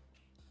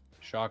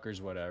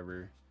 Shockers,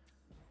 whatever.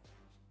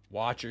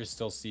 Watcher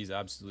still sees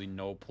absolutely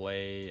no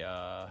play.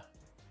 I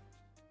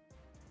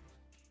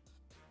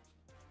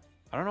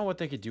don't know what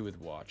they could do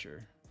with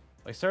Watcher.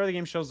 Like, start of the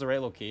game shows the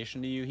right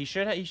location to you. He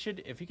should,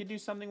 if he could do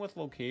something with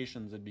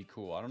locations, it'd be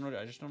cool. I don't know.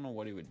 I just don't know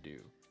what he would do.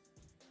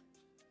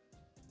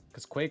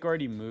 Because Quake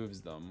already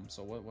moves them.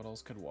 So what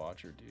else could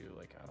Watcher do?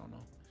 Like, I don't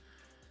know.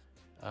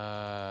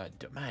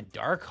 Man,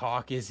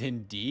 Darkhawk is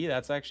in D.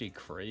 That's actually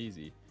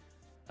crazy.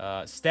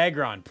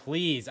 Stegron,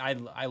 please.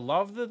 I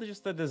love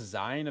just the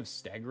design of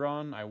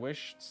Stegron. I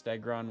wish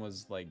Stegron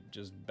was like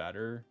just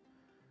better.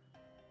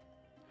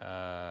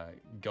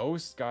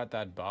 Ghost got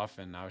that buff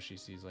and now she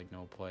sees like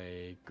no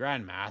play.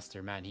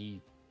 Grandmaster,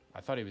 man,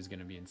 I thought he was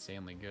gonna be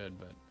insanely good,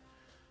 but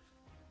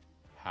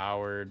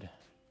Howard.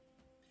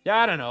 Yeah,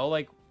 I don't know.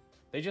 Like,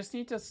 they just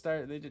need to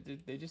start.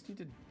 They just need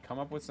to come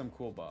up with some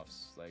cool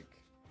buffs. Like,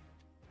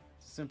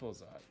 simple as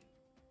that.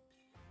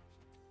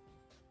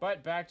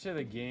 But back to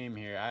the game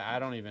here. I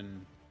don't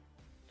even...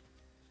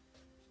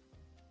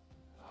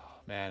 Oh,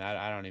 man,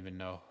 I don't even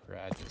know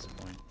at this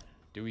point.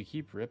 Do we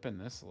keep ripping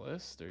this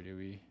list, or do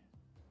we...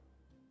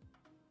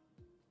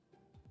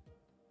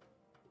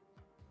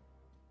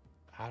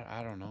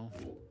 I don't know.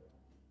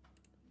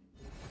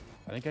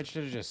 I think I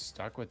should have just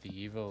stuck with the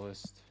evil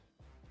list.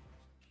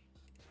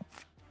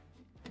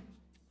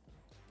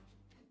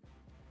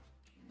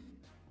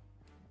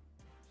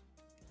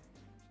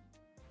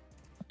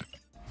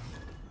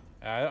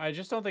 I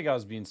just don't think I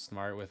was being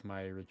smart with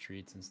my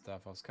retreats and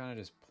stuff. I was kind of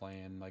just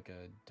playing like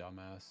a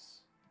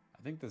dumbass.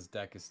 I think this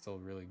deck is still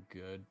really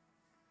good.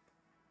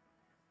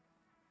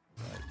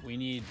 But we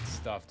need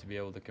stuff to be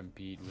able to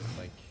compete with,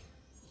 like...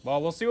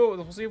 Well, we'll see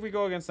if we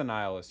go against the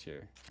Nihilist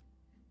here.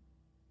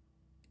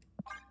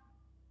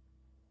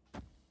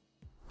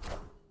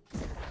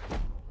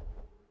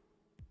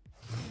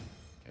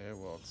 Okay,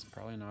 well, it's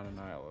probably not a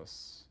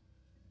Nihilist.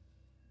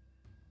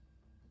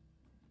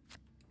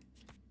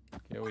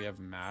 Okay, we have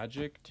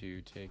magic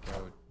to take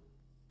out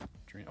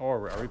Dream. Oh,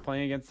 are we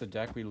playing against the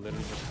deck we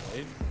literally just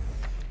played?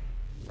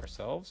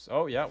 Ourselves?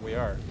 Oh, yeah, we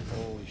are.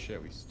 Holy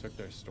shit, we took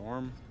their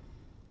storm.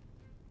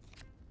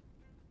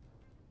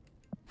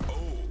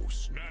 Oh,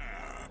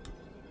 snap.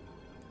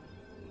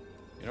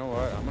 You know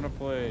what? I'm gonna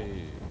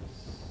play...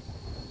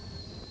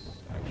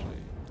 Actually...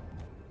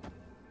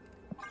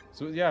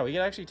 So, yeah, we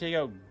can actually take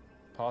out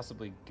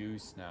possibly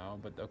Goose now,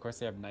 but of course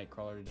they have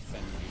Nightcrawler to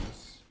defend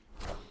Goose.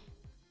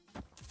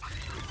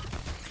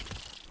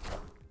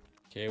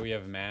 Okay, we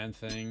have Man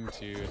Thing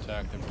to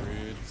attack the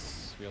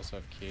Broods. We also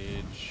have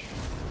Cage.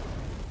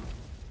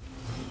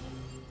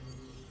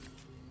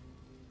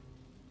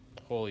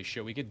 Holy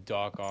shit, we could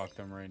Doc Ock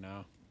them right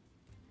now.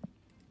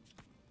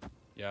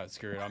 Yeah,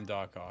 screw it, I'm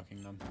Doc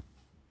Ocking them.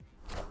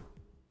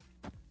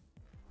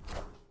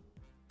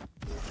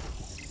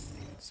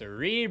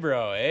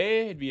 Cerebro,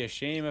 eh? It'd be a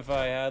shame if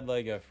I had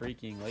like a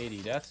freaking Lady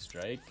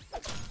Deathstrike.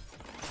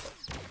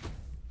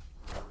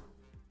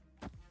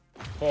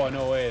 Oh,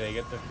 no way, they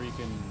get the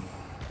freaking...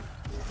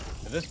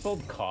 If this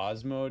pulled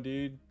Cosmo,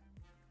 dude.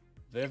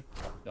 They have...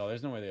 No,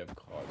 there's no way they have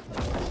Cosmo.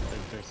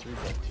 They're 3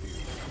 by 2.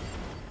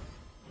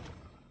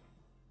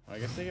 I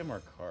guess they get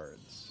more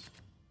cards.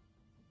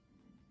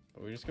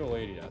 But we just go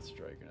Lady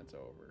Deathstrike and it's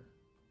over.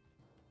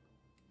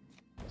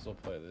 Also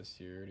play this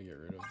here to get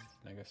rid of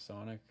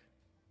Negasonic.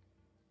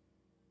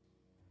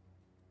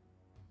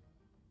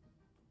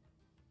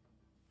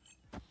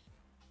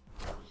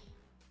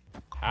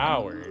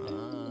 Howard.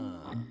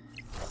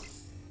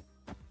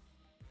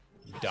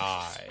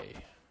 Die.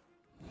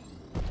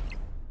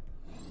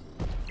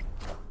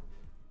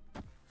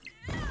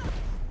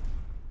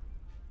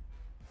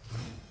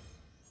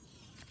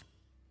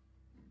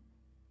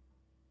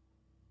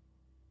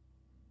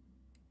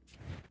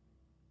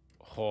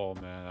 Oh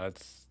man,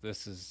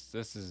 this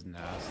is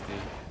nasty.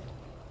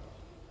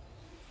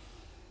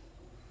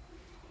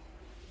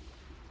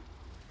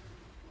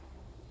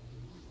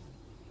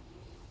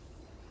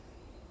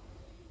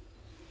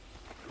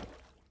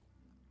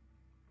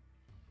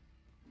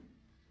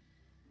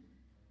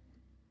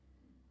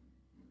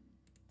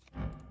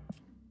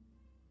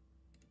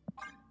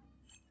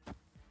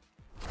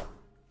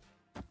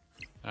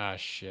 Ah,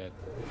 shit.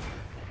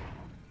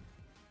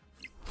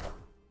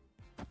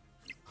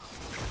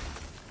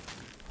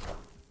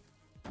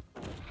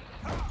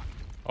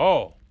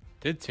 Oh,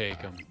 did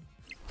take him.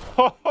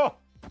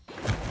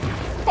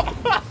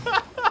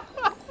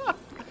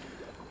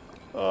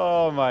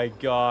 Oh my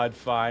god,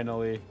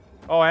 finally.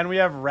 Oh, and we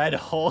have Red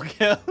Hulk.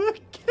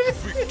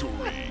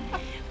 Victory.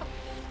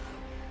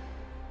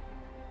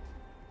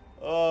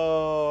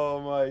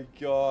 Oh my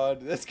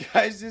god. This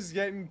guy's just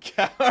getting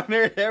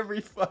countered every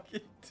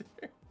fucking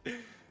turn.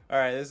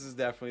 Alright, this is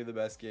definitely the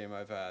best game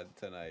I've had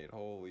tonight.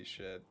 Holy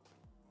shit.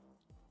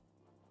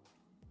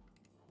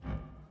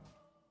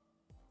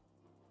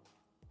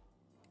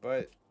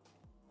 But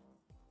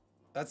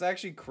that's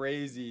actually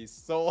crazy.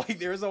 So like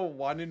there's a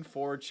 1 in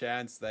 4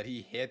 chance that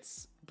he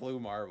hits Blue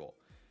Marble.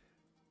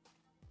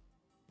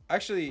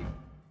 Actually,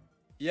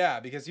 yeah,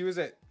 because he was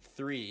at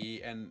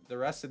 3 and the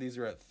rest of these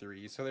are at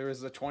 3. So there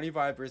was a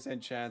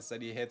 25% chance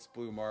that he hits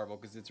Blue Marble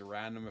because it's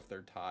random if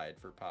they're tied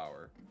for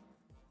power.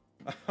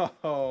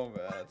 Oh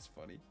man, that's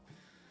funny.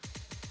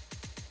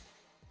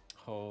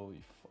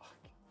 Holy fuck.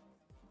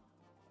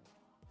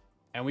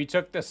 And we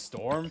took the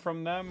Storm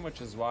from them,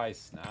 which is why I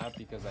snapped,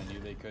 because I knew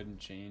they couldn't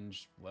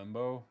change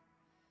Limbo.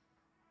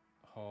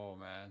 Oh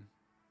man.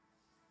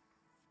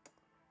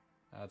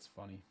 That's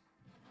funny.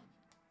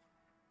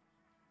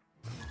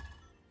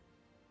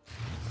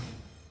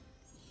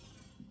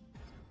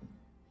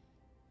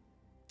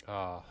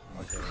 Oh,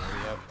 okay, well, we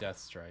have Death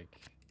Strike.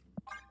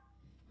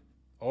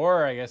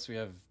 Or I guess we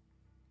have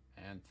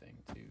Hand Thing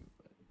too.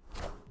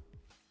 But...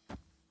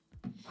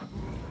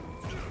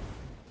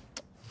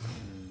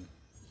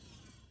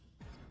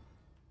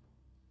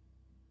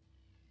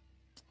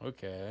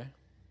 Okay.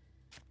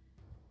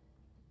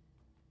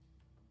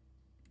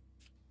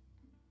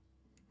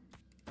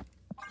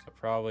 So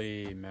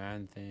probably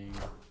Man Thing.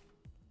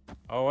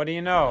 Oh, what do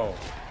you know?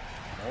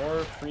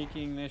 More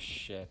freaking this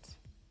shit.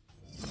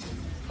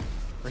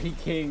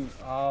 Freaking,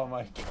 oh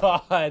my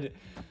god.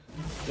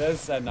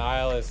 Just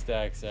Annihilus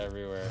decks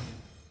everywhere.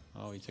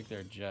 Oh, we took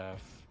their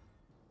Jeff.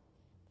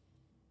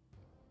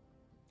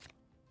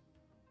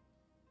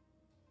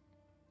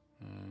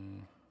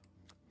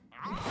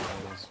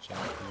 There's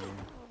Jackie.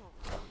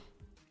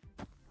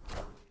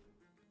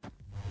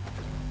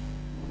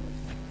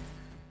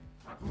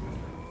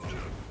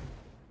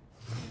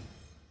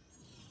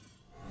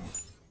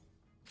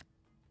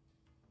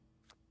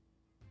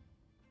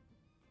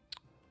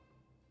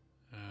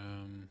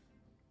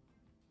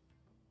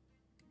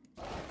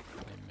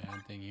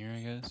 Man thing here, I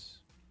guess.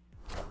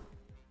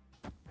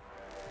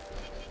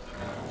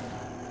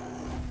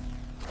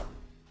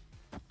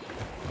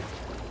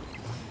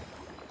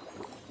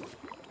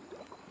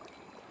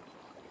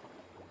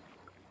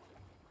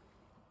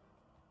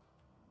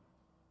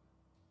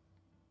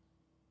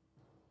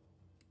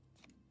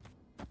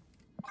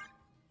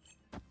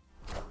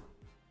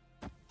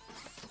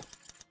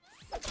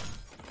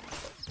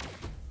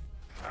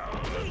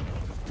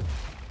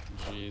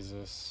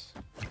 Jesus.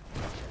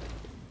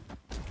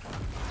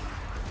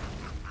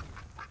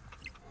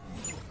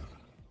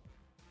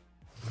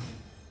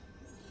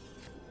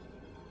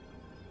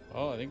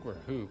 Oh, I think we're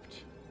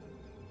hooped.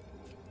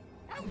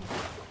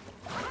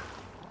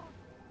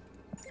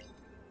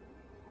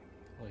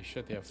 Holy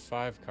shit, they have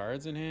 5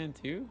 cards in hand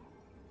too?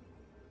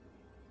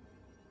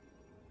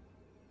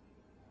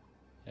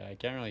 Yeah, I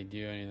can't really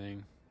do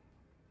anything.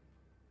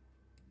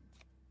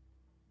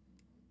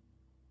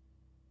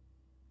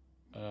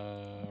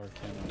 Or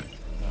can I?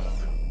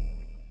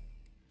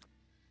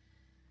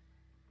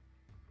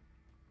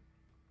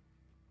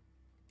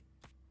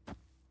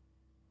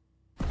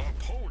 No.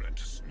 Opponent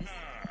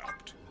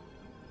snapped.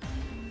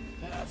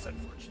 That's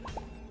unfortunate.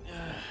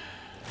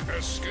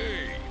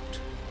 Escaped.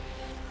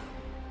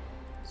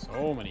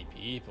 So many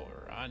people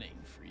running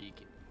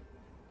freaking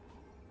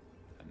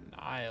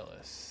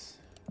Annihilus.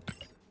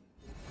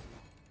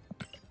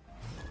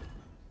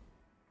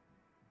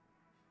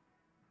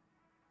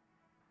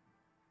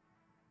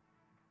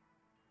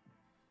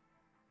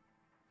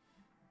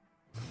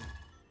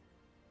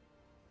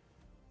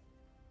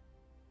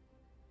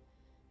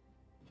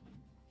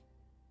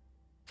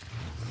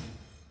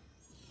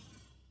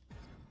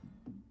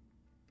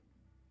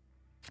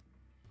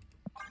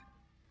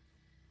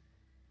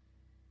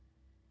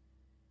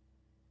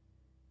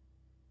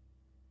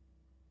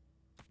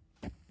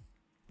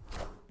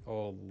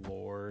 Oh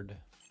Lord.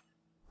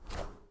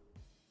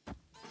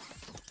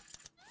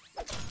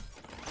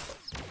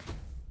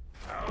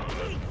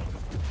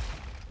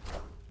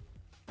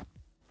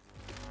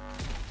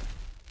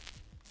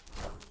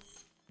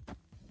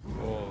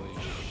 Holy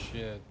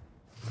shit.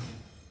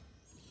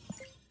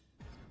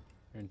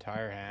 Your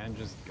entire hand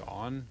just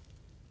gone?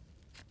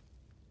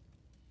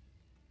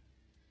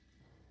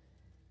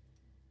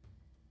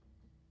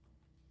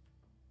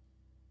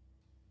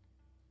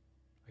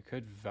 I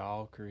could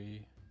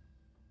Valkyrie.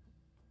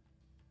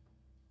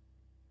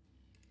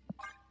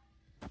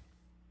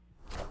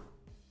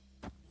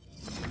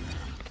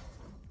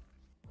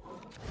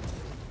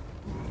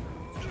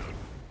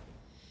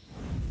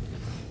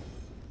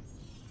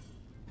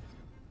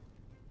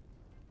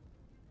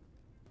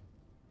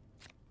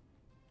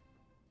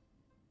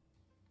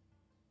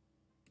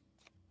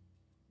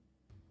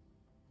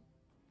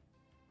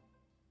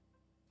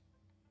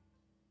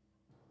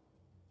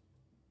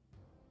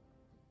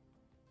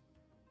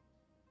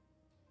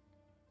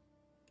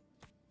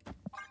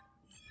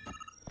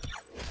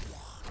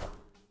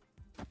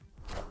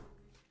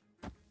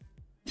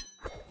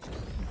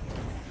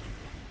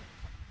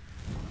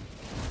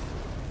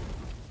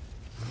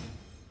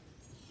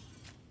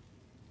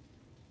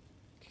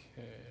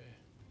 Okay.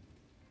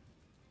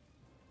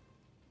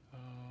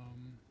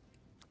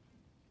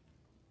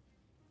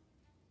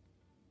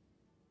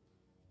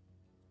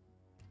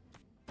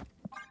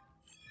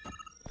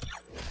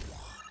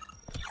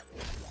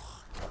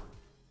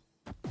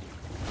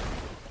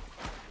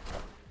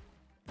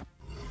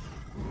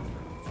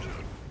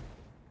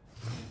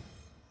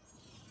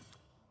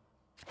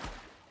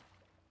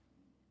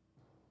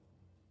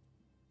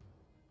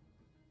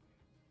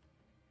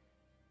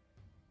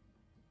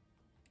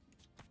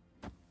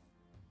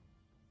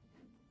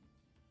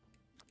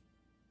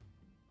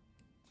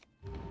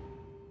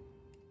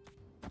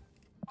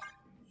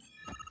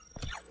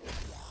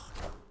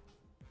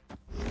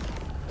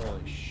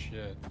 Holy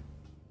shit.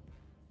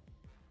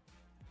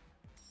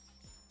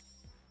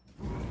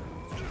 Oh,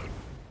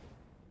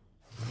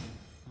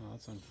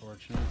 that's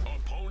unfortunate.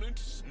 Opponent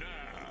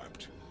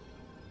snapped.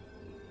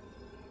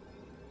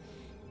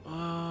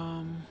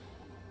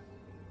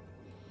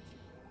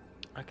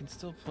 I can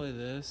still play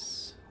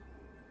this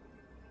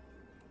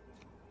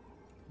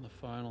on the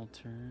final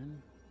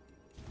turn.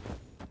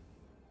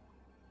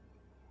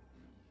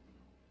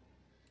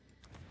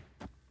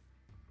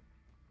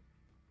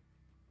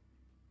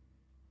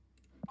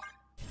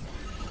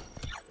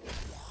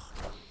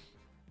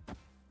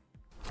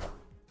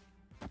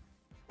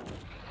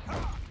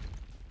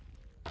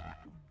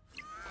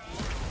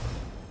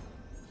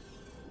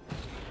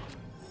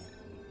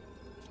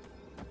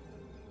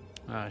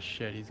 Ah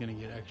shit, he's gonna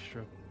get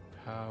extra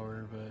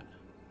power, but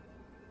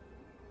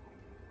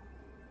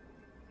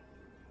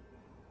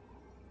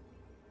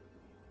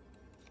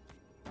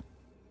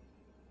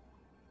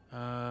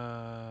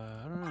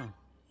I don't know.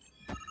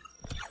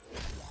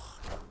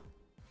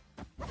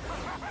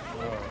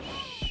 Oh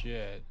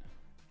shit.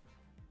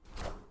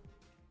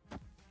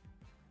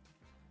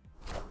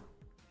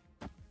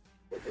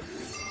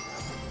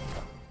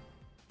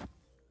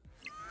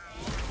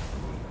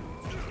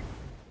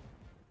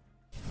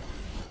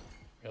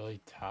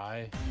 Really,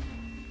 tie?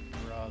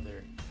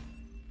 Brother.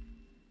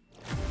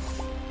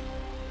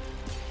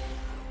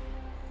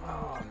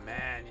 Oh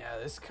man, yeah,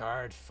 this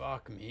card,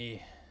 fuck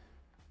me.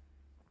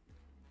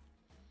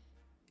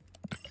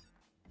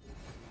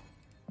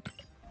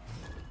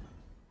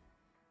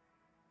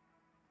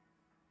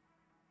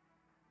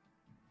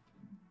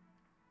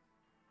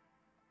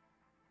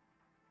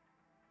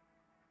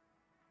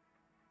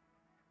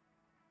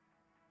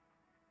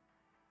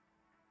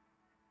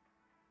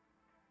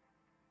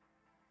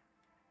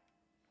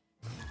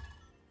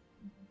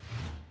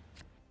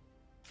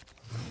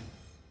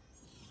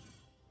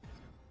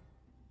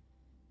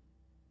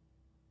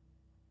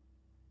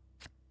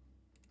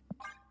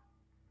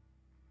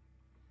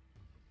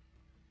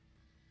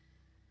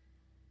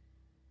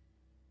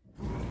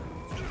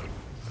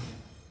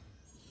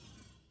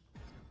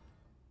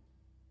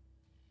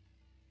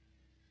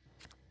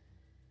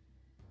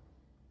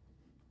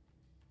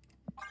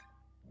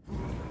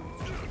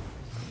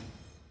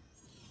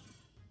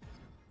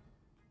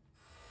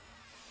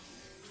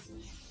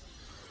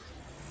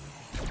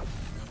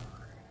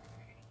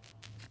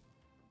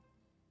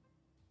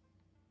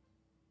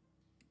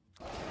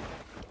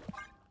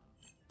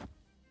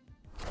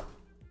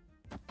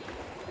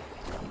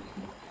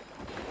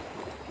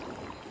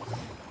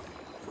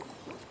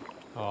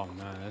 Oh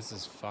man, this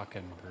is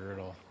fucking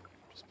brutal.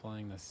 Just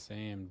playing the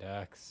same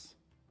decks.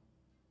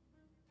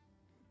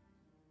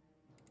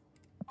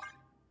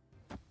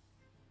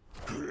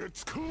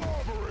 It's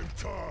clobbering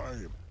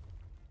time.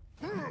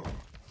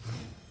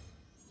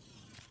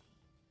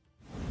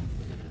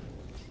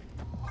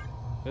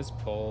 This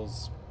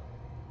pulls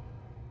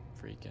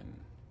freaking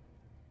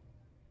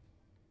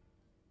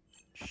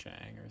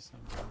Shang or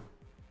something.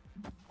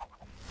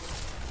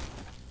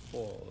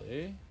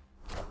 Holy.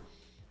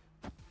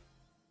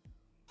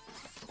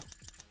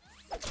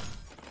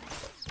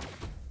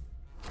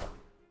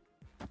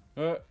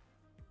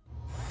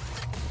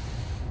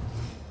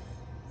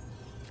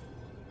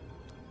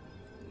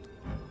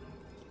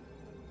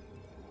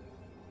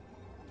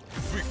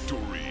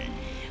 Victory.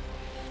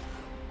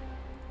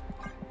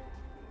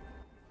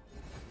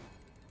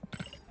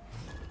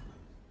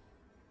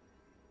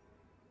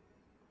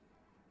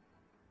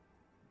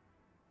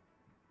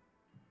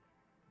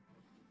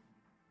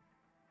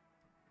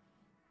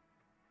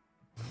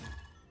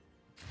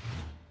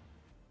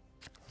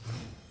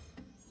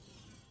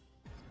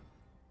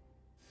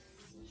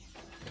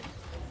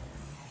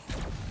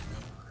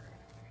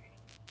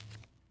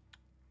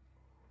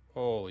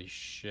 Holy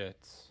shit.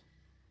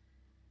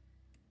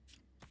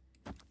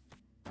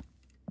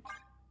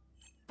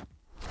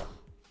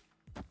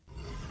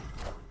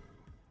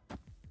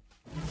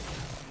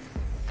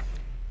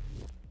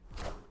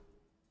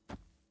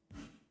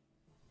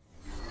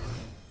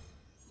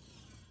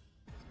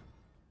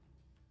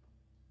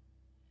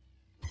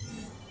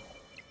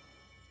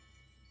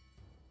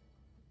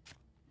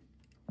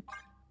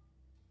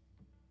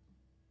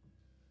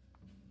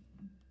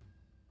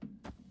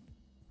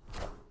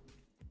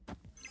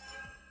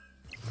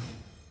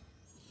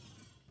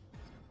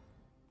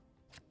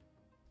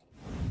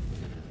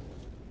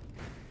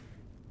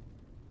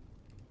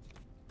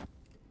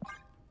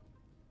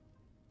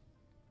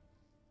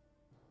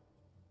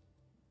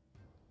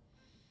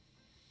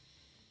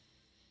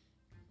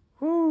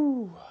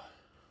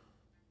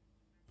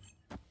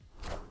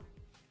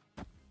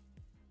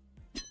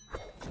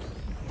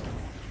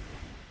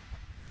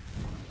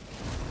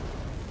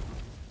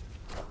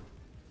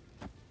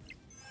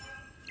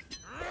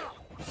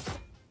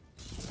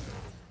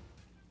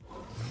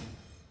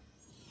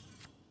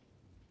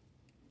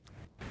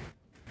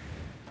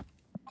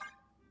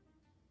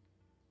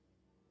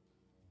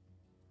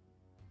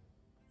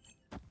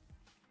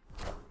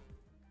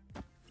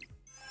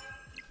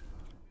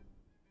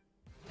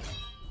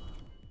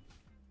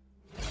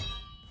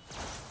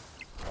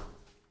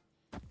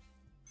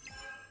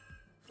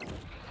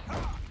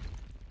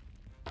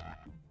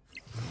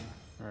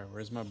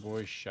 where's my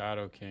boy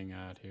Shadow King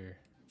at here?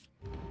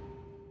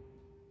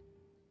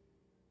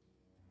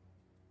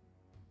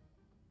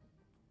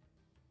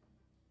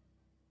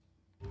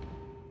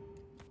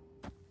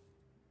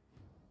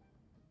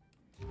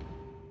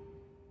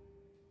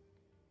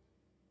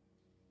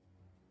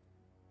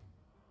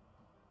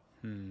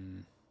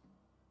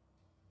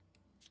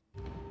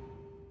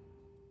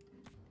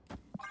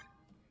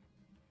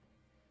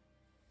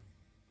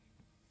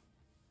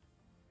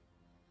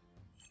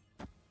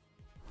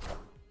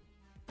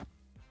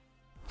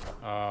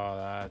 Oh,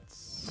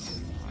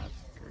 that's not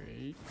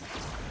great.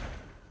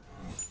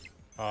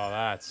 Oh,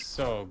 that's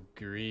so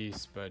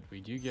grease, but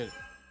we do get...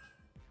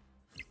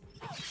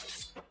 I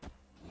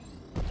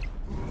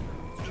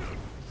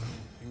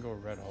can go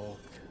Red Hulk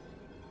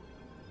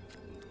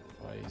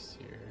twice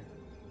here.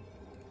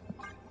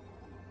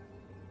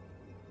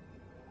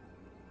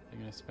 I'm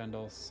gonna spend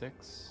all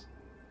 6.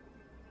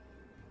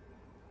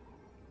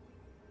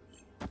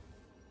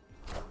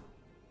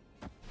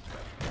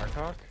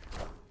 Darkhawk?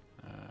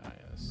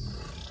 Yes.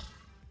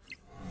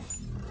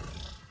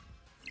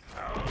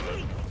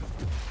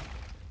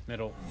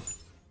 Middle.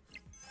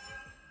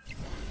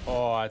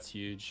 Oh, that's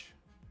huge.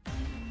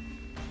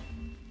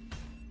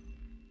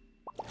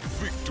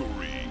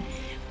 Victory!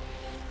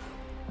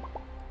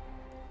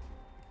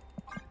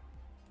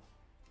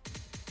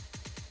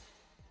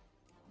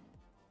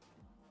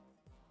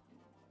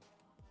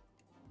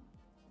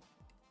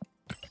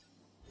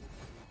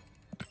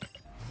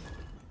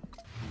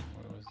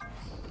 What was this?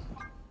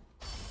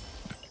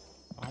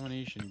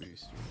 Abomination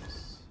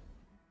boosters.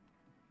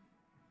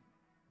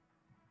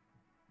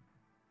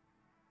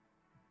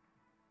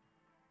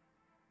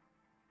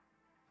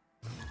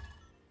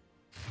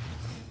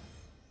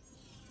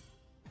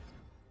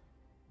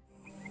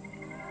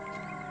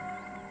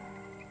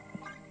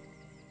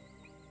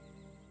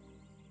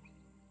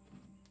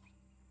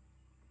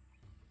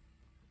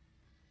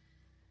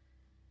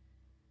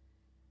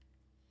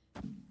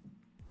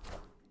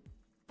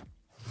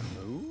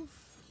 Move?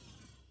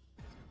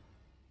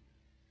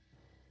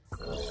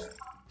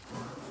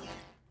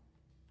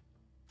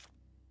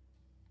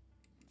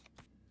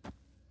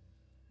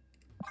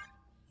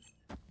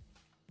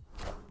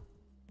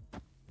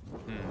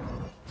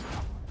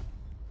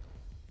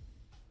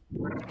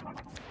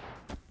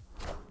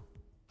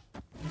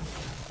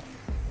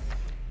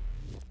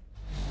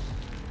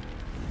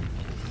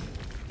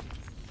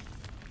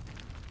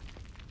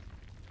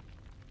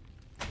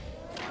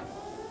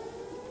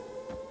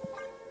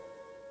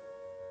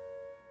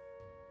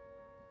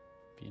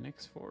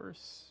 Phoenix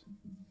Force?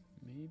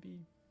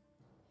 Maybe?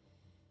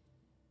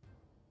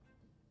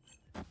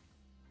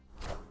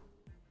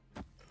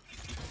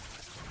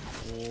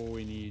 Oh,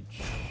 we need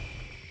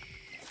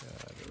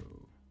Shadow.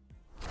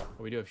 Oh,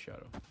 we do have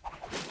Shadow.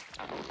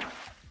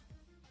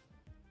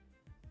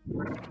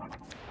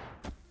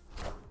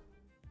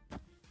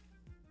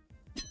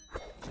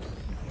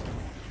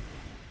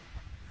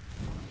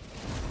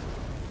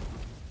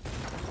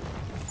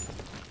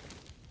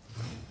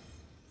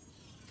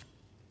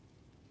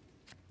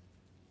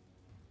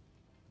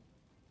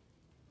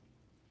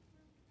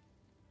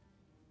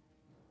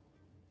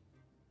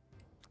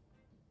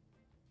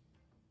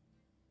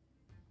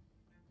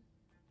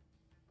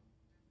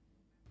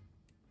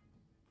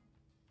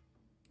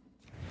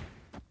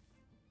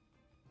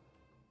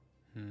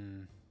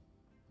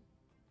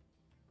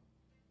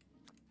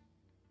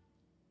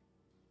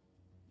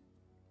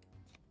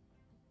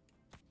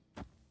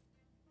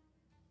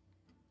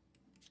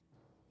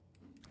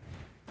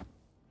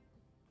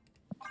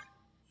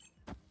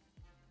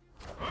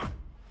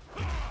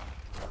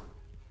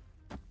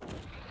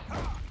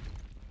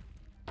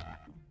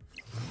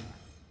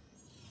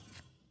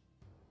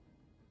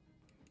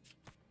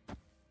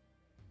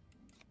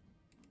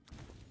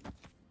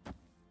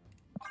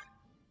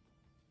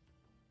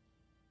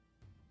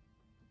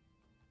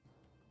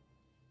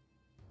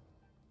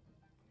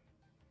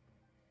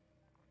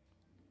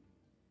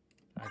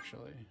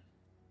 Actually.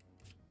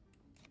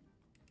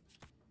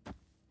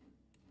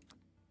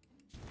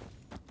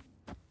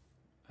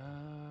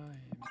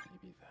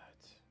 Maybe that.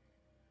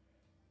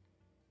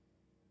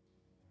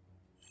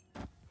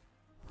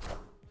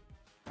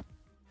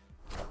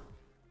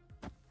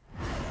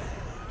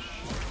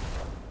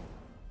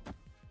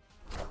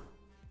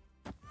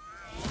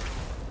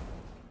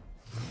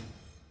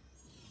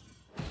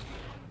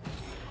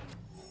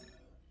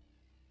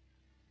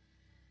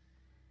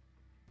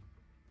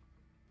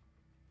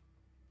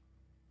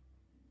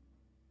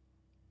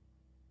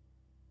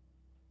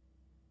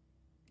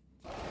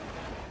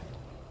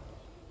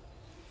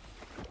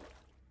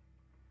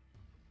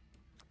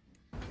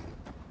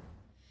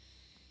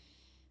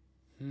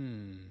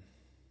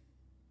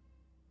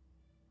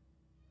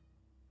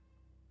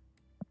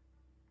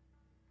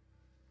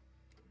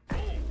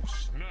 Oh,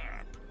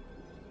 snap!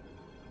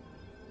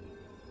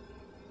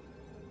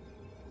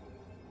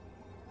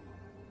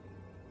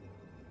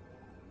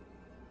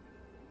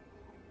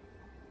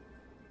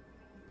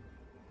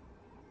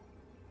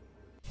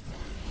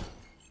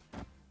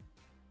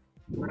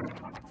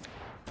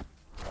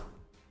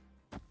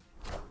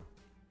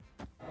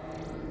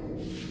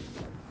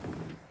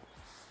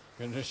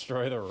 Gonna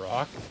destroy the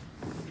rock?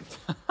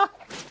 That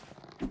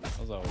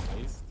was a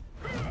waste.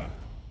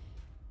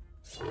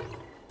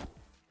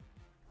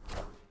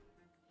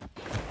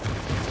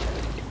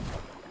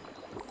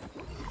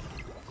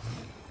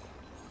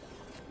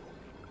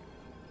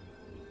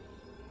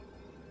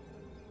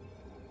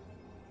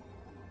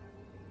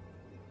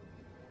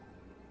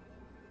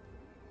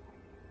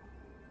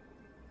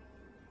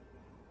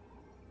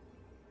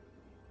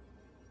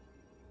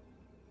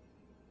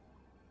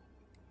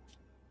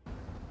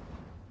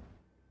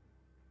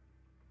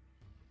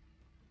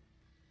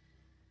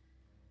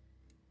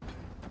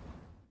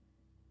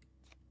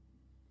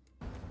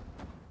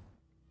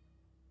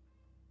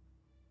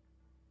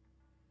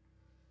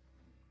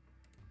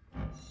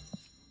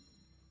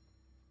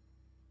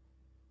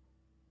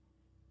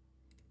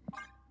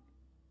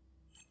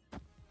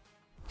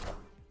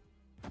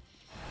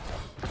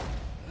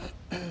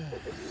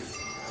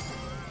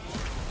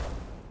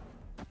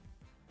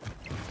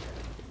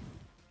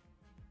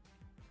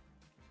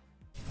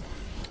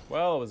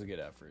 Well, it was a good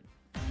effort.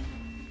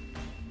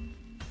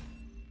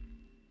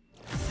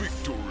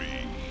 Victory.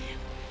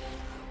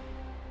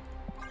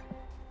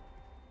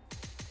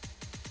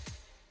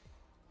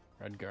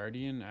 Red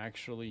Guardian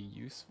actually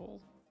useful?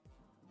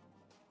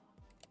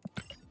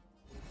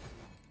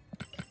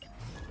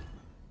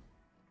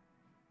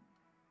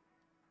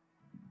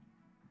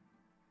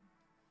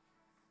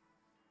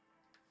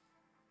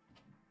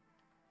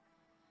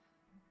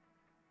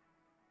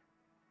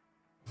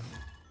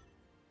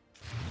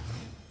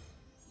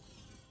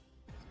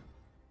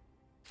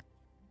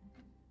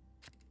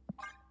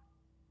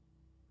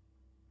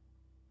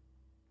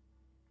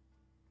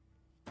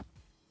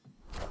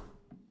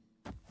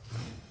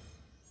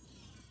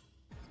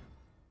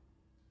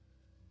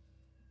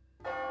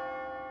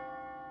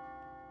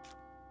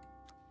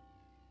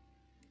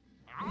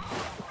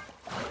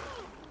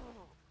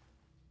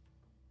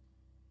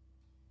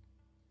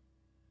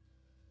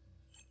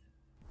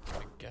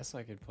 I guess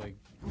I could play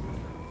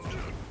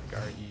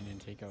Guardian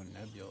and take out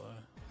Nebula.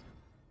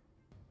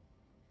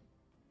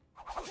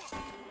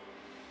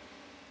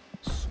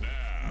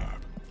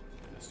 Snap.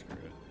 Yeah, screw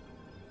it.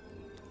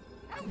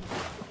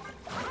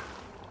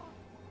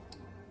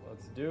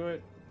 Let's do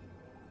it.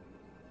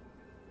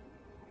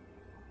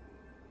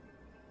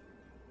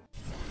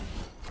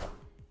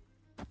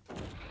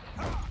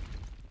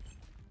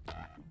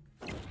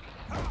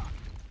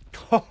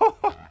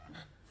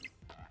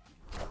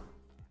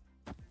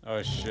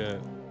 Oh shit.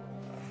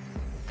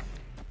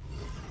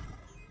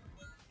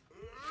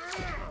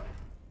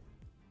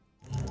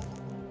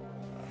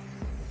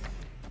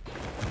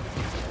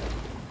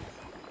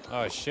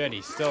 Oh shit,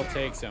 he still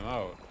takes him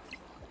out.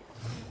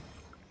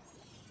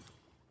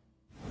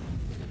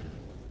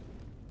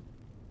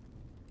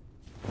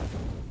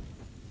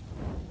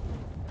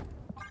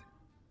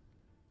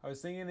 I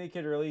was thinking they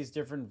could release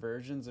different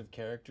versions of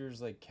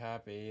characters like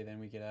Cap A, then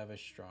we could have a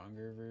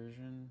stronger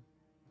version.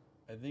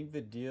 I think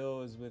the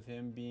deal is with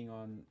him being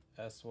on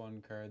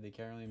S1 card, they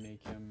can't really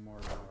make him more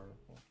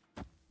powerful.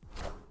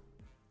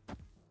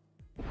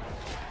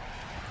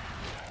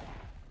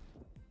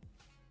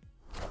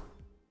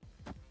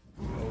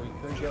 But we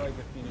could get like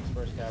the Phoenix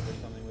Force Cap or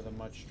something with a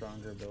much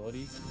stronger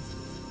ability.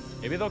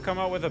 Maybe they'll come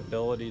out with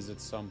abilities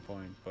at some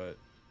point, but...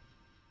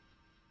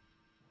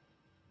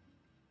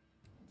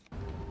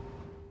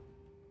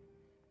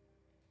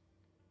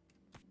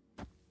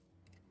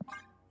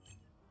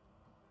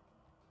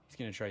 He's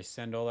gonna try to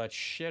send all that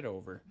shit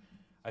over.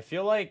 I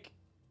feel like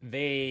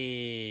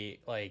they,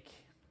 like...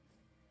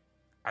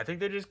 I think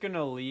they're just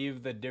gonna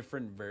leave the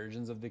different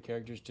versions of the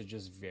characters to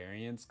just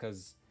variants,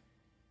 because...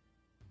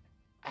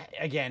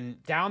 Again,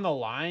 down the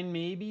line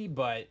maybe,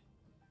 but...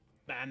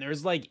 Man,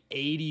 there's like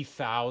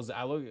 80,000.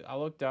 I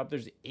looked up,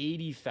 there's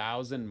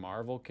 80,000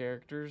 Marvel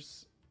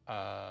characters.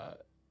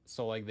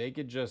 So like they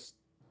could just...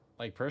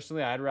 Like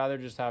personally, I'd rather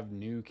just have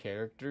new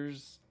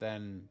characters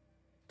than...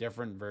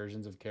 different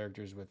versions of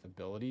characters with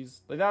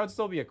abilities. Like that would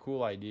still be a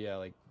cool idea,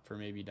 like for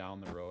maybe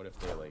down the road if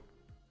they like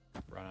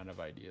run out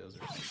of ideas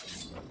or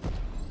something.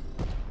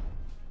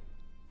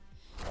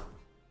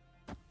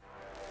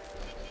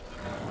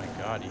 Oh my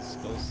god, he's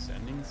still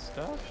sending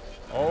stuff?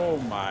 Oh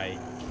my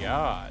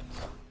god.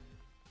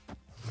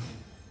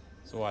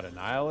 So what, a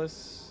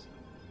Nihilus?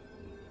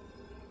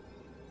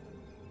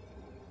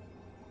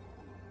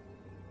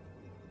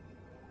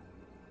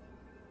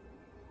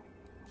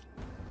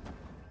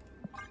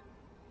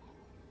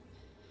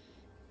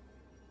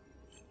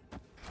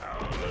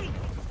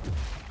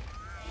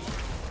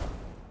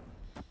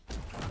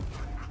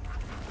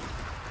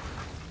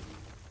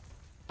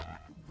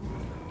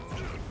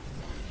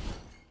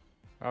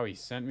 Oh, he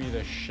sent me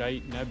the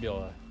shite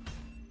Nebula.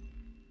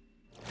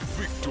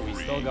 Victory. We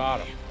still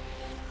got him.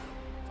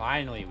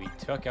 Finally, we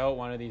took out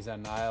one of these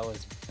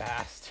Annihilus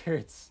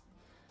bastards.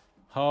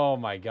 Oh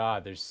my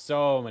god, there's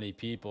so many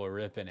people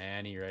ripping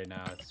Annie right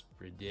now. It's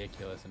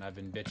ridiculous, and I've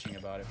been bitching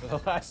about it for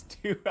the last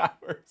 2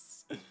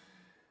 hours.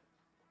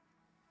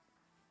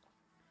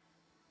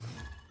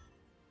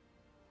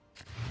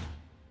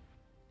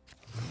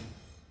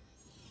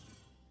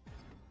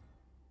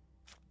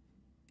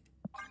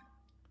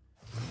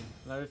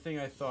 Another thing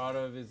I thought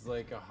of is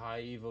like a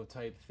high Evo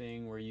type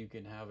thing where you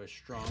can have a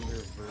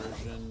stronger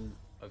version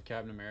of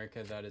Captain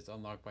America that is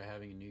unlocked by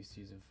having a new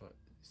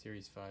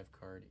Series 5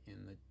 card in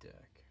the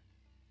deck.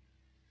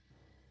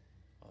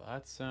 Well,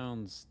 that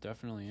sounds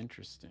definitely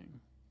interesting.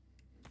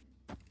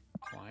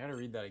 Well, I gotta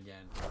read that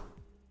again.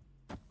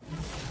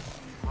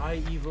 High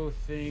Evo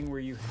thing where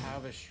you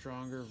have a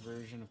stronger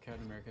version of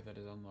Captain America that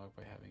is unlocked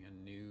by having a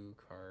new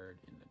card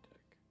in the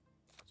deck.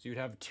 So you'd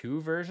have two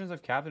versions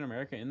of Captain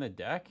America in the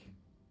deck?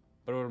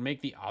 But it would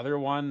make the other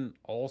one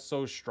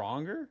also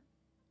stronger?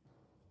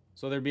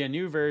 So there'd be a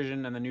new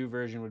version, and the new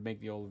version would make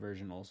the old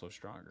version also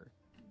stronger.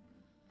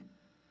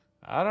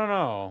 I don't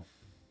know.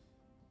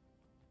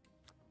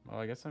 Well,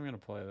 I guess I'm going to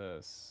play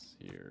this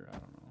here. I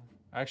don't know.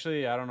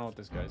 Actually, I don't know what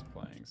this guy's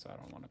playing, so I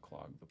don't want to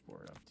clog the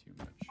board up too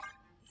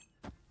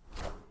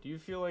much. Do you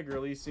feel like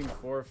releasing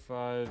 4 or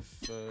 5...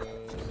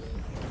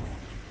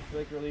 I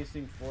feel like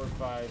releasing 4 or 5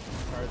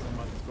 cards a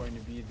month is going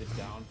to be the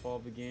downfall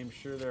of the game.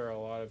 Sure, there are a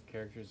lot of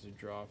characters to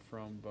draw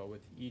from, but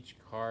with each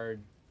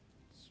card's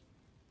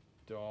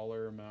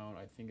dollar amount,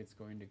 I think it's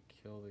going to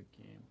kill the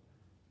game.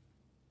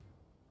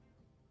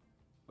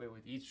 Wait,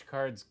 with each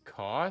card's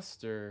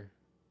cost, or...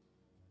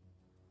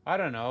 I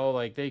don't know,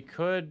 like, they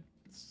could...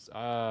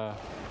 I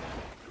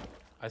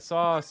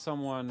saw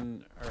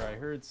someone, or I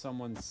heard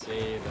someone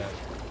say that...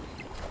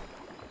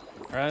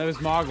 Or it was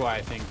Mogwai, I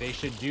think. They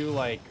should do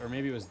like, or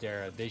maybe it was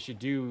Dara. They should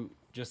do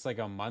just like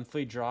a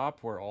monthly drop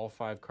where all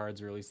 5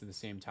 cards are released at the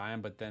same time.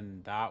 But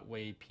then that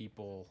way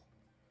people,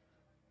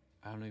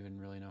 I don't even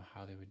really know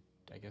how they would.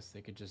 I guess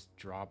they could just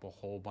drop a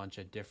whole bunch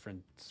of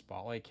different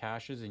spotlight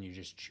caches and you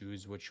just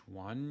choose which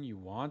one you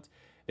want.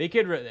 They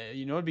could,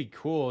 you know, what'd be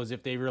cool is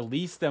if they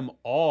release them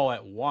all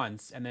at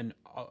once and then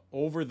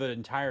over the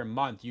entire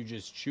month you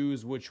just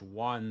choose which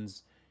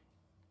ones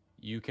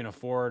you can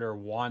afford or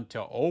want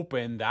to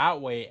open. That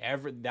way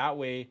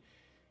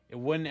it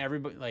wouldn't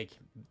everybody like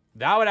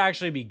that would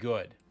actually be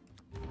good.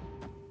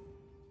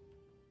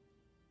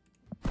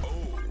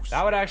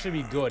 That would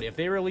actually be good if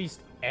they released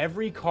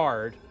every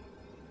card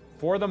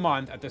for the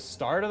month at the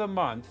start of the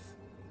month.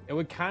 It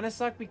would kind of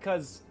suck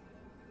because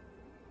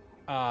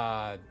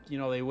you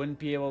know, they wouldn't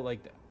be able,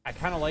 like, I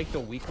kind of like the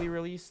weekly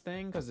release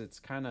thing because it's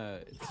kind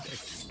of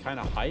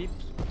hype,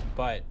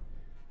 but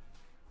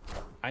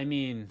I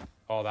mean,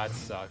 oh, that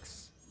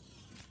sucks.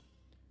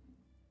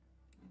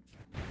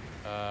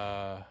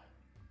 But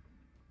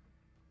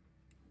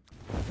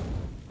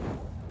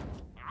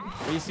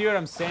you see what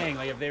I'm saying?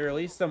 Like, if they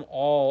release them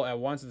all at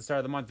once at the start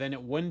of the month, then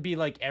it wouldn't be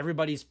like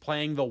everybody's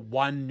playing the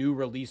one new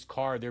release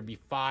card. There'd be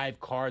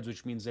 5 cards,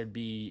 which means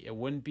it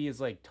wouldn't be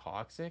as, like,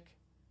 toxic.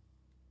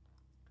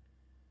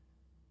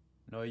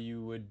 No,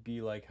 you would be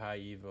like high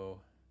Evo.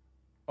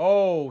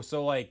 Oh,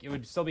 so, like, it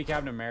would still be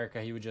Captain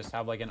America. He would just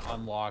have, like, an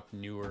unlocked,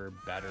 newer,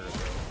 better.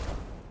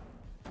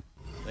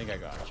 I think I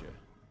got you.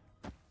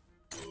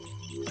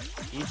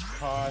 Each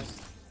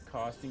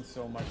costing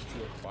so much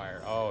to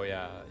acquire. Oh,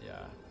 yeah,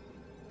 yeah.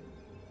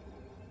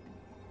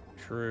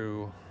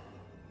 True.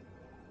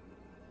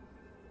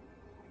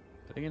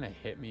 Are they gonna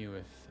hit me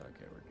with...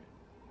 Okay, we're good.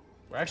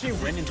 We're actually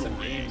winning some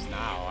games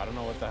now. I don't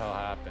know what the hell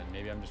happened.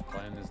 Maybe I'm just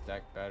playing this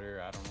deck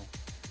better. I don't know.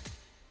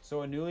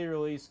 So a newly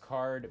released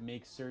card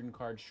makes certain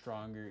cards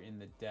stronger in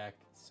the deck,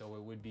 so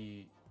it would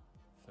be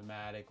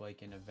thematic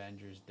like an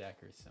Avengers deck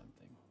or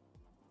something.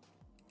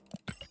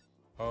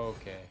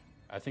 Okay.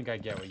 I think I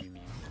get what you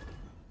mean.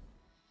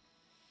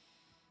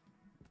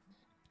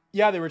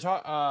 Yeah, they were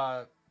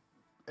talking...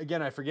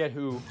 again, I forget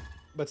who,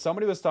 but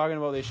somebody was talking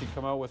about they should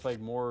come out with like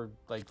more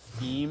like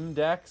theme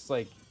decks,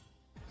 like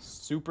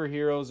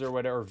superheroes or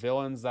whatever, or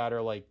villains that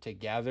are like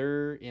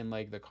together in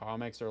like the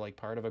comics or like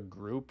part of a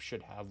group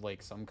should have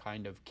like some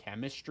kind of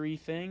chemistry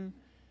thing,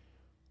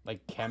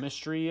 like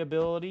chemistry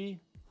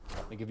ability.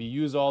 Like if you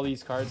use all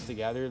these cards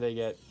together, they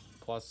get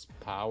plus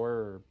power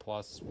or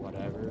plus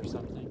whatever or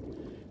something.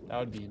 That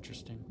would be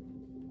interesting.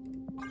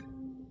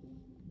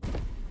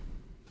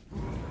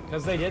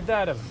 Because they did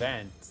that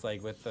event,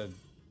 like with the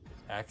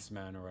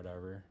X-Men or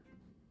whatever.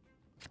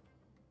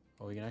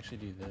 Oh, we can actually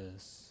do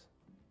this.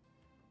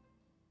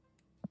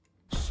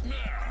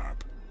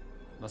 Snap.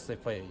 Unless they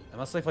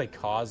play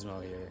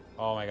Cosmo here.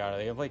 Oh my god, are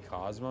they gonna play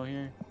Cosmo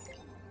here?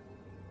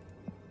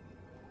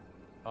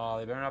 Oh,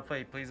 they better not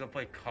play, please don't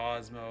play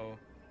Cosmo.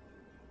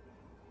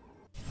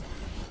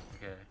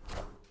 Okay.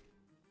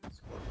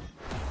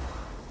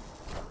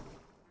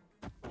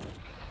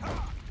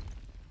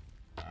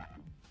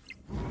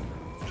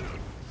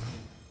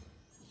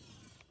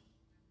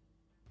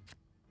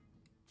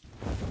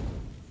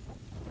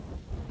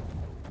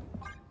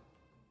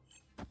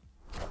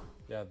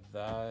 Yeah,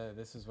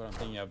 this is what I'm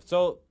thinking of.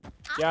 So,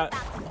 yeah,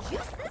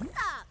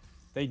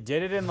 they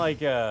did it in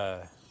like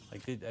a,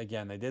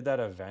 again, they did that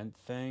event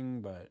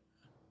thing, but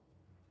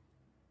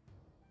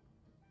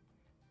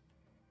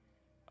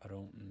I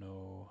don't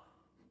know.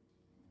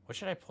 What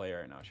should I play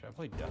right now? Should I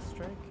play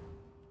Deathstrike?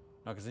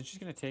 No, because then she's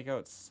going to take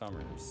out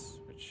Summers,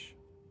 which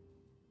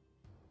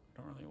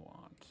I don't really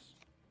want.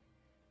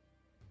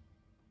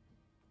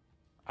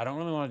 I don't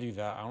really want to do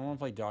that. I don't want to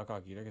play Doc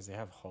Ock either because they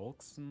have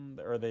Hulks, and,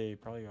 or they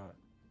probably got...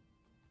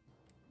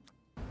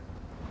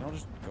 I'll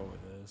just go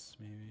with this,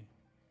 maybe.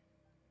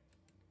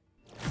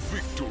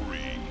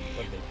 Victory.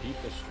 But they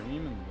beat the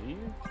stream and leave?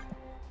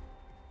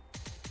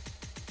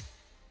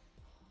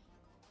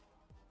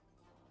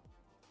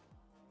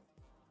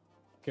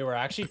 Okay, we're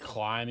actually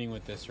climbing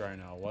with this right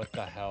now. What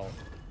the hell?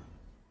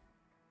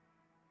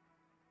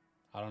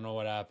 I don't know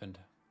what happened.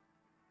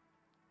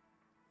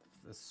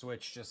 The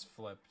switch just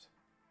flipped.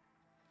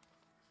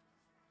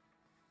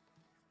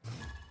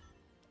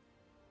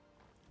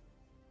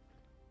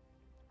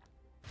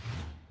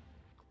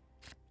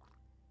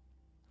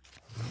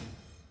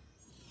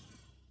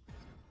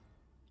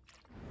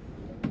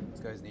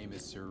 This guy's name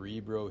is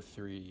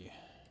Cerebro3.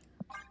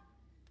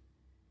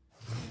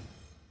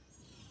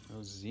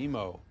 Oh,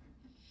 Zemo.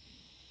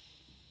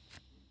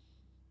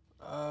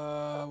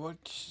 What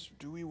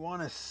do we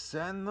want to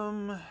send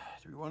them?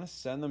 Do we want to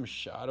send them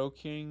Shadow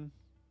King?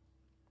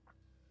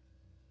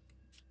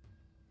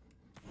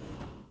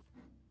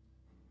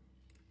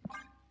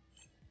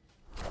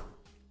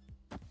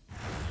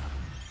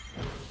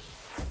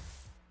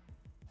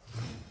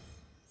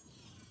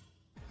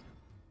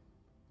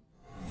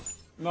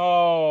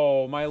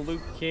 No, my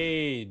Luke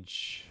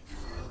Cage.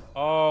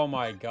 Oh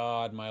my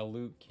god, my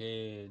Luke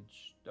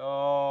Cage.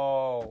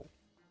 Oh.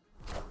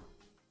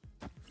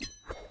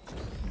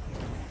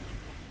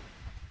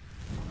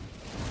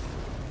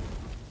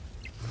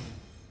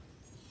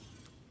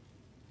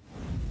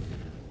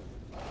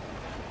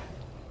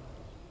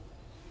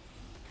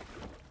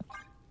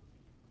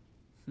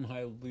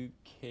 My Luke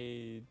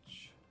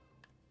Cage.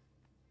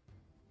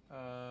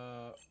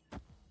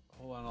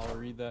 Hold on, I'll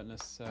read that in a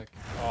sec.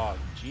 Oh,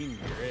 Jean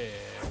Grey.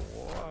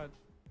 What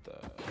the?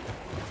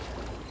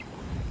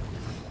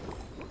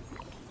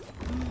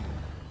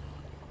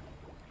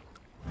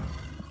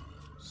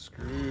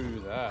 Screw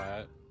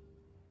that.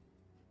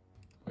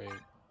 Wait.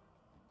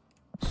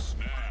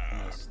 Snap. I'm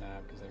gonna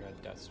snap because I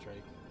got Death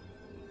Strike.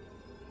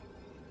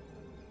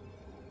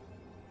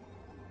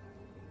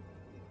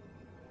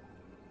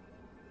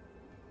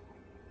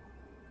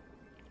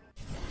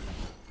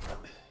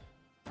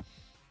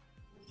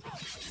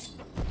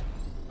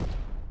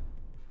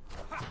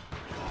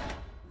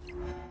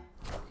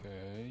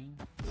 Okay.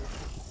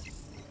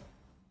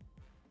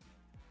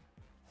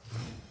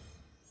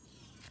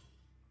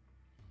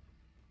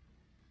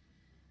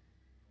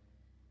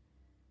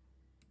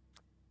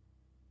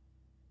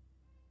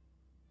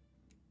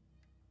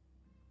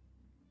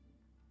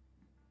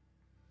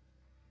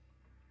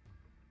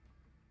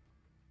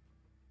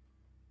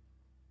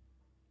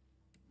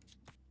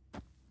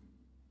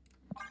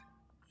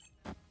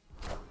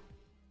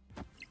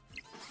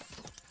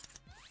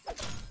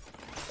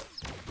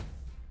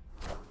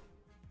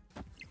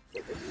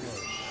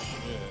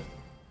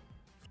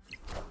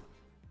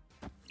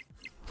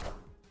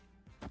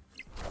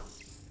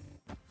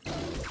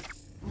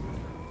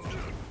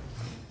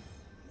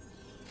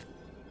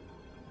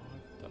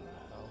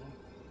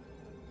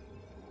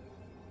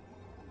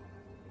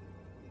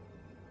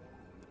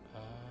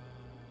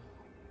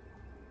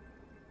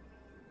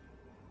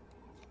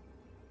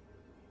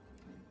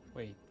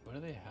 Wait, what do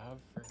they have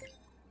for...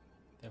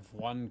 They have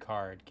one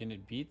card. Can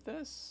it beat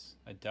this?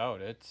 I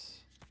doubt it.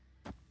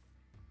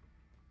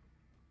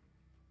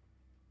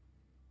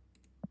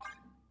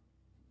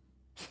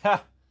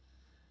 Ha!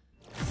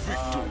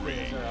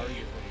 Victory.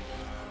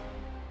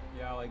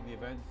 Yeah, like the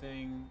event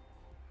thing,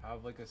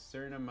 have like a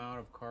certain amount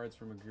of cards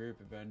from a group,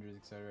 Avengers,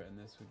 etc., and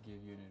this would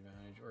give you an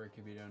advantage, or it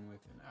could be done with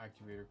an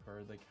activator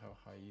card, like how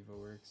High Evo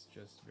works.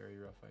 Just very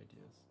rough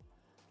ideas.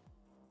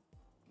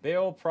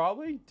 They'll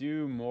probably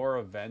do more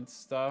event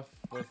stuff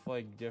with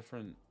like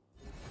different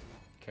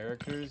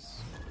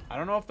characters. I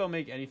don't know if they'll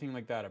make anything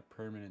like that a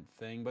permanent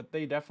thing, but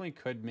they definitely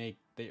could make,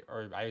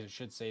 or I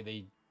should say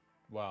they,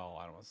 well,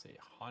 I don't want to say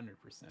 100%,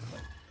 but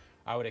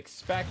I would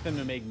expect them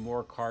to make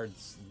more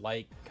cards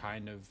like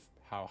kind of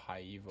how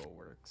High Evo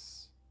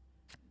works.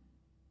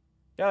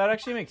 Yeah, that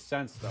actually makes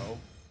sense though.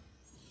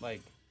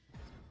 Like,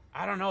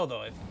 I don't know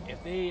though,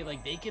 if they,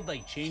 like, they could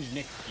like change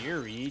Nick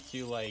Fury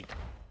to like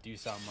do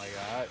something like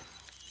that.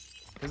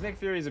 Because Nick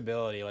Fury's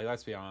ability, like,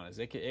 let's be honest,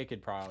 it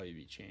could probably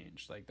be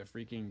changed. Like, the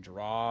freaking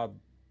draw,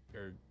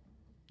 or,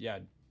 yeah,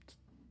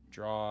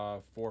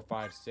 draw 4,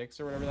 5, 6,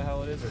 or whatever the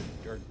hell it is,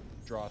 or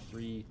draw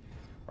 3,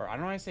 or I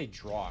don't know how to say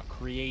draw,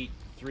 create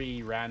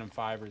 3 random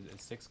 5 or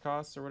 6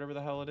 costs, or whatever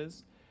the hell it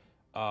is.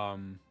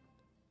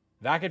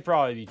 That could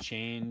probably be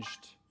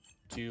changed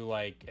to,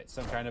 like,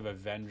 some kind of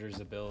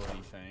Avengers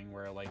ability thing,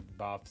 where, like,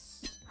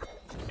 buffs,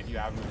 if you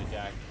have them in the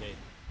deck, it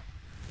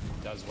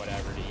does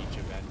whatever to each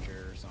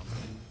Avenger or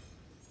something.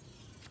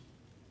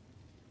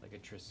 Like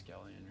a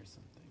Triskelion or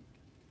something.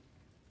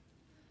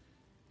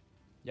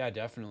 Yeah,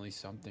 definitely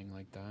something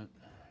like that,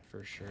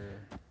 for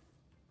sure.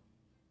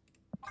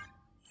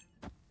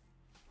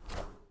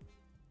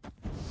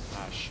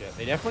 Ah, shit.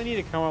 They definitely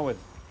need to come up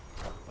with,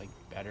 like,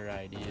 better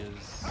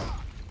ideas.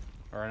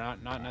 Or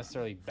not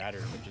necessarily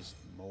better, but just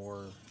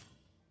more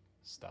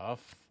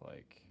stuff.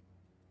 Like,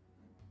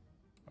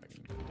 I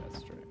can go Death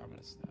Strike. I'm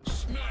gonna snap.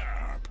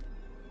 Snap.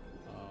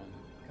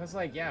 Cause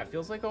like, yeah, it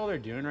feels like all they're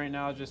doing right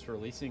now is just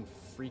releasing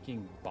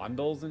freaking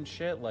bundles and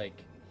shit. Like,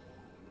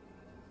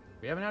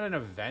 we haven't had an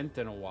event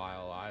in a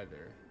while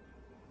either.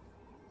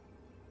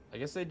 I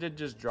guess they did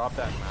just drop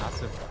that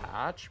massive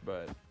patch,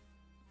 but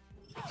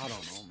I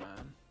don't know,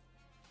 man.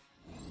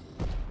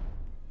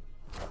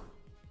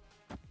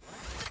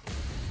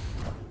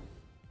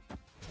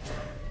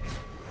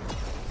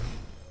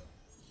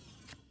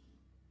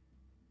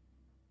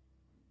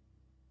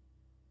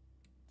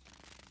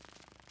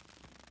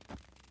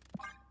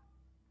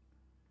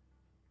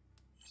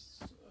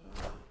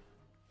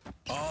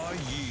 Are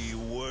ye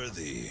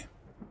worthy?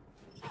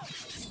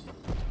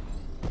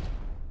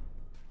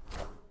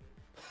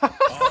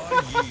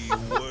 Are ye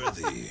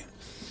worthy?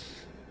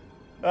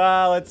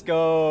 Let's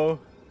go.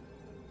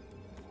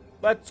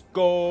 Let's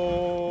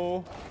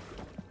go.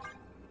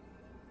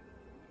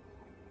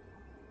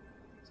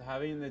 So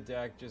having the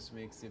deck just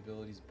makes the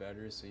abilities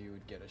better, so you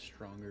would get a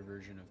stronger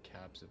version of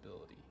Cap's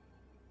ability.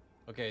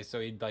 Okay,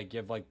 so he'd like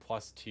give like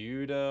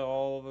 +2 to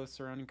all the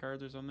surrounding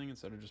cards or something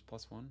instead of just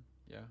 +1.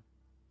 Yeah.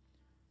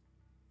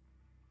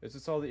 Is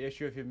this all the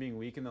issue of him being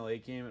weak in the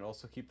late game and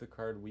also keep the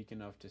card weak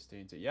enough to stay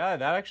into? Yeah,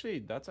 that's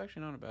actually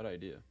not a bad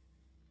idea.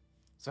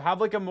 So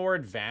have like a more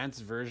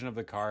advanced version of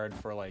the card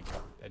for like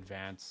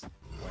advanced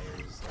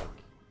players,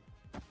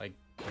 like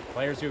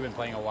players who've been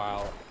playing a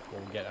while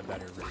will get a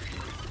better version.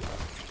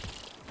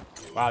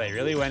 Wow, they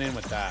really went in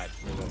with that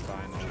for the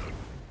final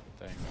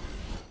thing.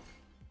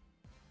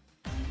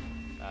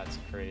 That's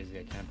crazy.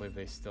 I can't believe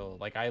they still,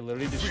 like, I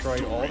literally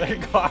destroyed all their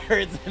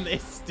cards and they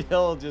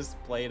still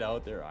just played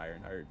out their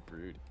Ironheart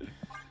Brood.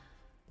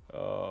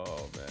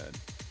 Oh, man.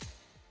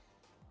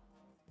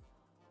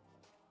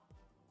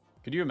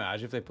 Could you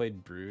imagine if they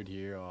played Brood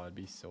here? Oh, it'd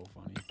be so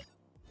funny.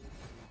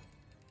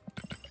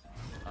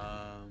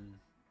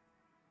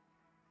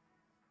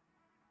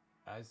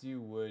 As you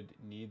would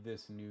need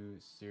this new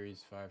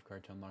Series 5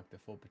 card to unlock the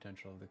full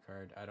potential of the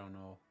card. I don't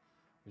know.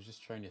 I was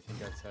just trying to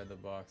think outside the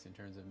box in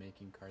terms of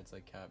making cards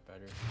like Cap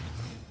better.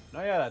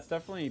 No, yeah,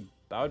 that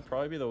would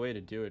probably be the way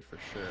to do it for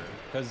sure.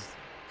 Because,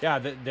 yeah,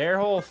 their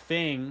whole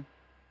thing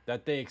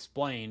that they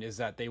explained is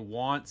that they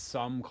want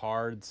some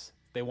cards,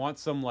 they want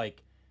some,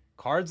 like,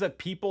 cards that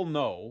people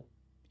know,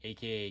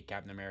 aka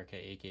Captain America,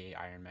 aka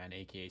Iron Man,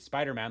 aka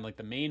Spider-Man, like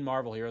the main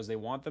Marvel heroes, they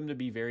want them to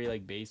be very,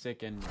 like,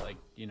 basic and, like,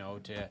 you know,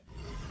 to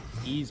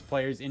ease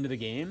players into the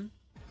game.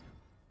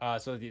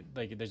 So,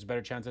 like, there's a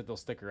better chance that they'll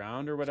stick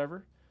around or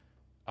whatever.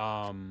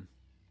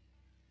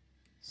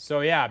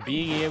 So yeah,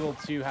 being able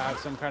to have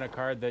some kind of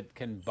card that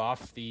can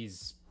buff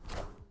these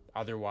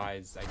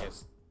otherwise, I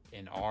guess,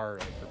 in R,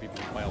 like for people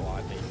who play a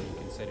lot, they would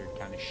be considered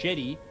kind of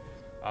shitty.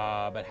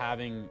 But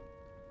having,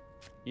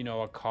 you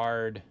know, a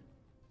card.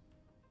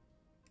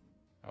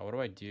 Oh, what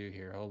do I do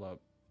here? Hold up.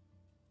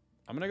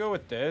 I'm gonna go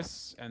with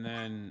this and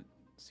then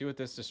see what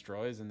this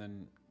destroys and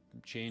then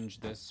change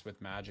this with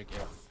magic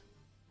if.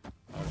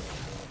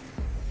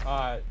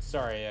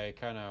 Sorry, I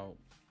kind of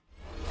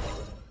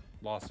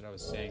lost what I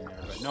was saying there,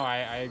 but no,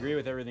 I agree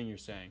with everything you're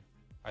saying.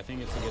 I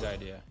think it's a good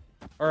idea.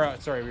 Or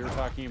sorry, we were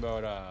talking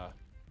about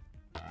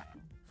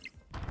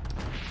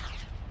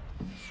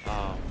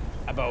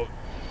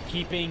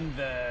keeping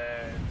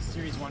the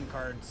Series 1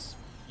 cards,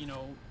 you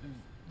know,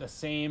 the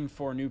same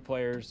for new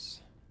players.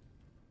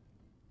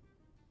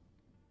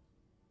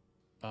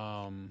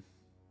 I'm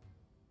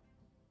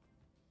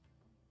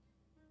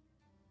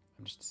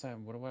just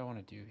deciding, what do I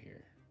want to do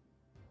here?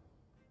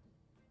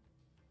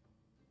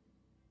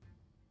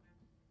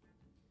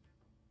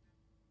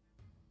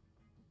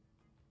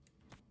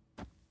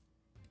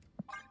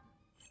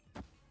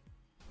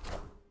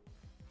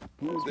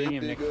 Who's they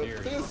dig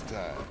up this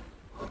time?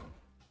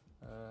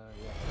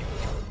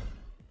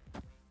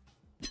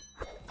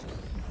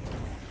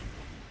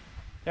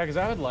 Yeah, because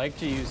I would like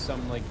to use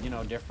some, like, you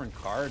know, different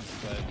cards,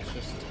 but it's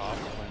just tough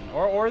when,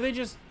 or they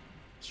just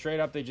straight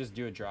up they just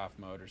do a draft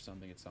mode or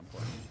something at some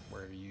point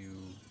where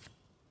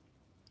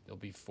they'll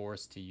be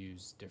forced to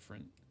use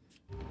different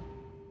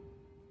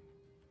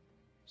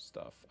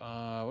stuff.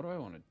 What do I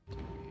want to do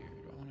here?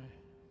 Do I want to?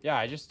 Yeah,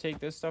 I just take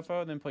this stuff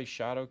out and then play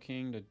Shadow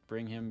King to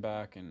bring him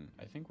back, and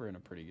I think we're in a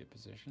pretty good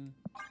position.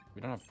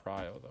 We don't have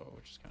Prio, though,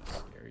 which is kind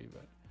of scary,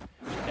 but...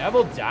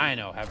 Devil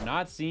Dino. Have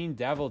not seen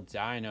Devil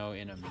Dino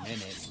in a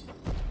minute.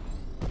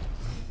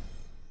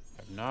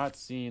 Have not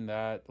seen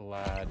that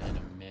lad in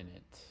a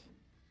minute.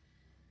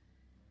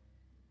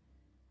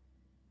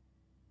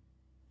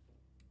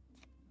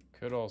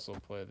 Could also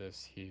play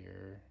this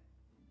here.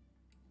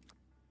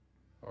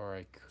 Or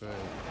I could...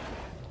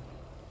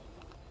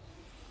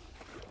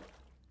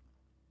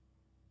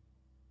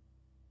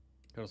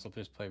 Could also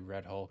just play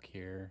Red Hulk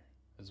here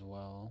as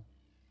well.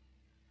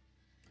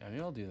 Yeah,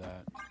 maybe I'll do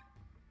that.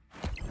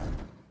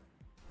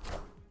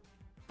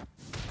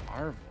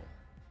 Marvel.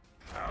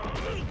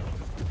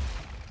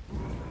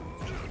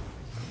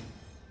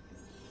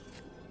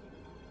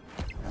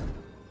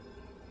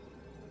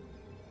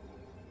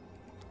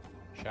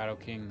 Shadow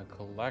King the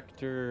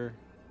Collector.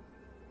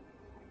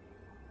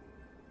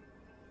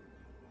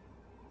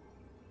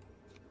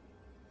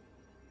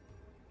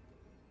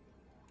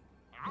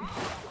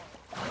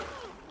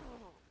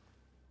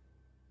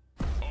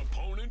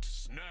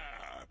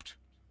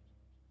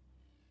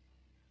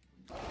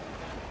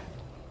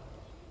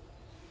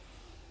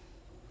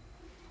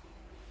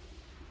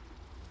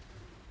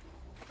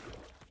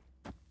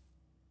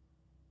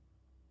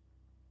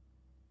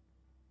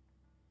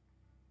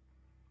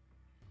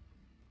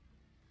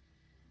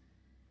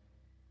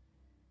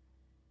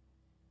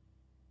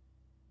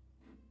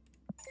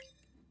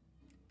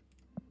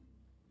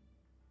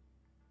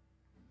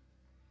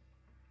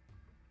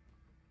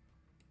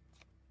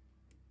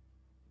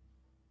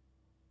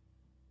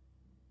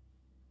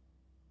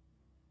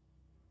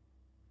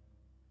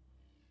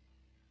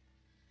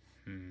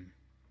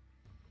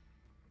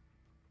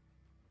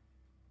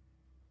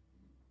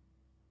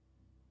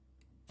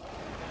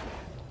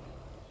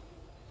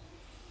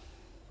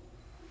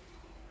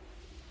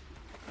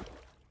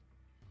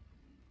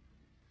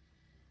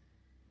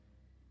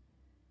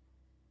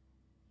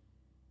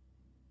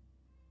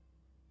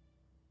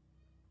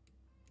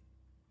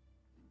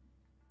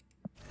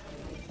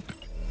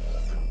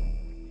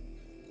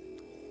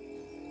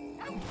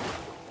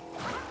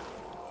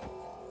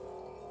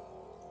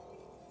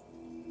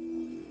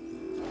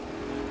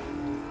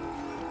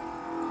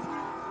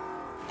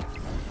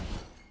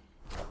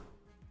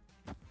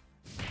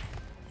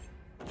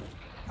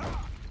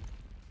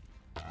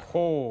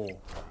 Oh.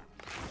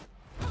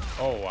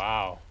 Oh,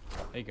 wow.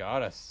 They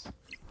got us.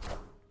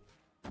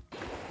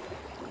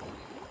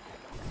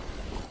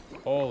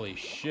 Holy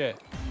shit.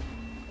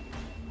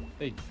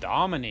 They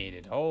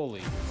dominated. Holy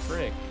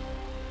frick.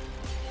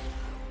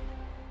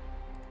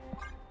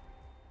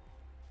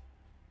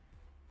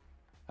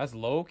 That's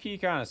low-key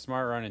kind of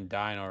smart running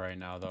Dino right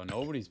now, though.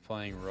 Nobody's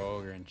playing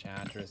Rogue or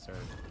Enchantress or...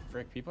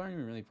 Frick, people aren't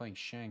even really playing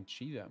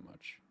Shang-Chi that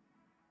much.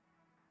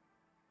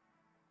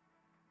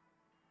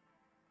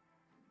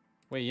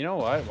 Wait, you know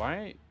what?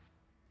 Why...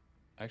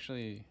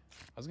 Actually,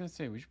 I was gonna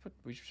say we should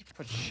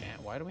put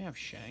Shang. Why do we have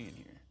Shang in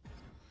here?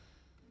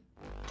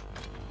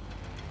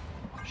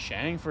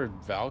 Shang for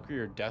Valkyrie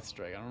or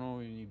Deathstrike? I don't know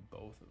if we need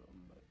both of them,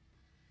 but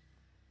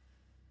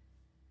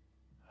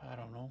I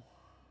don't know.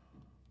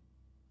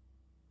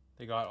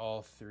 They got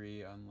all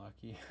three.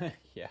 Unlucky.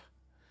 Yeah.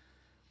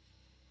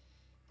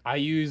 I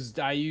used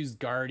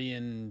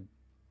Guardian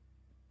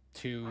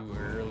too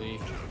early.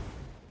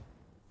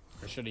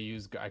 I should have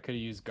used. I could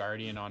have used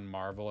Guardian on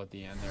Marvel at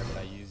the end there, but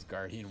I used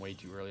Guardian way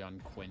too early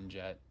on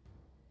Quinjet.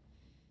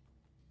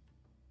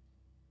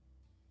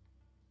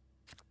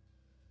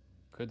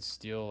 Could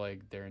steal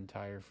like their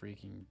entire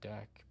freaking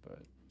deck,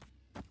 but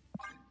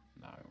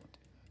no, I won't do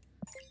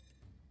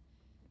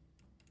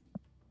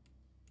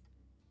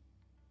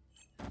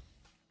that.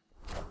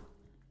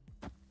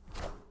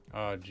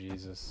 Oh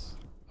Jesus!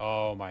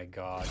 Oh my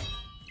God!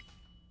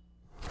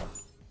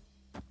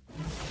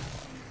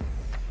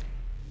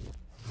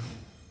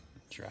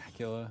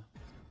 Dracula.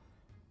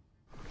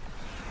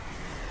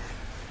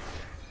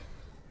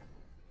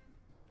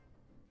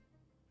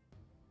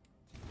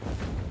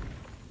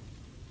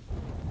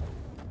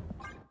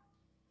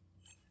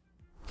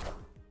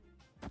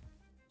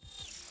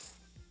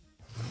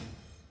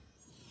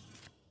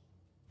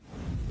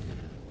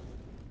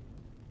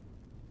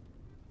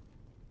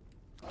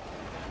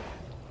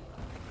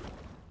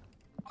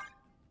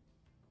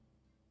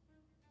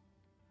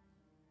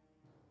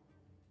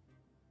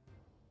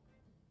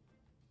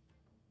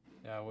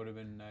 Yeah, it would have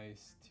been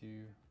nice to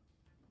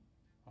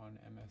on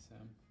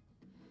MSM.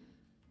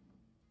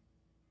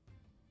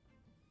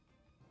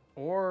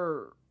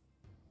 Or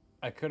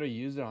I could have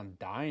used it on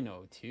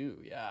Dino too.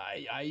 Yeah,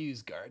 I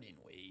used Guardian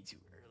way too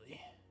early.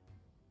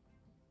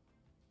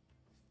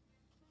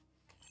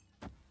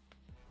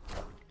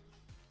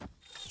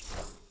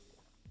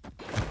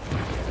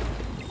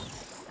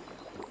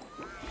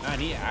 Man,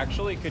 he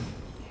actually could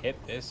hit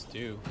this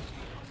too.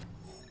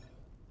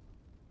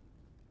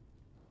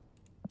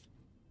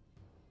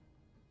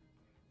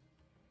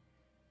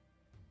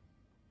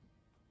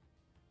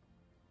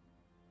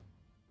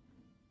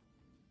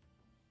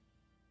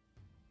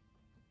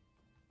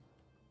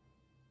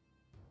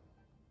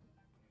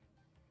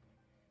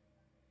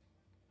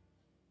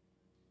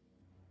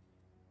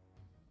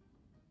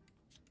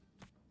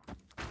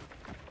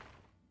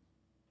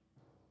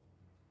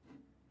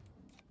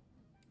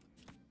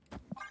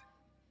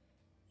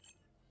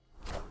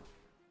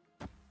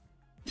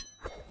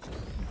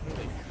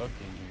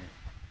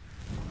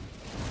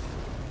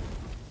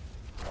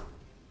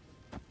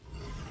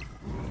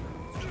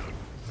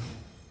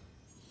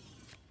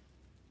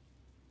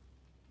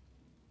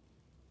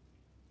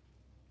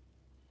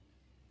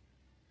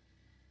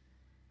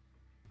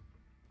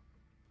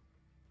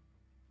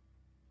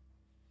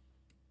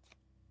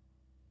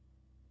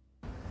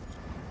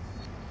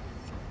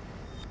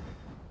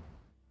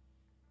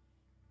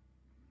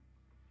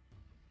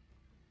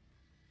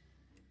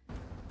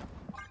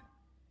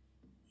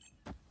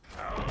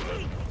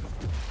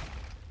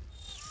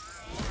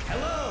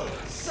 Hello!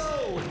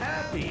 So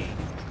happy!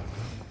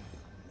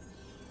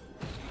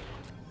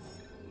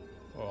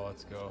 Oh,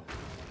 let's go.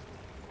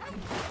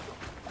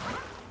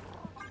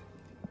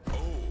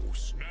 Oh,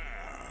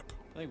 snap.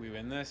 I think we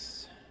win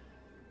this.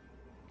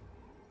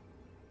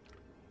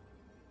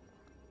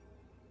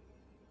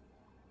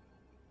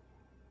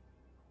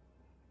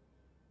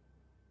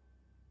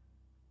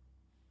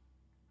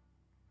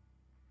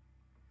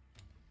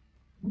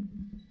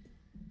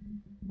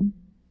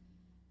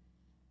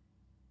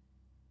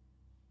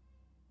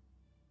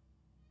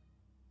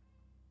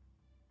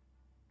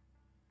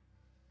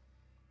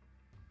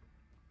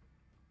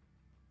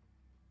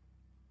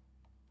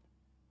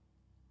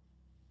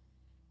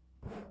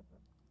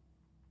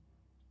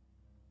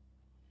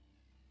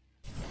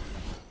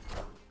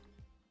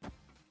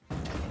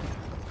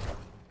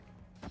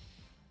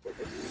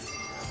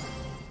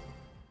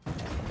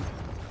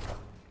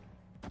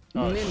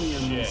 Oh,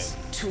 Minions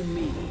shit. to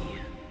me.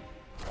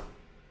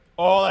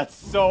 Oh, that's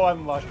so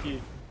unlucky.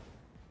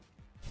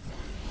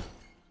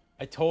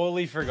 I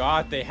totally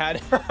forgot they had...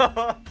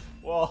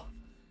 Well,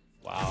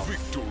 wow.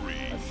 Victory.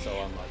 That's so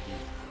unlucky.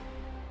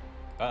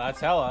 That's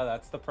Hela.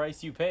 That's the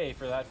price you pay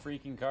for that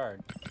freaking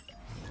card.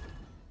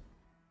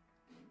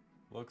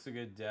 Looks a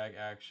good deck.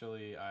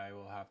 Actually, I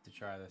will have to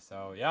try this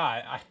out. Yeah,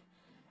 I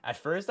at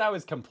first I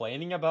was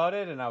complaining about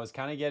it, and I was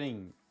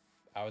getting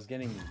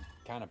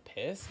kind of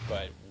pissed,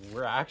 but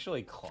we're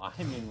actually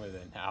climbing with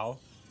it now.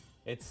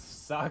 It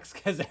sucks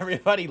because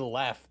everybody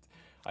left.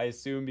 I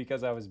assume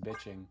because I was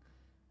bitching.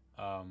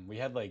 We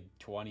had like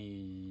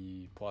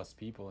 20 plus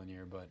people in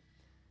here, but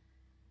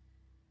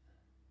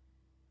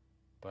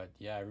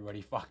yeah,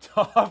 everybody fucked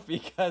off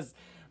because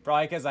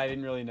probably because I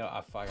didn't really know.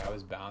 Fuck, I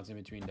was bouncing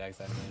between decks.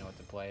 I didn't really know what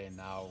to play, and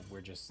now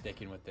we're just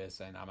sticking with this,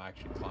 and I'm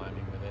actually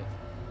climbing with it,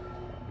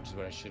 which is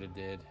what I should have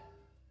did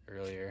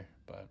earlier.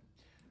 But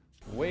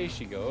away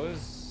she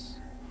goes.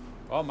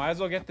 Well, might as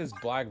well get this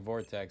black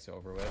vortex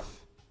over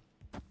with.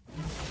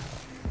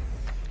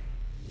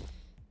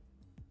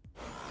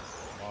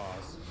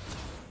 Lost.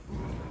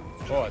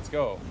 Oh, let's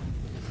go.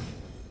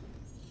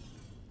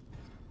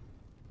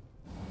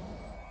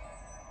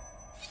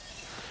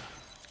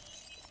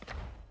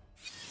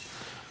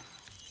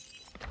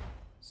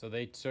 So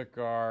they took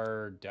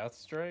our Death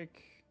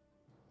Strike,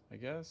 I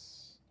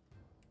guess.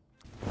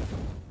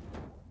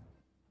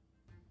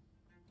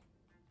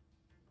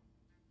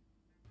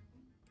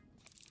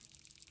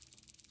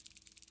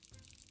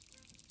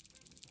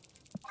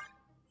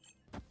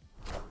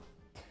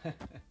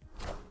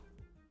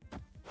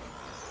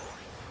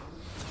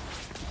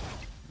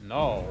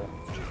 No.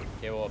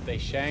 Okay, well, if they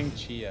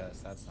Shang-Chi us,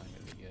 that's not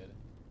gonna be good.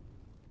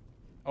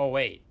 Oh,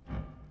 wait.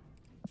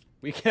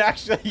 We can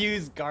actually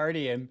use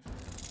Guardian.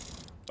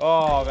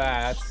 Oh,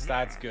 man,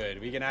 that's good.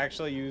 We can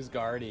actually use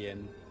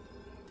Guardian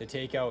to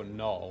take out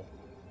Null,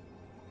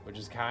 which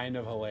is kind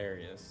of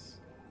hilarious.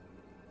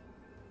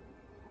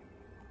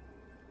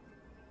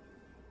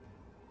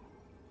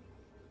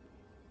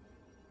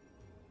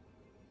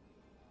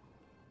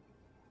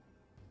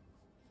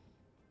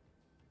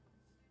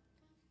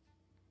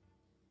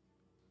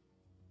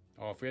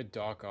 Oh, if we had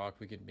Doc Ock,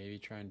 we could maybe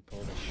try and pull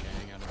the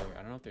Shang out of there.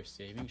 I don't know if they're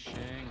saving Shang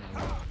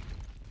or...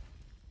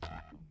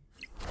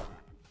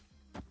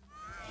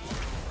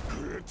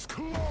 It's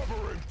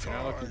clobbering time. You're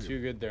not looking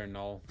too good there,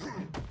 Null.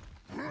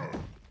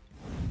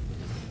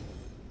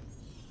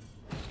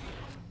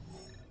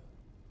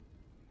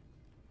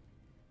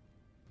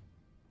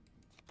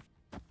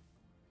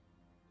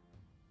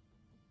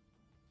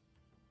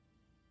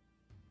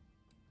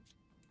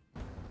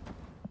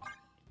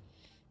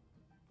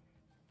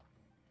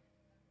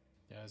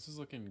 Yeah, this is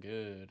looking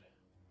good.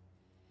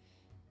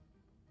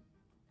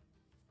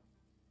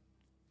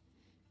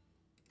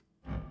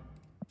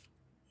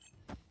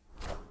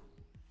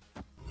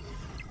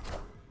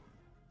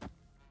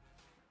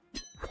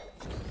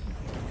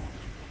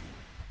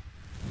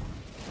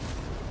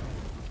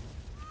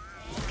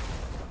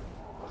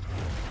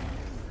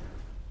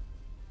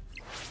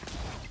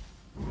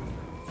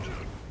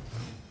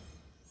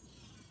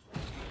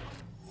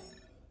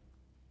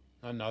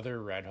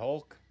 Another Red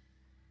Hulk?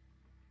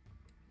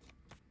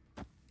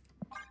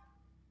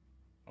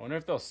 I wonder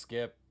if they'll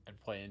skip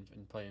and play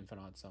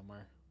Infinite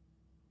somewhere.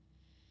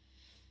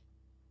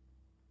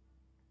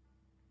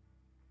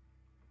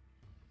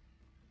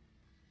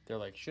 They're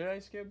like, should I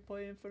skip and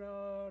play Infinite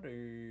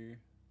or...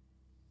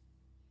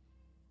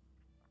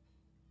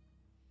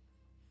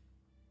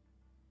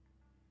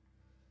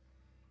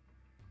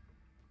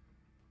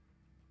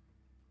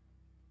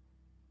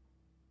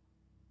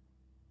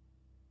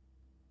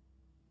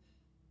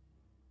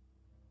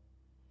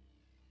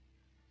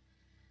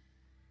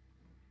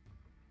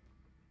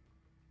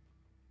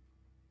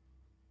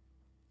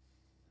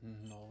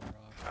 No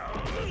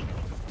rock.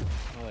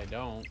 No, they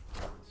don't.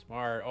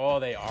 Smart. Oh,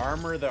 they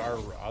armor our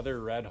other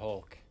Red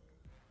Hulk.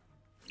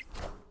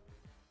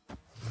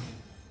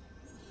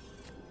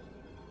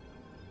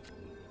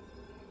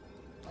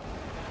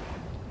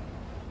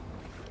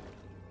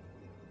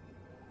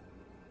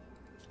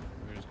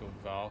 We just go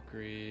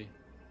Valkyrie.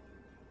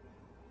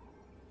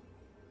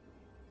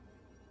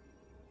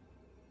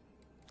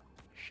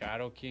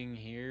 Shadow King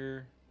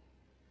here.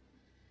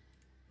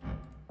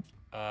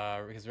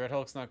 Because Red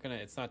Hulk's not gonna,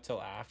 it's not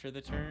till after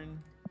the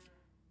turn.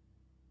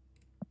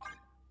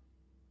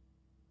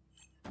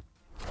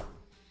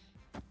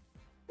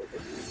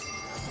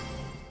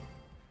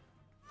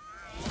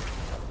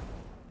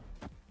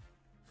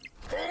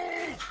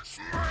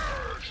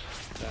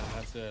 Yeah,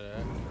 that's it,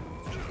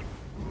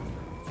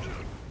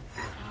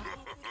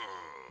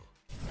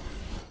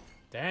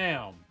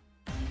 Damn!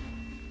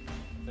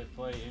 If they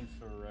play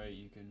Info right,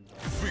 you can...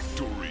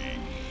 Victory!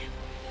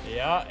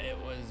 Yeah, it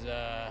was,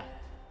 I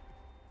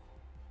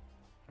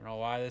don't know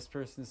why this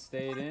person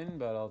stayed in,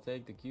 but I'll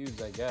take the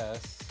cubes, I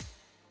guess.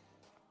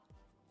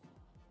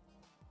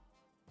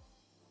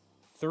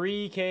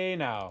 3K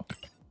now.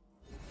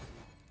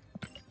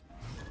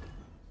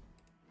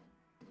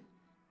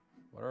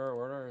 What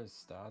are his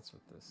stats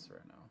with this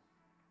right now?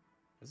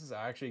 This is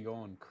actually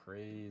going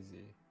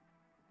crazy.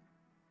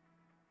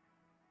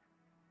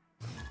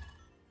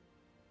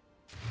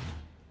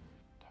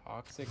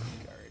 Toxic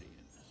Guardian.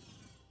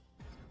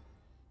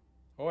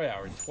 Oh yeah,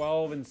 we're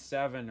 12 and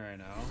 7 right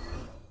now.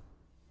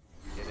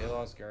 Yeah, they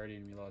lost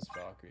Guardian, we lost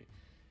Valkyrie.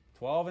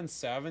 12 and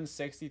 7,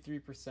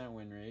 63%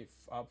 win rate,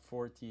 up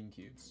 14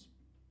 cubes.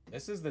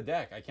 This is the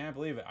deck. I can't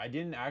believe it. I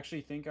didn't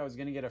actually think I was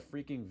gonna get a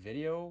freaking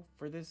video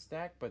for this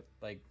deck, but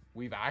like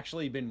we've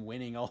actually been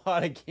winning a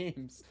lot of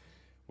games,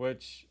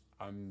 which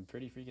I'm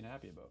pretty freaking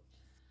happy about.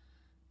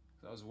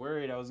 I was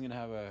worried I wasn't gonna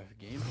have a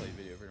gameplay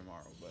video for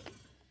tomorrow, but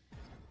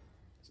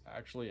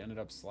actually ended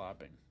up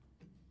slapping.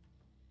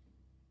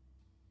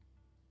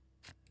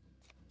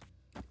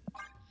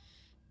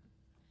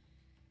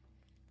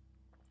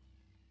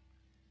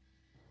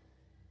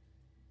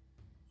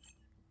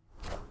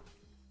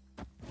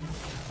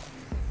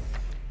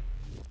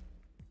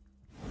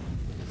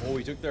 Oh,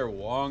 we took their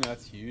Wong.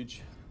 That's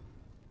huge.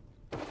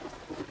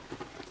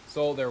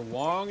 So their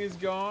Wong is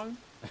gone.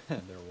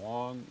 Their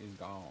Wong is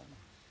gone.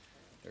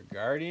 Their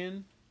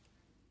Guardian.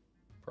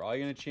 Probably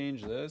going to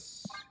change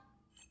this.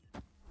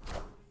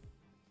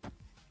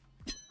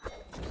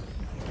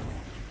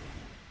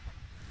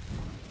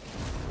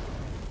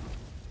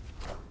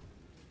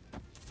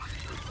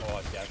 Oh,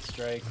 a Death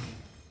Strike.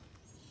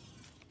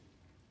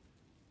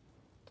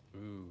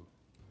 Ooh.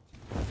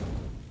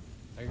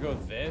 I could go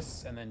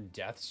this and then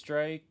Death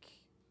Strike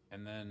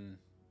and then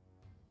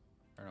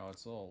I don't know,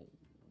 it's a little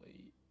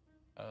late.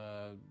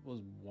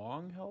 Will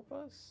Wong help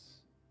us?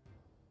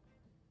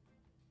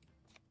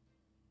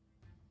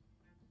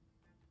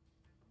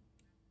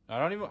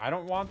 I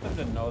don't want them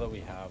to know that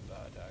we have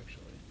that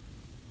actually.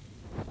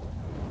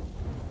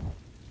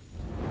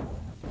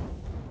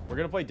 We're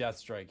gonna play Death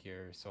Strike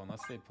here, so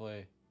unless they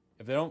play,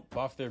 if they don't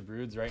buff their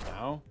broods right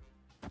now.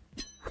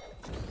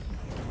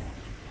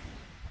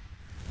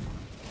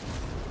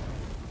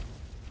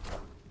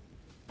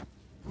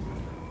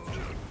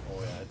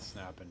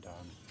 Snapping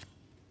time.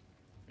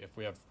 If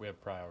we have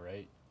prio,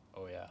 right?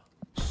 Oh yeah.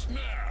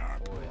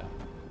 Snap! Oh yeah.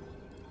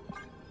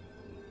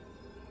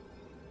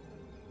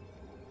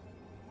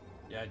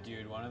 Yeah,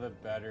 dude, one of the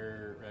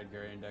better Red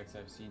Guardian decks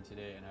I've seen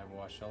today, and I've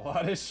watched a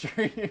lot of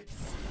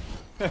streams.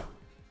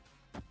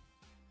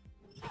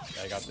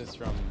 I got this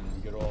from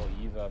good old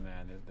Eva,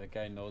 man. That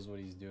guy knows what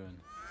he's doing.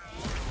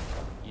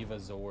 Eva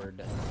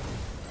Zord.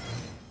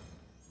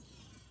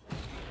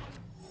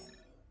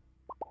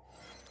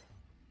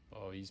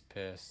 Oh, he's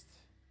pissed.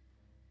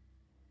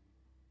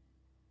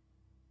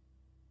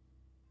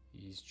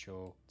 He's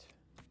choked.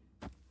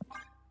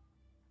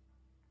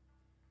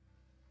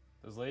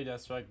 Does Lady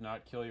Death Strike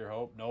not kill your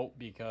hope? Nope,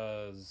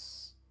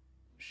 because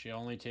she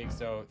only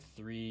takes out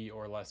 3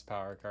 or less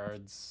power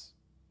cards,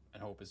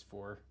 and hope is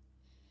 4.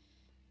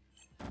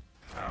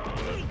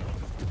 It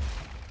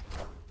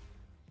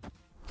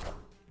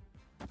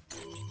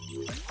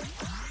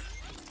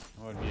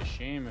would be a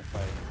shame if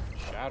I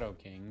Shadow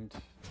Kinged.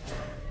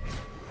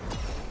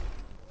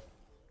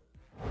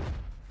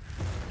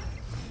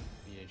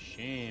 Be a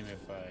shame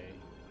if I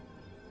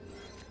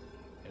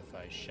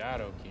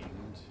Shadow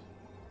Kinged.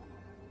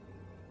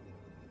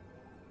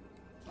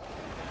 And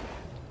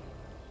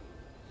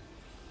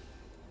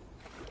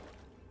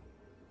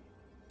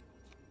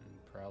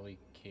probably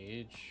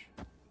Cage.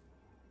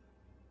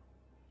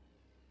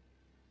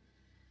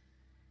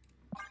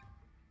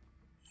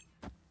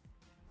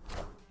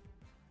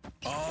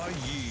 Are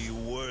ye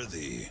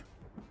worthy?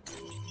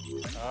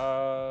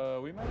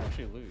 We might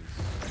actually lose.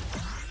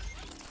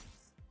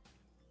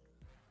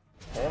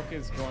 Hulk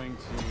is going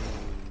to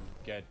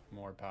get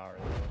more power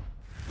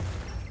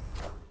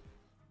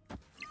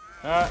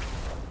though.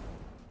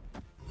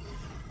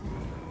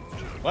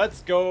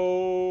 Let's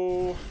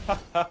go!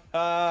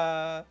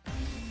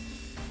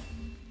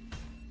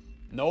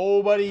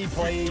 Nobody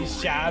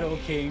plays Shadow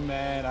King,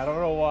 man. I don't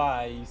know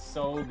why. He's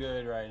so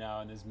good right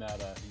now in this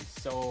meta. He's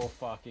so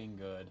fucking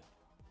good.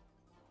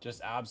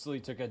 Just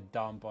absolutely took a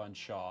dump on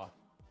Shaw.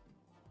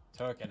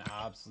 Took an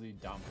absolute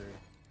dumper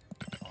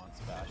on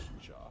Sebastian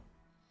Shaw.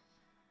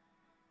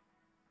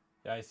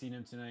 Yeah, I seen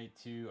him tonight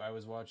too. I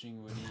was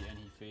watching Woody and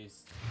he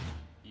faced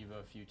Eva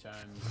a few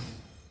times.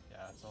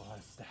 Yeah, it's a lot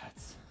of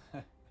stats.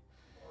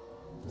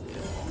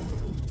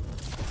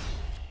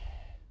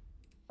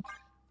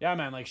 Yeah,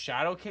 man, like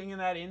Shadow King in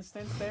that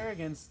instance there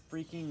against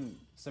freaking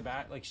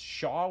Sebastian. Like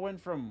Shaw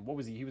went from, what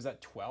was he? He was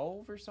at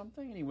 12 or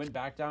something, and he went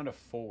back down to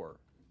 4.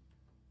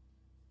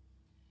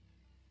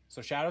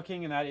 So Shadow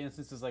King in that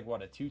instance is like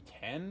what, a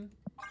 210?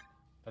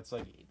 That's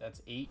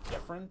 8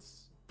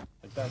 difference.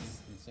 Like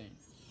that's insane.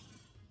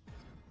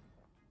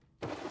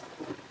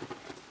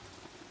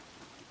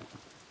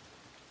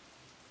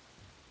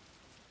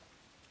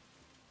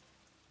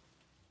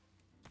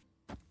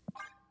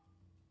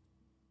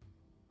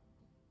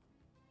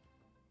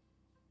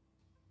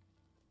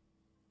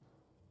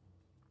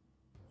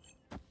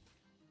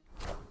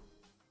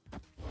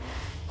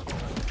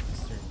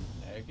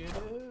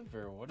 Negative,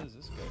 or what is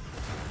this guy?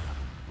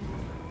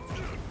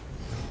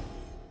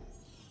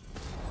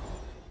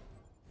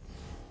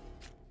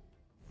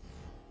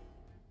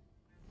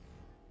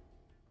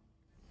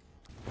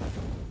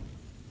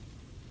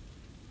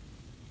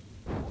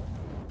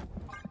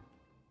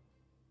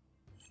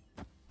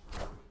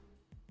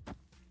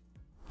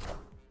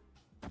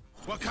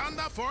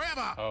 Wakanda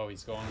forever! Oh,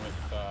 he's going with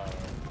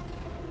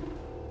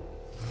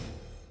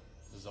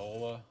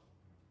Zola,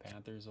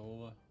 Panther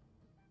Zola.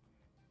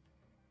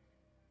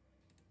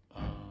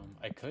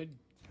 I could.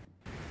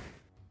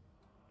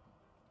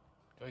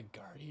 Do I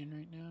Guardian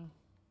right now?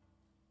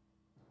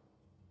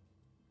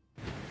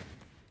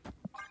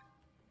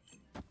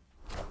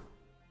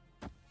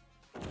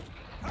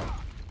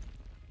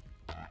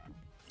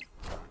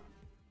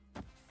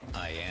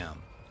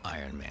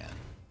 Iron Man.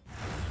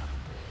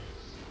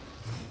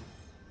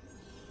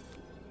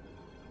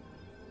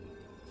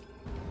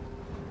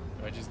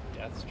 Do I just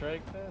Death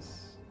Strike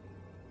this?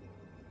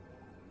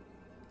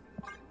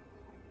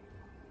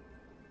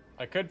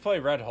 I could play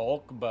Red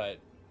Hulk, but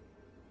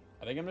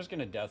I think I'm just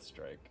gonna Death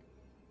Strike.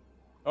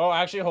 Oh,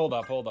 actually, hold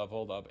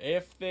up.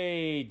 If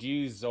they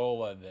do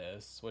Zola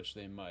this, which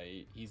they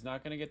might, he's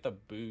not gonna get the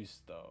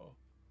boost though.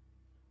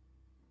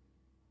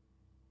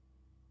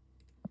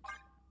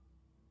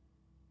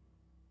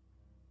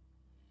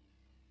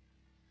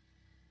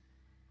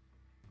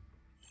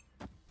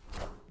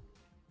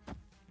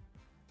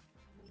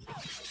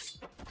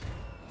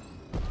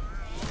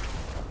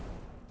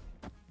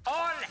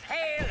 All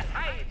hail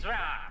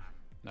Hydra!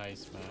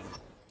 Nice, man.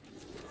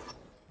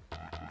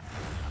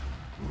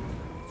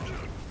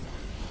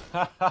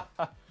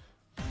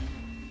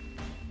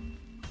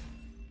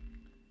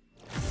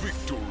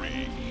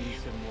 Victory.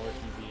 Some more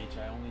TBH.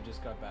 I only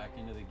just got back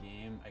into the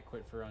game. I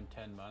quit for around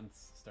 10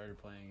 months. Started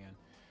playing again.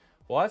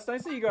 Well, that's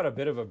nice that you got a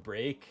bit of a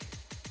break.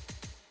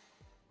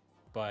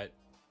 But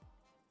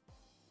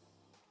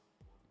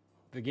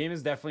the game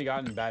has definitely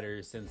gotten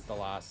better since the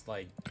last,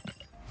 like,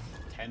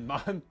 10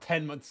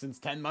 months since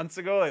 10 months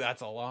ago. Like,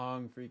 that's a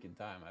long freaking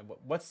time.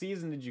 What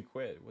season did you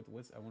quit?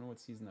 I wonder what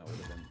season that would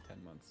have been.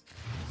 10 months.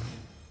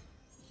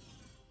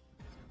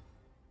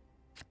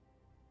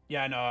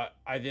 Yeah, no,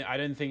 I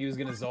didn't think he was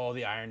gonna Zol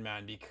the Iron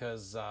Man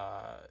because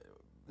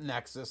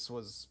Nexus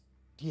was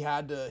he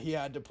had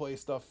to play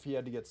stuff. He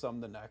had to get some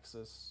of the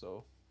Nexus,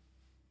 so.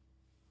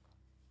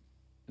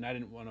 And I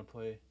didn't want to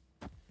play.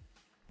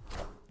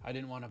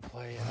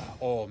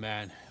 Oh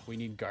man, we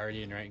need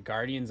Guardian, right?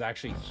 Guardian's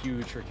actually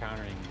huge for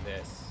countering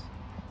this.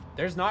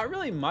 There's not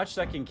really much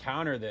that can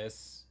counter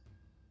this,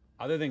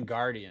 other than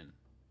Guardian.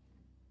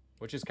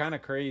 Which is kind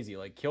of crazy.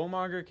 Like,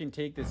 Killmonger can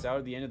take this out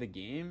at the end of the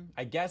game.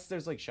 I guess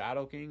there's, like,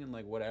 Shadow King and,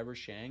 like, whatever,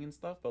 Shang and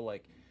stuff. But,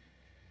 like,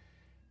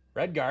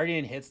 Red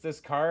Guardian hits this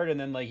card, and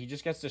then, like, he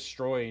just gets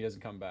destroyed and he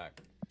doesn't come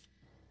back.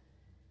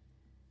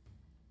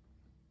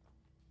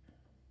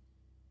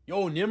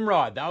 Yo,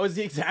 Nimrod. That was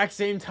the exact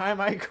same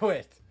time I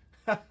quit.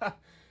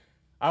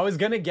 I was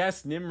going to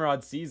guess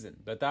Nimrod season.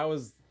 But that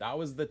was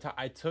the time.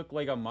 I took,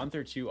 like, a month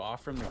or two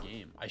off from the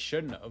game. I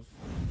shouldn't have.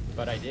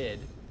 But I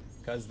did.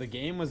 Because the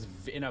game was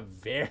in a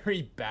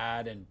very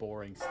bad and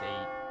boring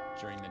state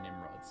during the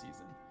Nimrod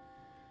season.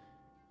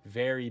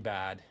 Very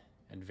bad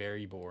and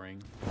very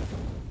boring.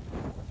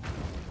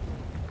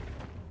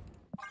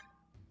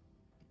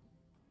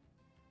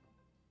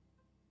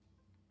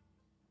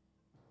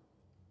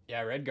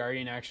 Yeah, Red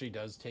Guardian actually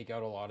does take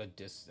out a lot of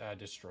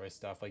destroy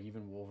stuff, like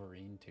even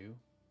Wolverine too.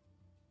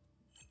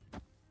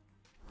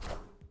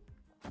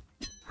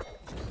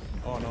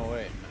 Oh no,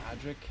 wait,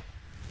 magic.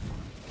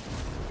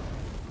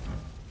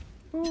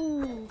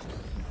 Ooh.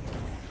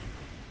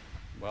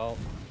 Well,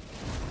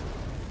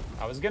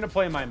 I was gonna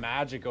play my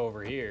magic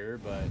over here,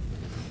 but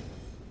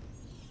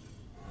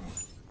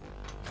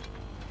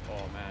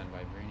oh man,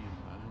 Vibranium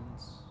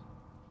Mines.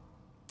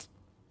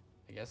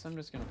 I guess I'm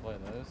just gonna play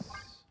this.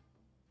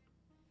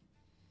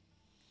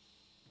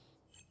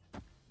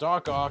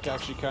 Doc Ock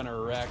actually kind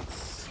of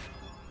wrecks.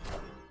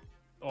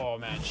 Oh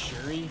man,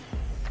 Shuri.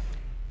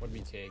 What'd we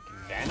take?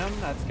 Venom?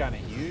 That's kind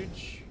of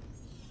huge.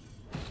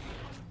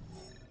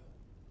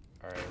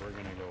 Alright, we're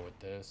gonna go with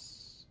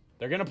this.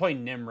 They're gonna play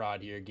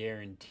Nimrod here,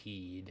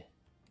 guaranteed.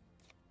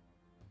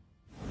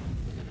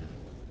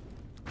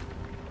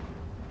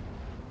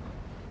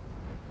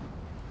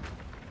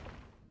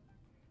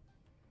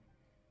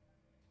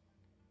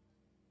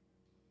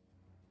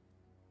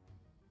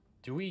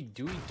 Do we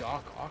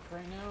Doc Ock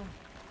right now?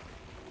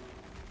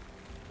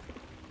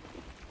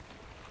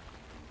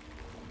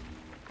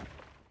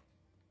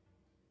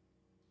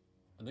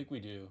 I think we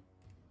do.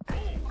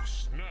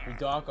 We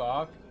Doc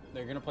Ock.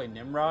 They're gonna play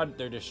Nimrod.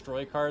 Their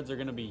destroy cards are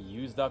gonna be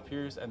used up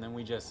here, and then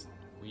we.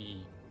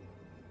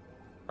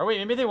 Or wait,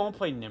 maybe they won't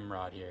play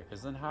Nimrod here,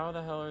 because then how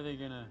the hell are they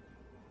gonna?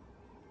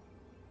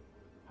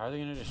 How are they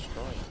gonna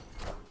destroy it?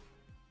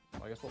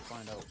 Well, I guess we'll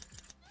find out.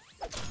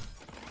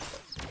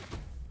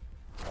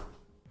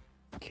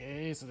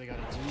 Okay, so they got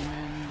a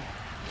demon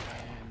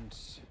and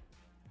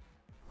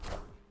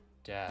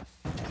death.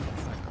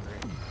 That's not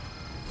great.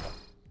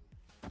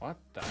 What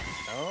the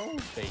hell?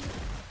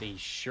 They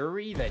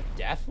Shuri the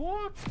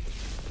Deathwalk?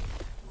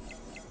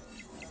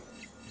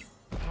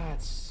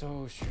 That's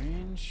so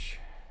strange.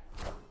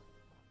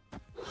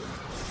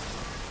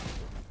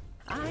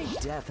 I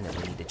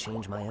definitely need to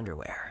change my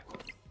underwear.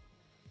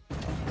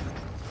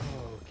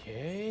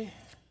 Okay.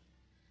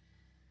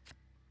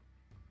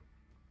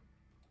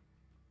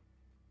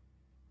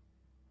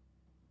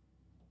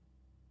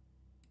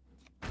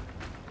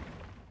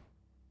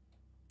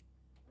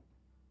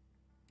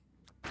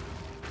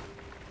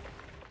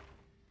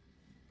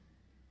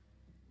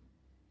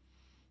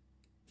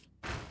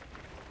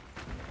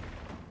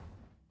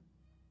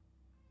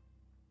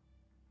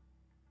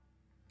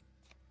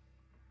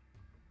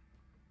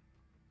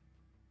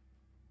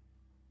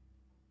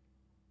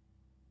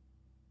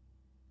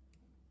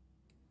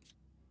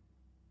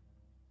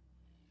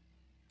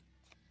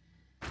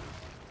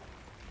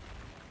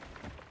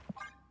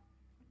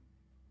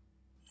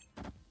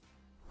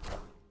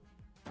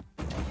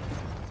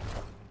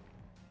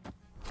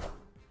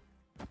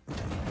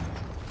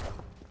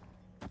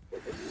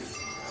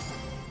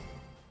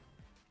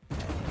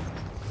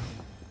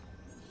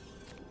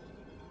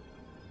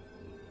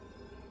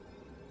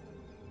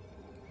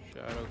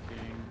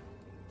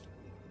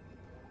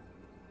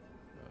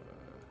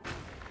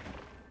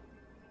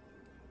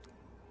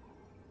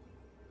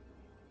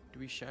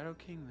 we Shadow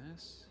King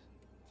this?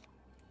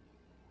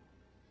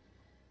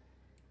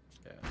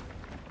 Yeah.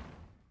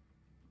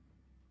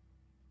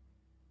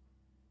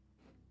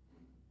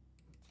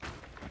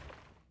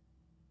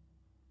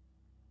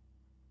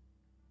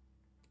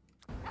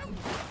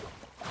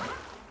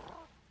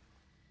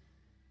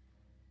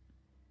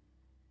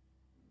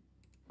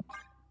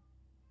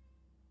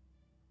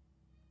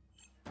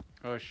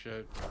 Oh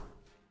shit.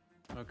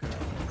 Okay.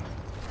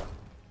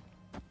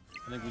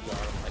 I think we got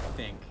him. I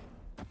think.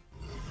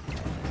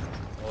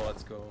 Oh,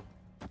 let's go.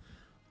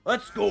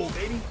 Let's go,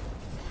 baby!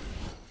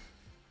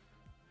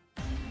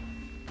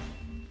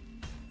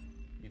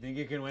 You think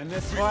you can win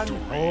this one?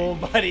 Oh,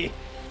 buddy.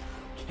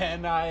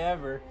 Can I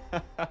ever?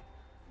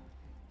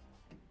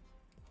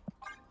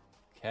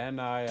 Can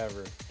I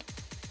ever?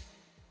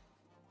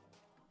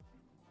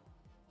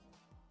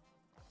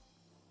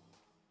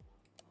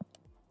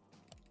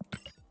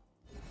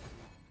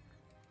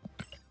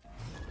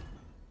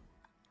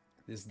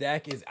 This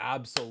deck is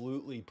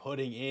absolutely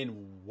putting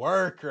in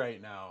work right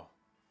now.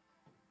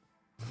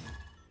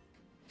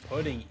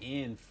 Putting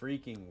in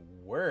freaking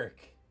work.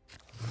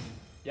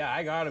 Yeah,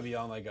 I gotta be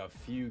on like a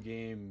few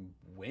game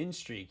win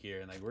streak here.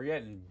 And like we're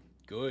getting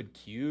good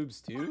cubes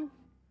too.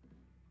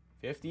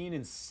 15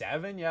 and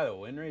 7. Yeah, the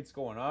win rate's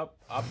going up.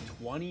 Up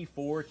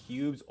 24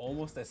 cubes,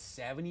 almost a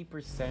 70%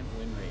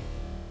 win rate.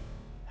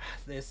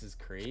 This is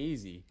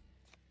crazy.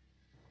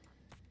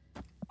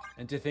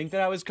 And to think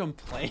that I was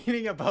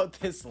complaining about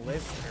this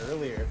list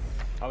earlier,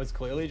 I was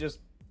clearly just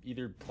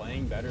either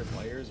playing better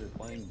players or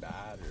playing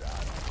bad, or I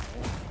don't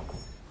know.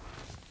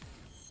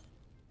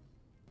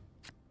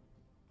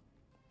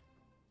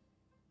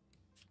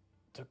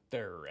 Took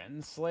their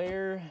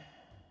Renslayer.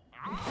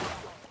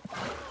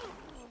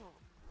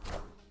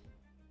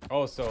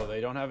 Oh, so they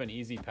don't have an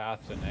easy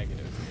path to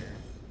negative here.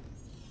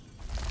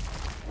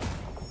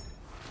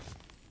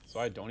 So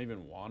I don't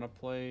even want to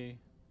play.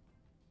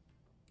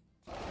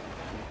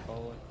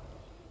 Call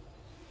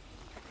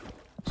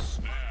it.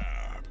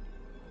 Snap.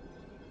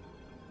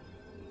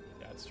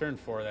 Yeah, it's turn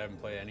 4. They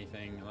haven't played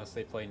anything unless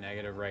they play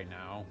negative right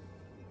now.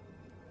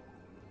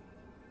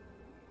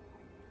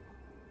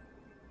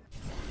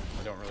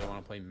 I don't really want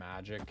to play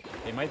magic.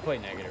 They might play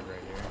negative right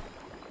here.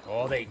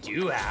 Oh, they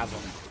do have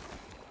them.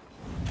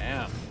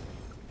 Damn.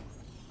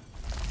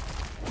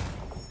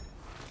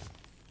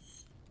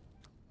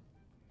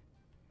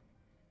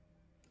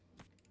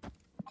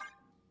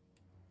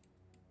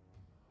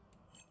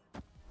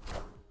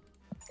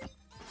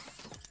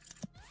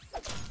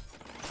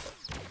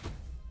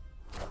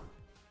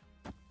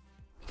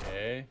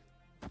 Okay.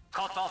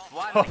 Cut off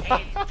one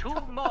head, 2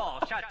 more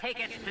shall take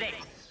its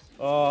place.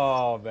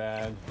 Oh,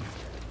 man.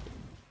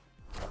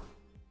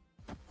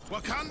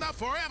 Wakanda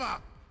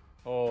forever.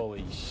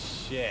 Holy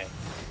shit.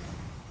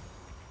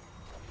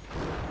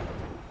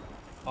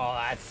 Oh,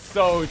 that's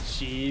so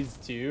cheese,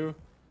 too.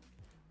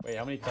 Wait,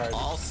 how many cards?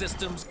 All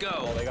systems go.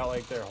 Oh, they got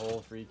like their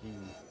whole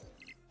freaking...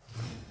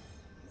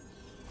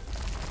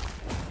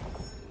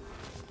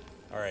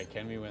 Alright,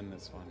 can we win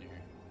this one here?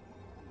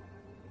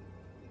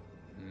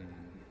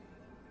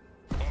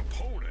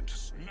 Opponent They're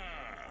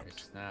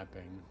snapped.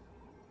 snapping.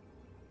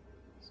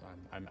 So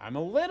I'm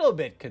a little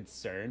bit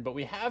concerned, but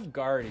we have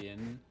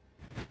Guardian.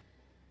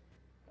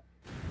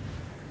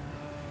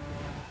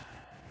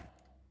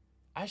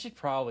 I should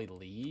probably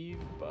leave,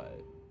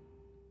 but...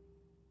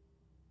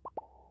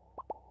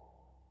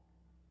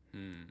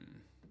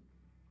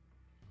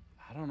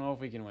 I don't know if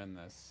we can win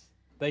this.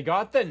 They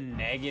got the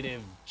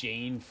negative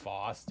Jane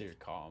Foster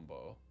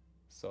combo.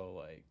 So,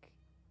 like...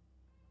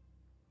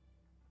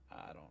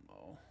 I don't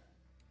know.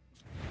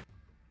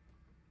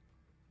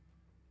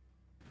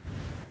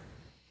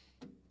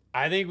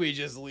 I think we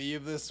just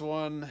leave this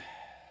one.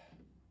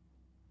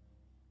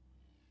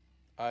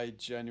 I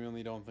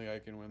genuinely don't think I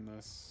can win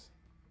this.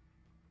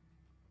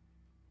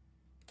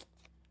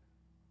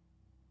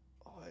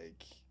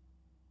 Like...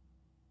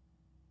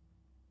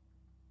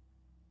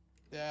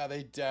 Yeah,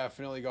 they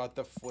definitely got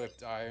the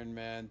flipped Iron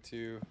Man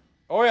too.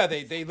 Oh yeah,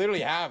 they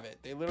literally have it.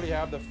 They literally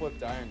have the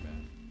flipped Iron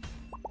Man.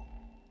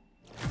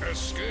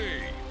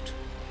 Escaped.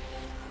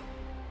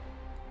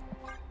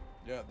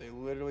 Yeah, they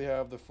literally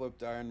have the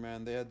flipped Iron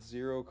Man. They had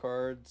 0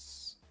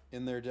 cards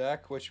in their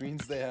deck, which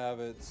means they have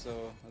it,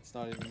 so that's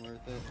not even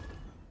worth it.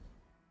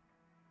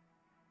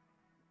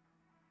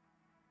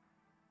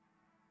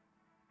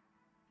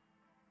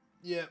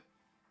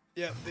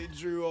 Yep, they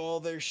drew all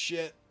their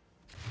shit.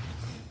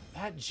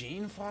 That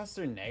Jane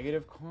Foster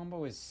negative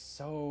combo is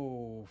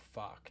so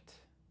fucked.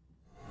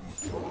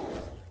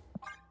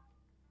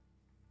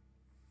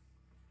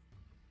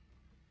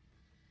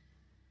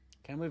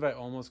 Can't believe I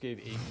almost gave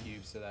 8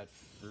 cubes to that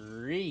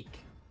freak.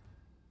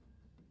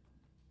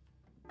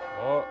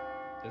 Oh,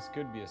 this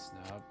could be a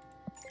snap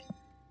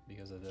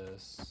because of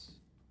this.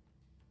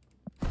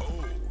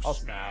 Oh, I'll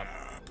snap.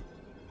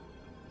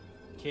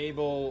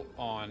 Cable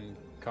on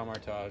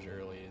Kamartaj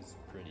early is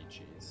pretty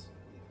cheese.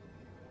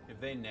 If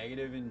they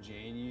negative in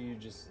Jane, you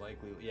just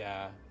likely,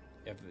 yeah.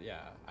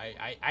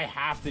 I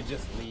have to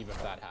just leave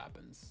if that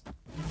happens.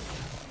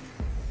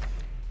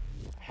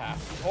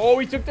 Half. Oh,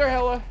 we took their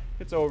Hela.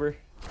 It's over.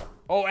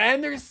 Oh,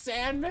 and there's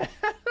Sandman.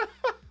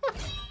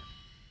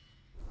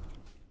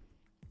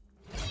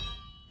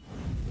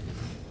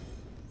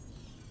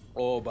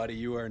 Oh, buddy,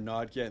 you are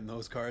not getting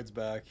those cards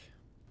back.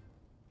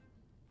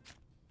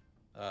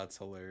 That's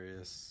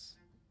hilarious.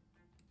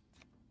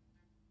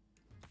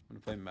 I'm gonna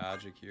play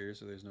Magic here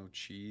so there's no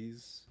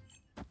cheese.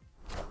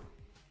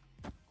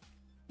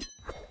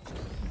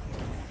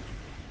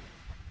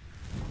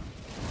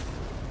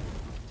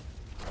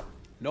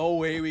 No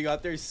way we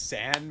got their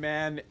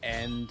Sandman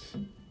and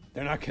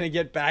they're not gonna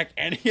get back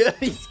any of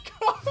these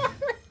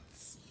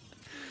cards.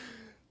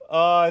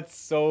 Oh, it's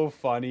so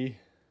funny.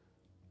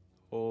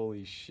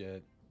 Holy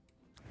shit.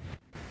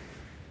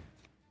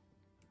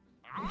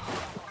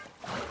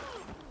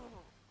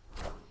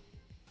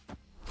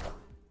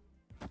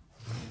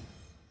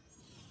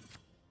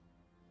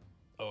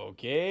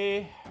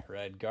 Okay,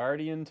 Red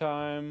Guardian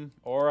time,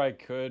 or I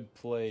could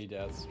play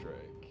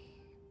Deathstrike.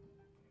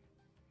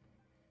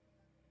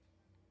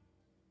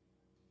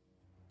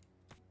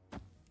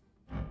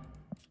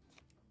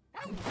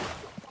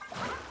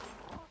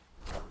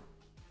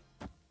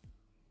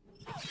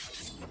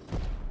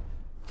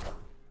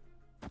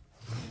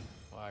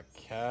 Black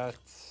Cat.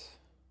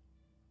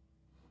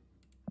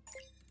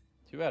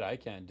 Too bad I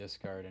can't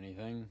discard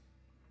anything.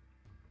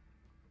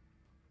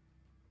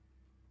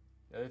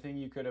 The other thing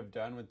you could have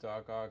done with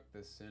Doc Ock,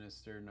 the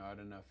Sinister, not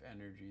enough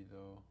energy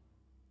though.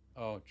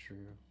 Oh,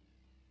 true.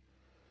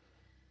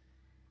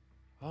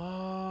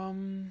 I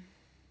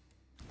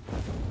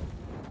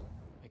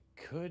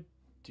could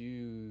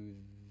do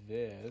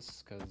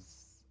this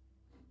because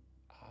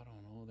I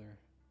don't know.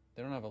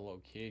 They don't have a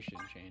location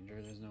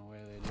changer. There's no way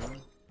they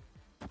do.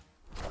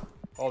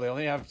 Oh, they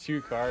only have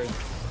 2 cards,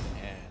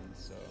 and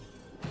so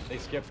they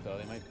skipped though.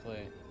 They might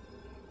play.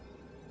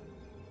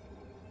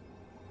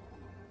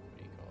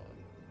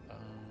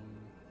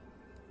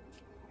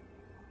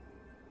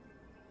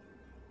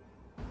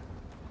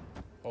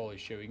 Holy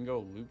shit, we can go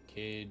Luke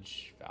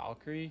Cage,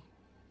 Valkyrie.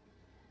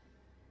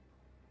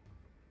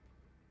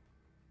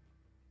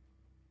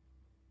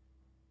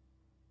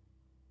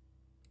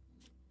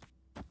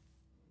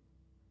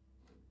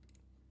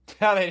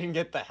 Yeah, they didn't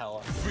get the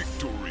Hela.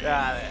 Victory.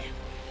 Yeah,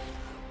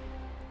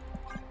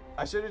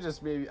 I should have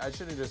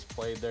just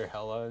played their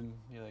Hela and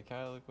be like,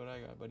 "Hi, look what I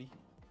got, buddy."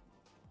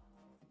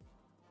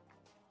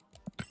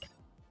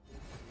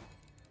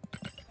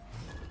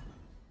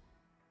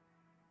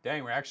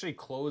 Dang, we're actually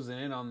closing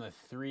in on the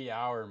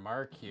 3-hour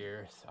mark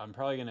here. I'm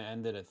probably gonna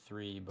end it at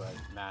 3, but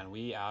man,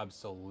 we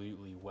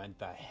absolutely went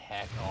the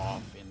heck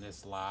off in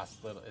this last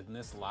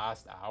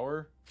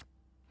hour.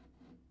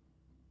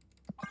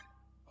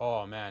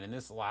 Oh man, in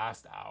this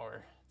last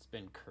hour, it's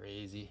been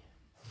crazy.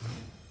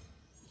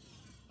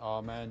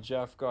 Oh man,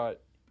 Jeff got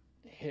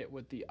hit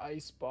with the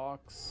ice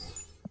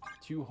box.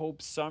 2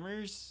 Hope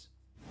Summers.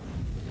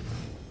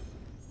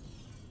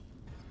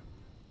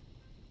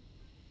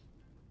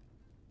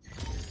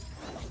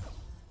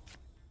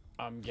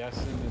 I'm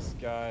guessing this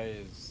guy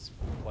is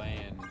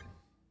playing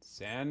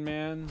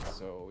Sandman,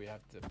 so we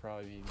have to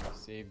probably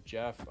save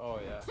Jeff. Oh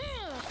yeah,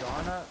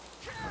 Shauna.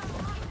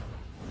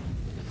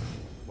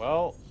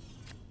 Well,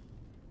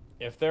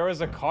 if there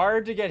was a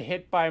card to get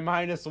hit by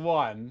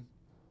 -1,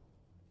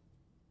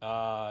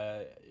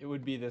 it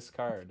would be this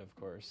card, of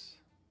course.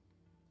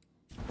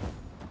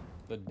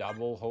 The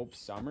double Hope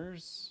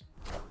Summers.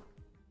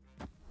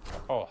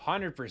 Oh,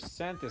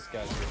 100% this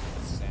guy's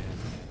with Sandman.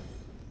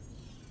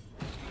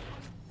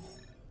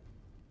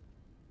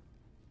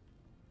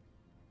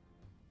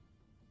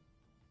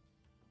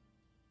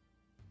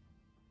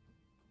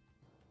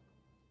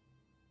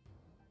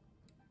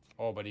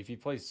 Oh, but if he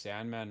plays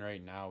Sandman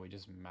right now, we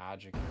just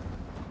magic him.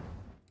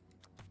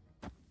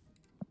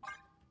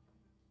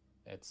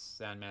 It's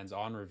Sandman's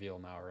on reveal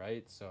now,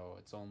 right? So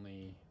it's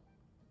only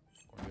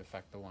going to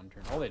affect the 1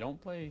 turn. Oh, they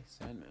don't play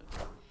Sandman.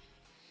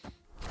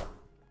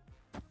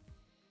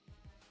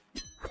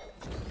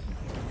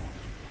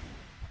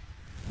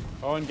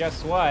 Oh, and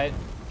guess what?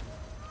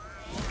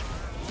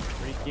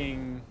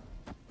 Freaking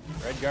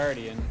Red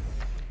Guardian.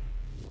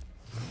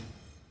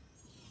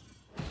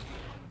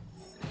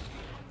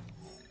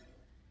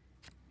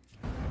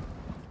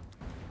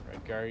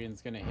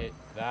 Guardian's gonna hit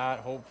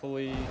that,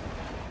 hopefully. We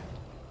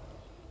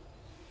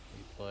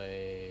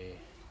play...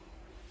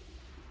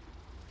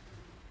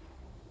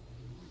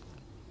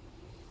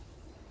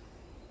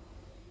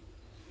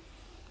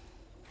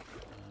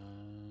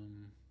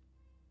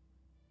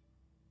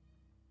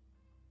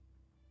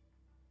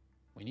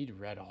 we need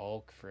Red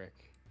Hulk,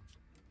 frick.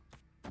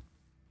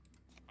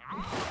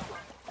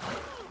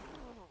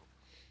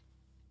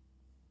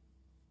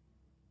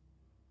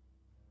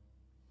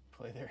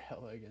 Play their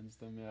Hela against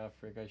them. Yeah,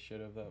 frick, I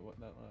should have that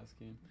last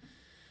game.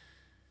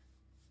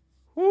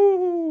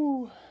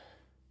 Woo!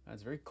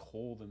 It's very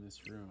cold in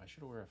this room. I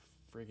should wear a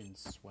friggin'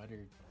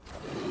 sweater.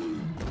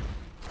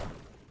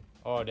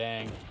 Oh,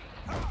 dang.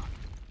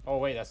 Oh,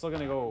 wait, that's still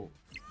gonna go...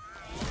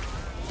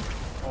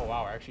 Oh,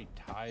 wow, we're actually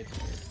tied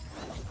there.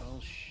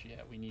 Oh,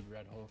 shit, we need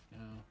Red Hulk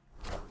now.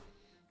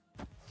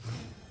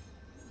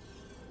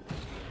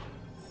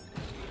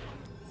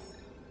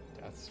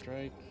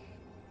 Strike.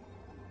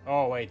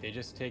 Oh wait, they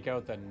just take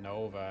out the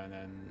Nova and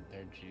then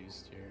they're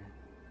juiced here.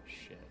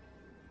 Shit.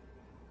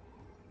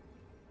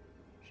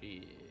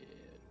 Shit.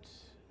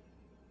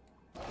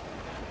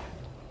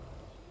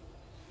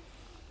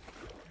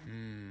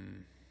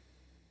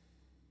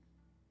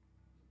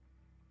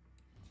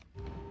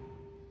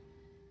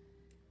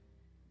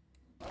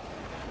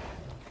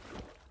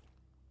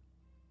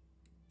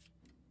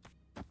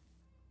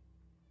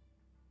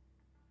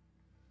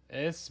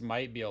 This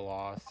might be a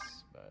loss,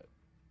 but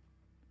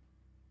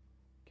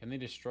can they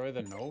destroy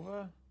the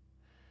Nova?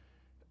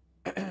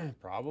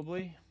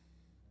 Probably.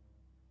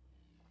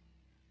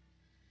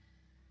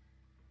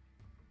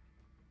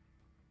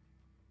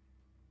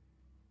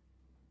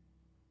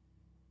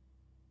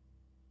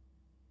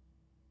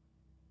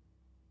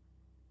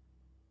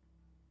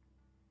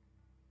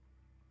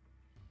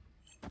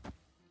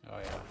 Oh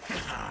yeah.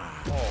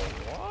 Oh,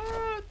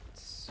 what?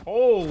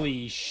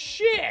 Holy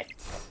shit!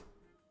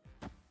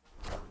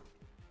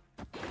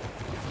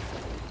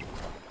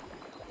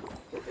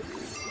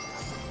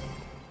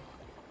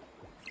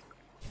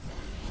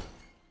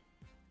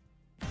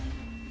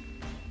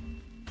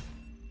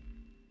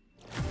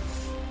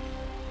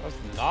 I was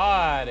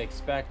not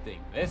expecting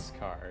this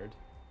card.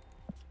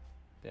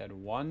 They had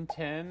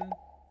 110.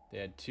 They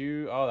had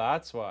 2. Oh,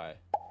 that's why.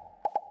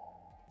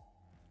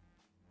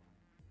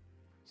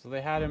 So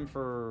they had him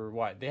for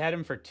what? They had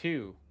him for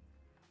 2.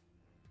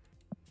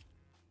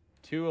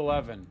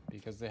 211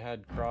 because they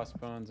had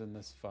crossbones and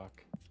this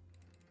fuck.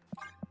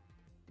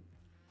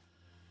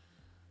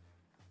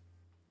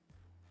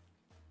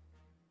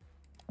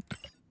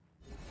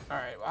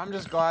 Alright, well, I'm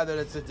just glad that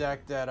it's a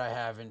deck that I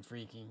haven't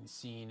freaking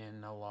seen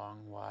in a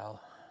long while.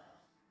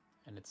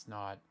 And it's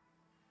not.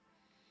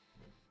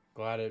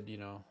 Glad it, you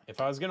know.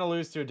 If I was going to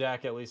lose to a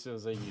deck, at least it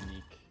was a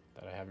unique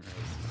that I haven't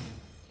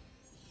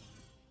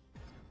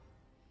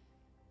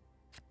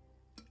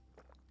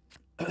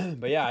really seen.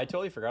 But yeah, I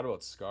totally forgot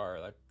about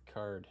Scar, that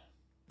card.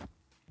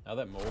 Now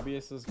that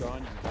Mobius is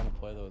gone, you can kind of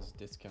play those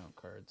discount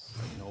cards.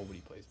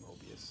 Nobody plays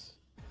Mobius.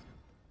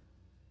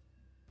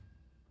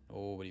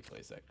 Nobody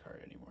plays that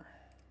card anymore.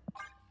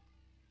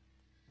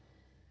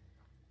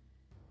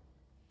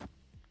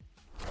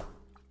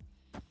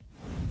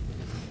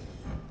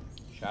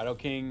 Shadow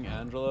King,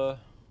 Angela.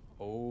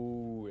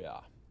 Oh, yeah.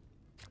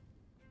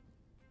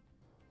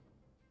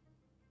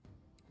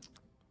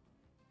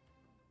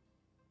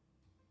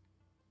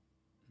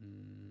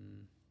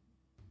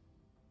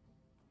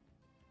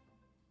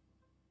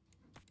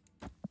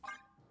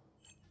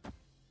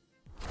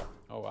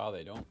 Oh, wow,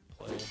 they don't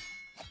play.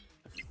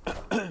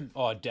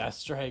 Oh, Death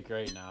Strike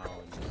right now.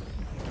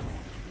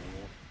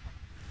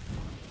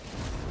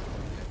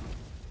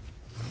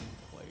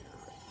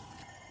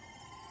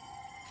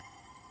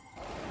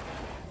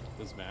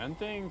 Does Man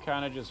Thing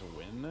kind of just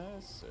win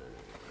this, or?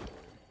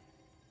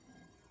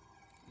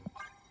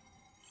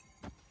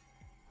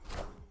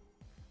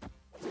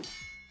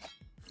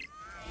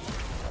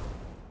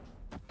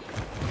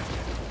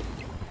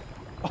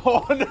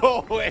 Oh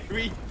no way,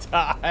 we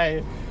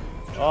die!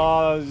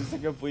 Oh, that was just a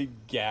complete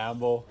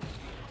gamble.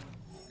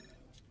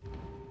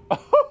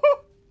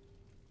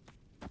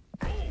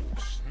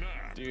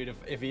 Dude,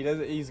 if he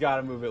doesn't, he's got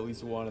to move at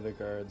least one of the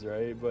cards,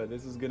 right? But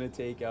this is gonna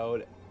take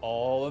out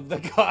all of the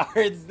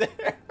cards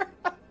there.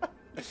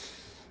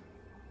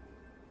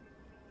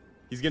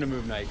 He's gonna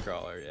move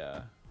Nightcrawler,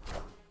 yeah.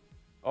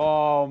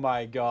 Oh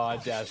my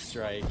god, Death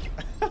Strike.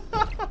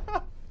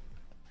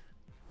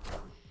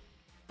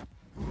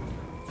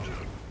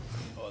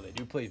 Oh, they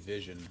do play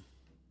Vision.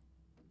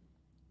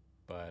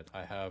 But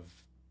I have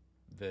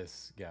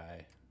this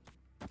guy.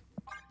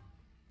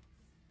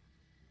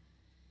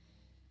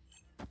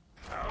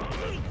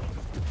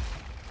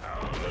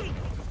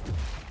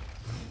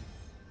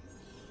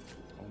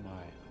 Oh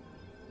my.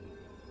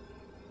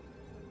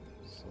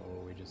 So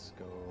we just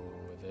go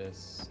with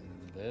this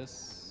and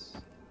this.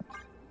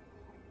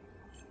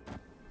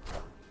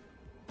 Oh,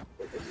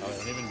 they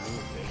don't even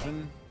move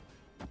Vision?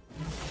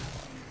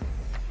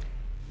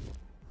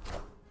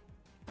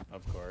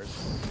 Of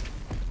course.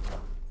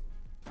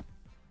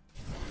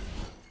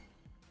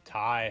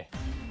 Tie.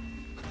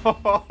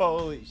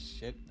 Holy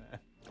shit, man.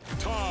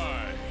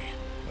 Tie.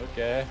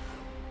 Okay.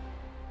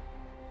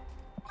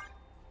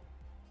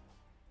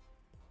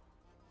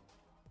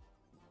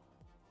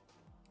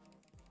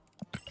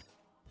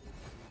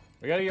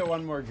 We gotta get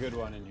one more good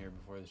one in here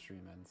before the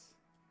stream ends.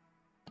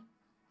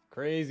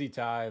 Crazy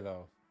tie,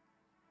 though.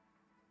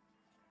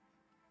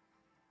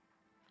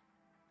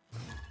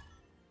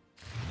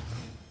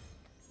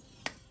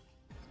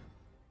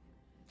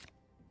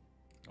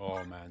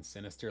 Oh man,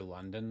 Sinister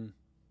London.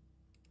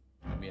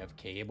 We have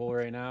Cable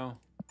right now.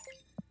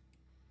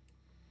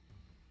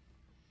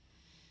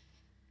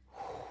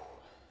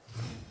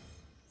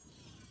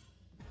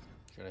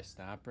 Should I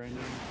snap right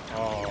now?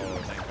 Oh,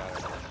 thank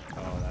God.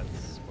 Oh,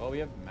 that's... Well, we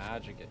have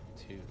Magic at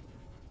 2.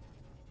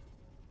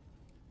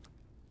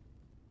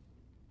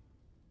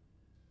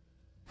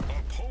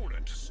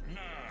 Opponent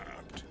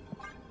snapped.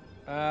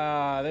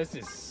 This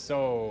is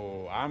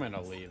so... I'm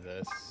gonna leave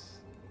this.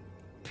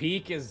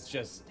 peak is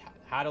just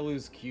how to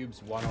lose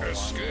cubes 101.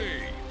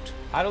 Escaped.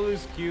 How to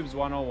lose cubes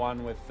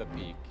 101 with the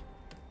peak.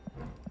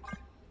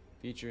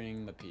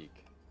 Featuring the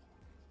peak.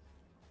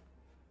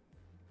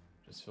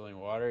 Just filling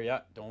water.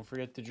 Yeah, don't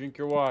forget to drink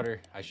your water.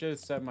 I should have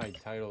set my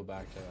title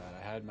back to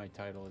that. I had my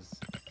title as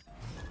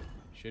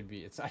should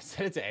be. I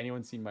said it to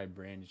anyone seen my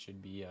brand. It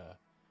should be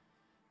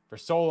for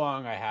so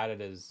long I had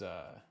it as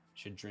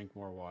should drink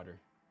more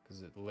water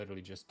because it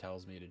literally just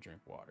tells me to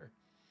drink water.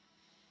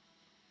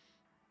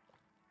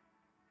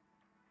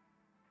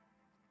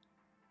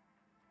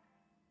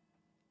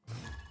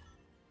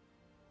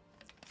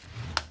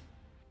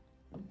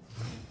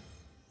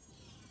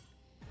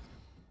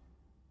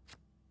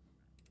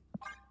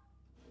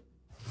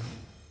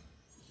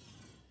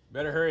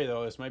 Better hurry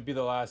though, this might be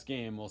the last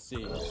game, we'll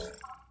see.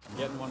 I'm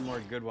getting one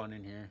more good one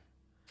in here.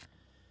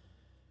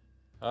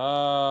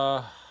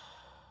 I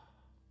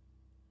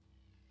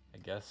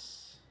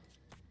guess.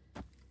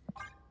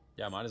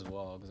 Yeah, might as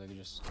well, because I could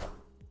just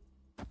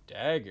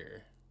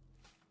dagger.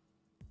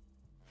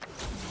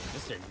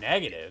 Mr.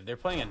 Negative. They're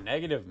playing a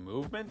negative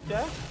movement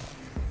deck?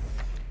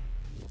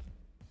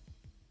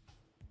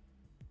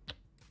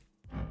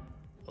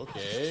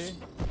 Okay.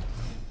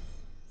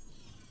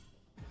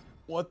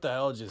 What the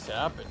hell just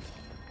happened?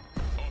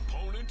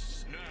 Opponent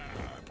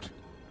snapped.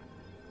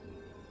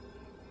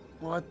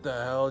 What the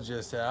hell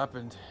just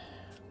happened?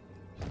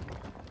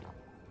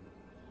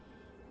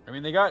 I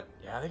mean, they got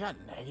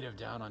negative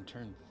down on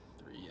turn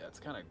 3.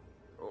 That's kind of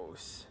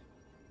gross.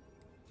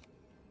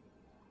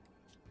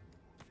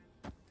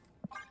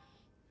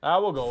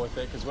 We'll go with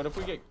it, because what if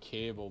we get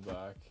cable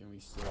back and we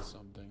steal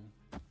something?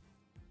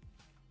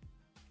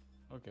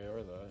 Okay,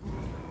 or that.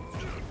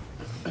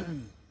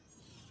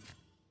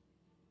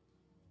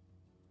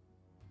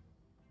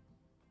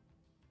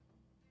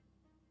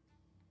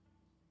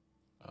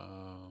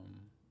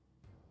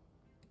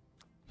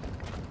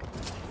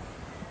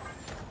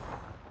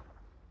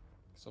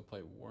 So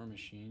play War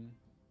Machine.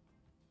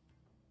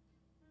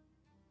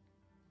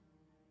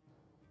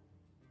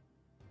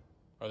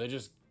 Are they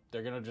just,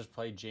 they're gonna just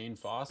play Jane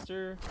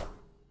Foster?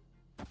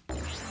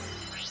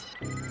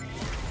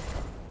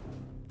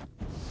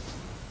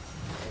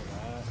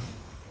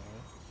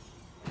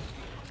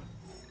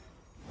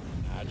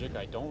 Magic,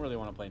 I don't really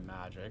want to play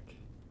Magic,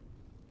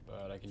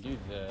 but I can do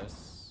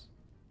this.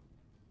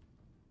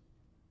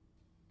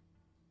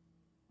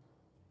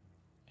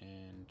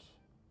 And,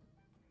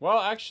 well,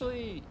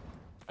 actually,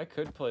 I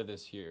could play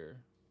this here.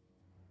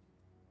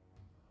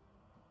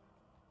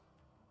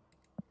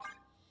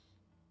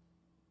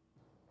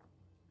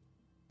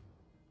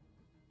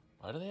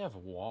 Why do they have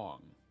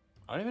Wong?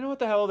 I don't even know what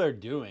the hell they're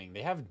doing.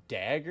 They have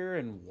Dagger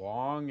and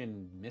Wong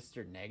and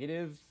Mr.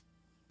 Negative.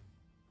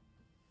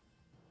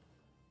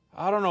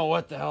 I don't know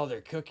what the hell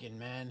they're cooking,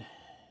 man.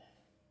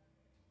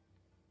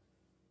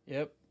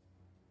 Yep.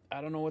 I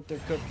don't know what they're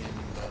cooking,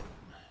 but...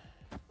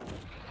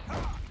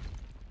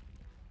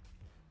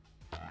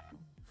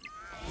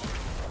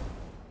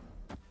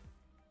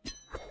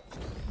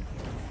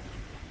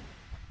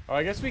 Oh,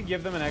 I guess we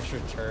give them an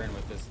extra turn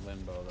with this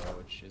Limbo, though,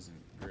 which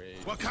isn't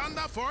great.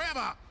 Wakanda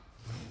forever.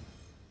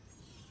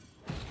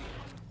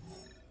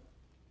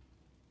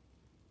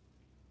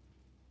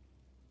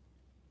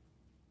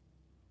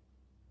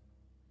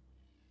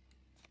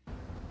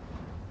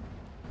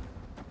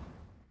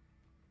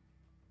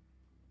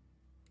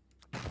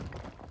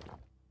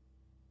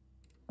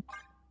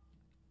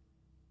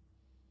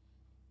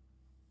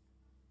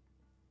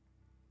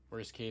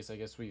 Worst case, I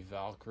guess we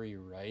Valkyrie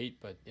right,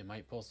 but it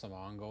might pull some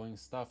ongoing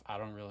stuff. I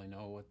don't really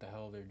know what the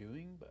hell they're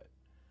doing, but...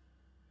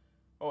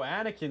 Oh,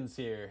 Anakin's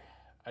here.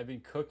 I've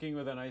been cooking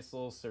with a nice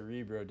little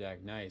Cerebro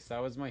deck. Nice.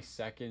 That was my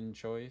second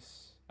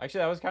choice. Actually,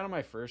 that was kind of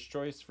my first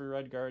choice for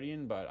Red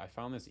Guardian, but I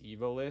found this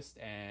Evo list,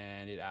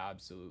 and it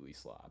absolutely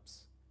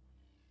slaps.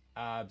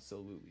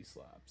 Absolutely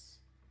slaps.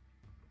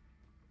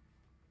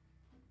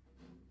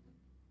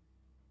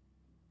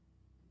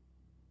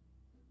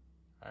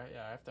 Alright,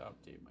 yeah, I have to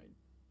update my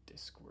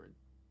Discord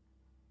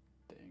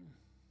thing.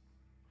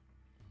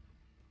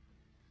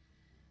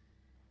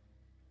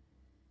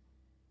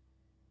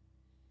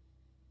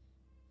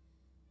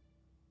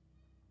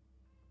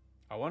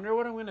 I wonder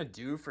what I'm gonna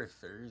do for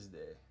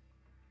Thursday.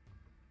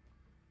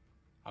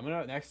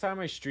 Next time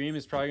I stream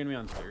is probably gonna be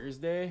on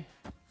Thursday.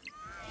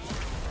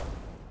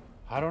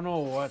 I don't know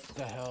what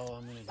the hell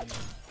I'm gonna do.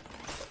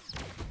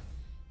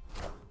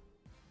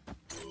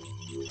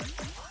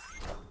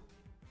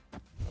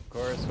 Of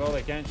course, well,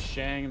 they can't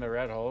Shang the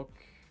Red Hulk.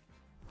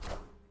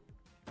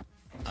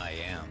 I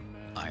am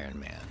Iron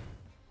Man.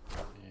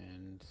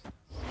 And...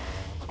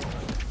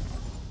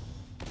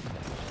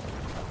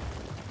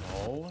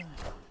 No.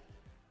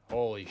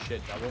 Holy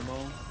shit, double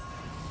mo.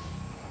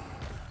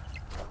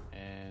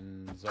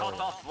 And Cut Zoro.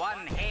 off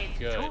one head,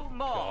 Good two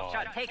more God.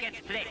 shall take its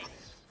place.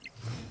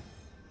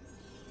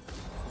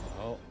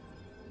 Well,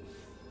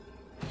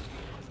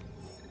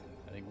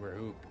 I think we're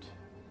hooped.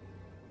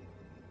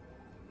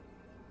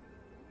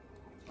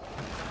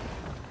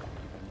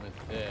 Even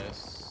with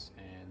this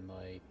and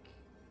like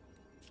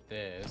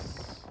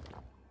this.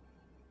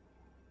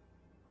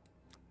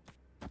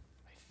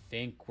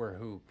 think we're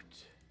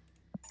hooped.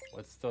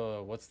 What's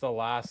the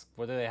last?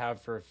 What do they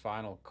have for a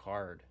final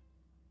card?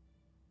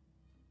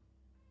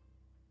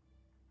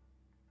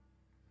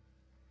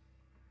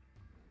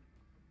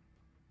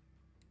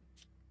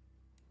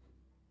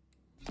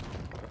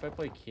 What if I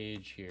play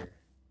Cage here?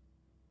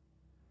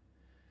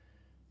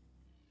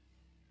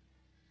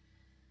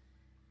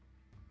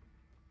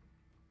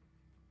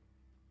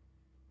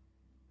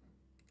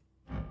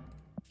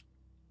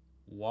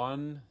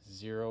 One,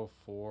 0,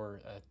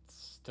 4. That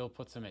still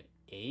puts him at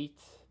 8.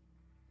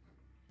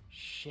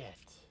 Shit.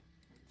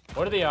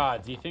 What are the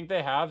odds? Do you think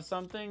they have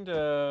something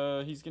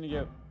to... He's gonna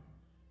get...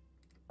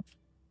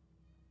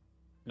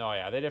 No,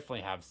 yeah, they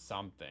definitely have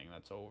something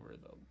that's over,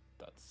 though.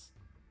 That's...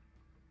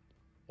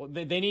 Well,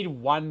 they need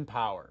 1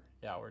 power.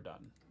 Yeah, we're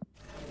done.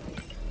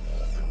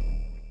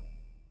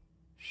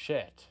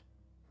 Shit.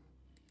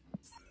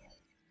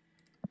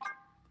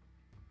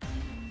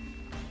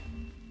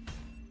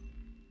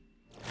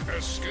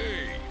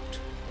 Escaped.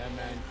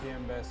 Sandman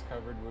Cam best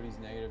covered Woody's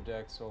negative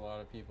deck, so a lot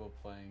of people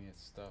playing it,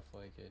 stuff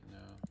like it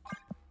now.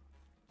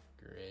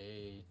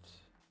 Great.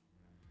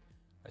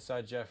 I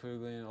saw Jeff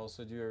Hooglian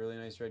also do a really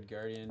nice Red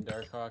Guardian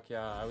Darkhawk.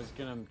 Yeah, I was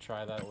gonna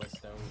try that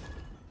list out.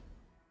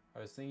 I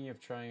was thinking of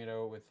trying it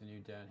out with the new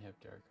Dan Hip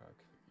Darkhawk.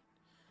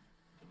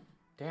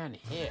 Dan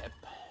Hip?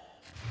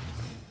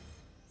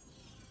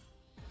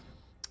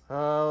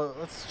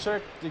 Let's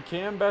check. Did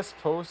Cam best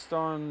post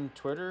on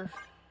Twitter?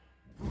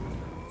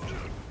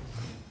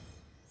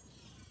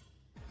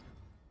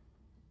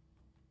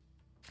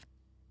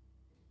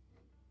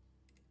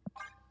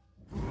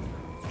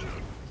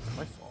 Am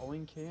I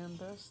following KM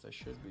best? I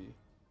should be.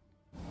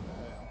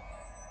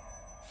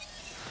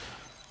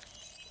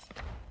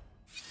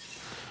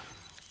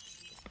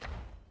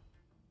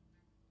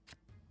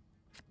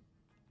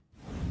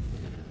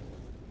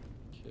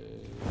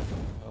 Okay,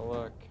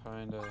 Hela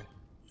kinda.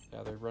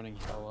 Yeah, they're running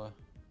Hela.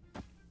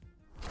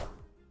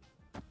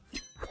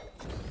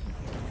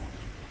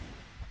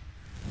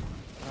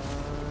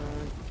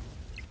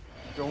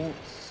 Don't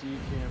see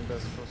KM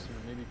best posting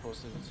it. Maybe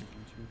posted it to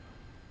YouTube.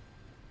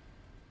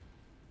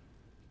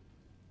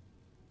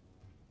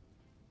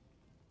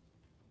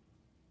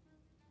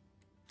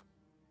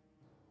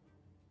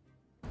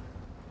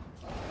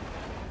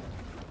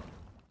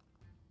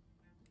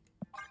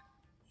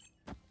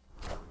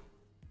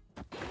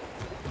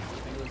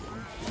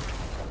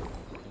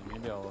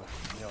 Maybe I'll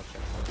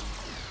check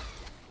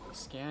that.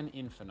 Scan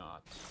Infinite.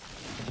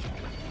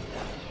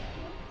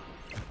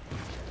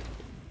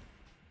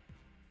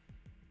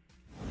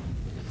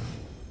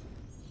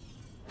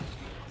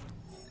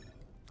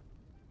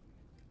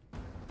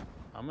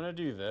 I'm gonna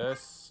do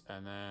this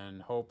and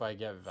then hope I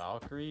get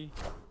Valkyrie.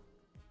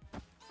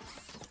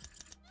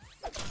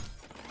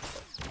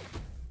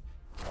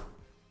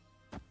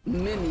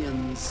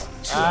 Minions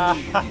to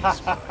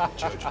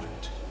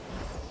Judgment.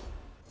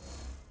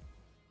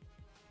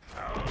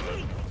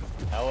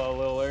 Hello, a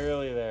little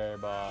early there,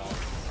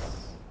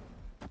 boss.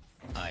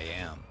 I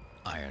am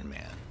Iron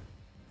Man.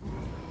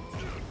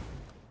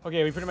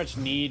 Okay, we pretty much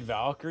need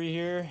Valkyrie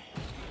here.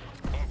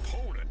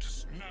 Opponent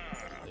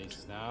snapped. They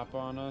snap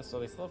on us. So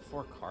they still have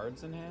 4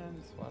 cards in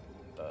hand? What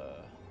the...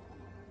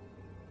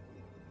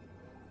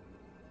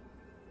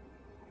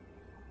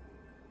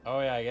 Oh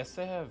yeah, I guess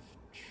they have...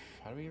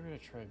 How do we get rid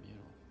of Tribunal?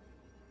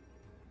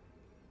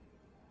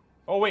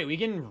 Oh wait, we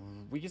can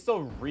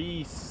still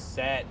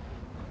reset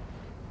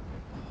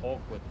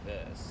Hulk with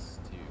this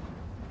too.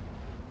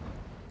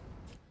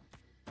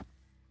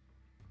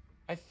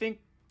 I think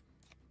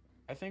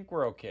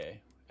we're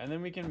okay. And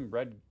then we can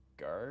Red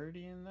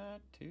Guardian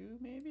that too,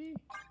 maybe?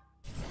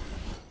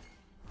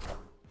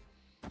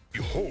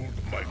 Behold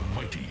my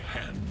mighty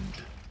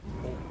hand.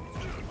 Oh,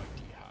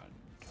 mighty hand.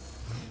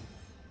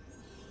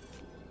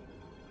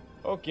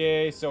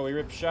 Okay, so we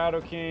rip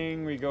Shadow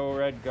King, we go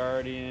Red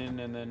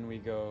Guardian, and then we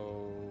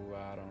go,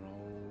 I don't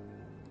know,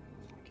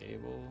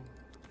 Cable.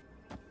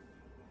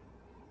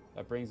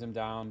 That brings him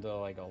down to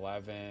like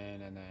 11,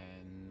 and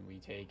then we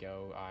take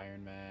out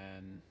Iron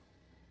Man.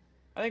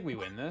 I think we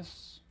win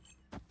this.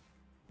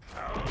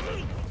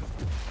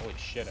 Holy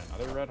shit,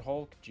 another Red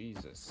Hulk?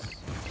 Jesus.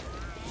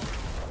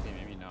 Okay,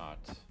 maybe not.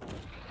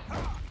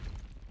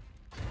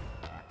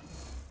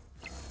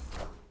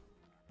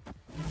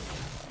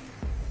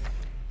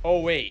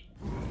 Oh, wait.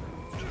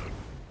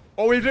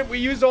 Oh, we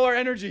used all our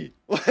energy.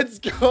 Let's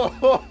go.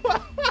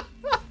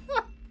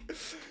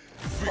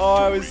 Oh,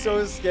 I was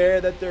so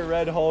scared that the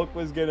Red Hulk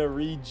was gonna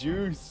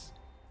rejuice.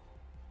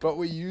 But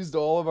we used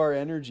all of our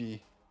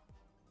energy.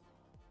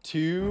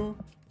 2,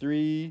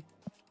 3,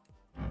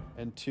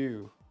 and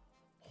 2.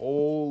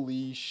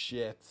 Holy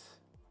shit.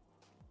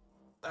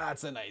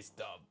 That's a nice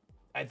dub.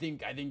 I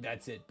think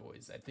that's it,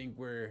 boys. I think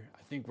we're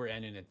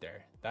ending it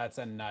there. That's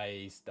a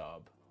nice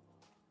dub.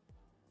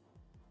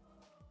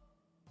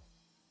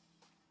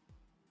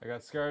 I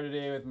got Scar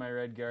today with my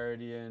Red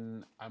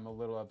Guardian. I'm a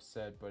little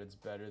upset, but it's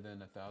better than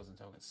 1,000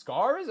 tokens.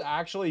 Scar is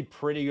actually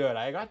pretty good.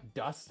 I got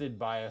dusted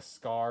by a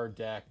Scar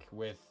deck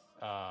with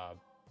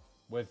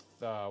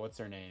what's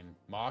her name?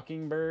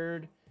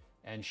 Mockingbird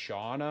and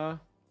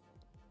Shauna.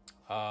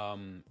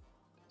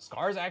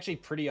 Scar is actually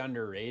pretty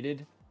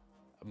underrated.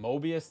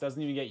 Mobius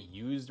doesn't even get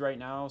used right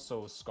now,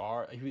 so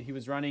Scar, he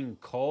was running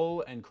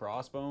Cull and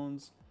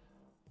Crossbones,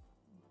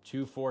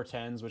 2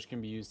 410s, which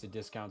can be used to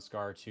discount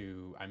Scar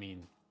to, I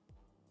mean,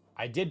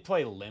 I did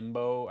play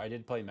Limbo. I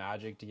did play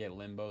Magic to get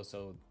Limbo,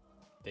 so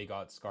they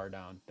got Scar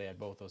down. They had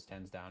both those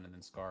 10s down, and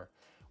then Scar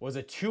was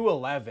a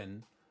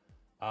 211.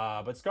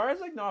 But Scar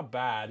is, like, not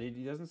bad.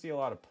 He doesn't see a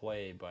lot of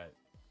play, but...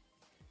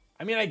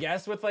 I mean, I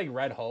guess with, like,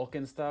 Red Hulk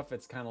and stuff,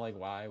 it's kind of like,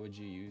 why would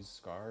you use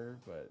Scar?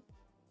 But,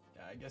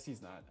 yeah, I guess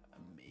he's not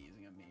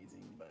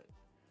amazing, but...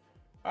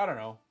 I don't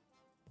know.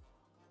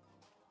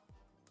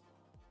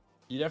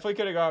 You definitely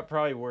could have got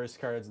probably worse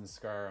cards than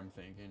Scar, I'm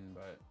thinking,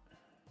 but...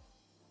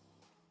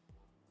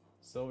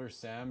 Silver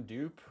Sam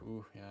dupe?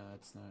 Ooh, yeah,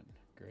 that's not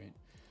great.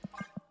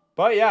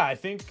 But yeah, I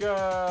think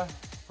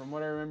from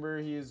what I remember,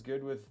 he is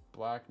good with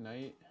Black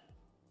Knight.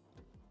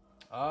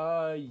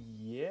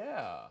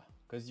 Yeah.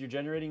 Because you're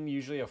generating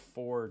usually a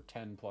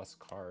 4/10 plus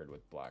card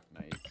with Black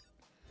Knight.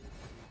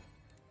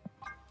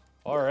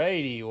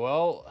 Alrighty,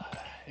 well, I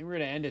think we're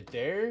going to end it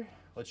there.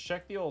 Let's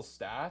check the old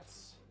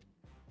stats.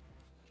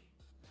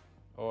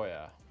 Oh,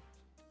 yeah.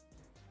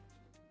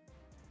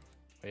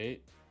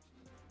 Wait.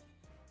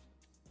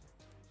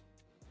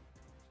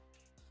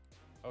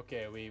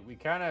 Okay, we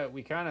kind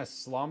of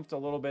slumped a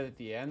little bit at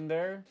the end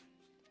there.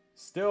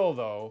 Still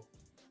though,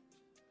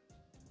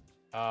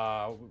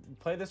 we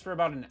played this for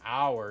about an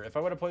hour. If I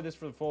would have played this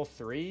for the full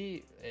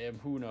 3,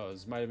 who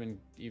knows? Might have been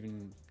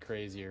even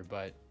crazier,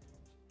 but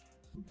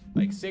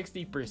like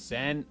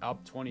 60%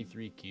 up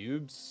 23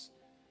 cubes.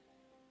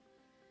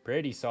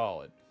 Pretty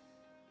solid.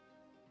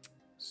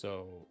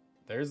 So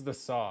there's the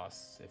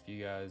sauce. If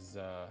you guys,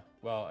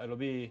 well,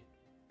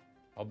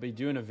 I'll be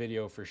doing a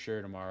video for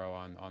sure tomorrow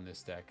on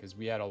this deck because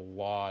we had a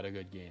lot of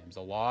good games.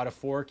 A lot of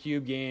 4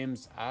 cube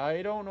games.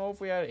 I don't know if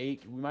we had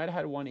 8. We might have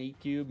had 1 8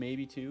 cube,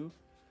 maybe 2.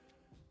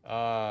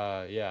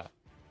 Yeah.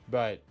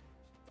 But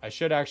I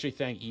should actually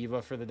thank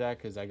Eva for the deck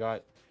because I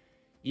got...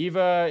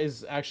 Eva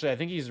is actually... I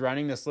think he's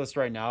running this list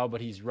right now,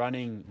 but he's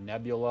running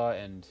Nebula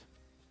and...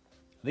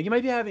 I think he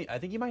might be having... I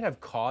think he might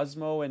have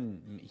Cosmo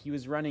and he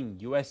was running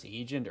US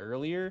Agent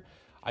earlier.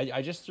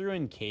 I just threw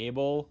in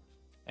Cable...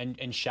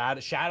 And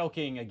Shadow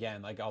King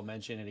again, like I'll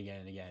mention it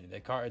again and again. The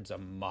card's a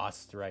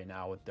must right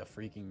now with the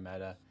freaking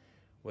meta,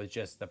 with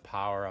just the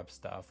power up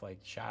stuff. Like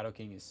Shadow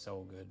King is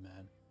so good,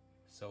 man,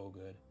 so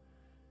good.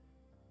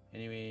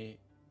 Anyway,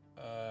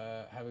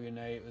 have a good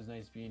night. It was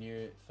nice being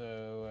here.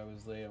 So I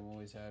was late. I'm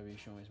always happy.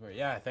 Show me support.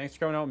 Yeah, thanks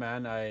for coming out,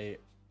 man. I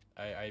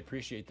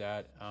appreciate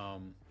that.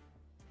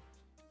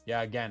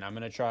 Yeah, again, I'm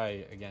gonna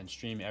try again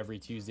stream every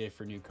Tuesday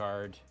for new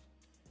card.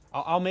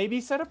 I'll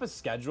maybe set up a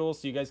schedule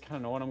so you guys kind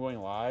of know when I'm going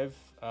live.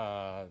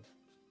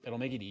 It'll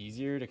make it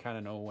easier to kind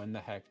of know when the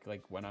heck,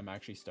 like when I'm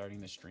actually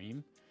starting the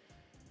stream.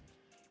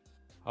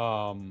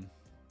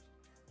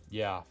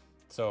 Yeah.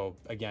 So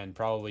again,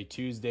 probably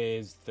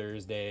Tuesdays,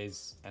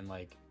 Thursdays, and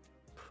like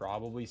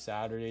probably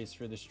Saturdays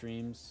for the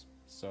streams.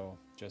 So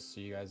just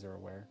so you guys are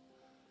aware.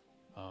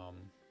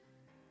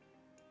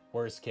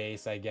 Worst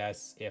case, I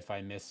guess if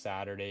I miss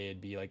Saturday,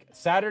 it'd be like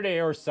Saturday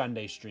or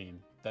Sunday stream.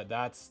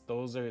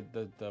 Those are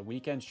the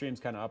weekend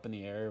streams kind of up in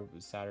the air.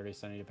 Saturday,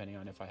 Sunday, depending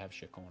on if I have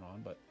shit going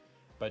on.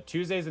 But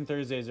Tuesdays and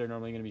Thursdays are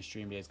normally going to be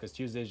stream days because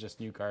Tuesdays just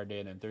new card day,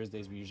 and then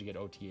Thursdays we usually get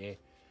OTA,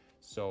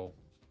 so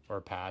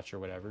or patch or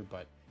whatever.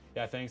 But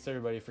yeah, thanks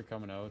everybody for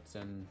coming out,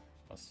 and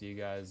I'll see you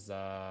guys.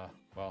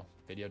 Well,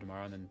 video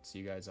tomorrow, and then see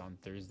you guys on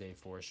Thursday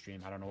for a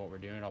stream. I don't know what we're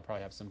doing. I'll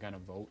probably have some kind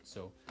of vote,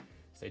 so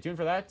stay tuned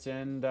for that.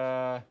 And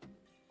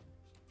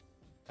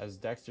as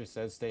Dexter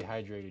says, stay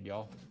hydrated,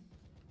 y'all.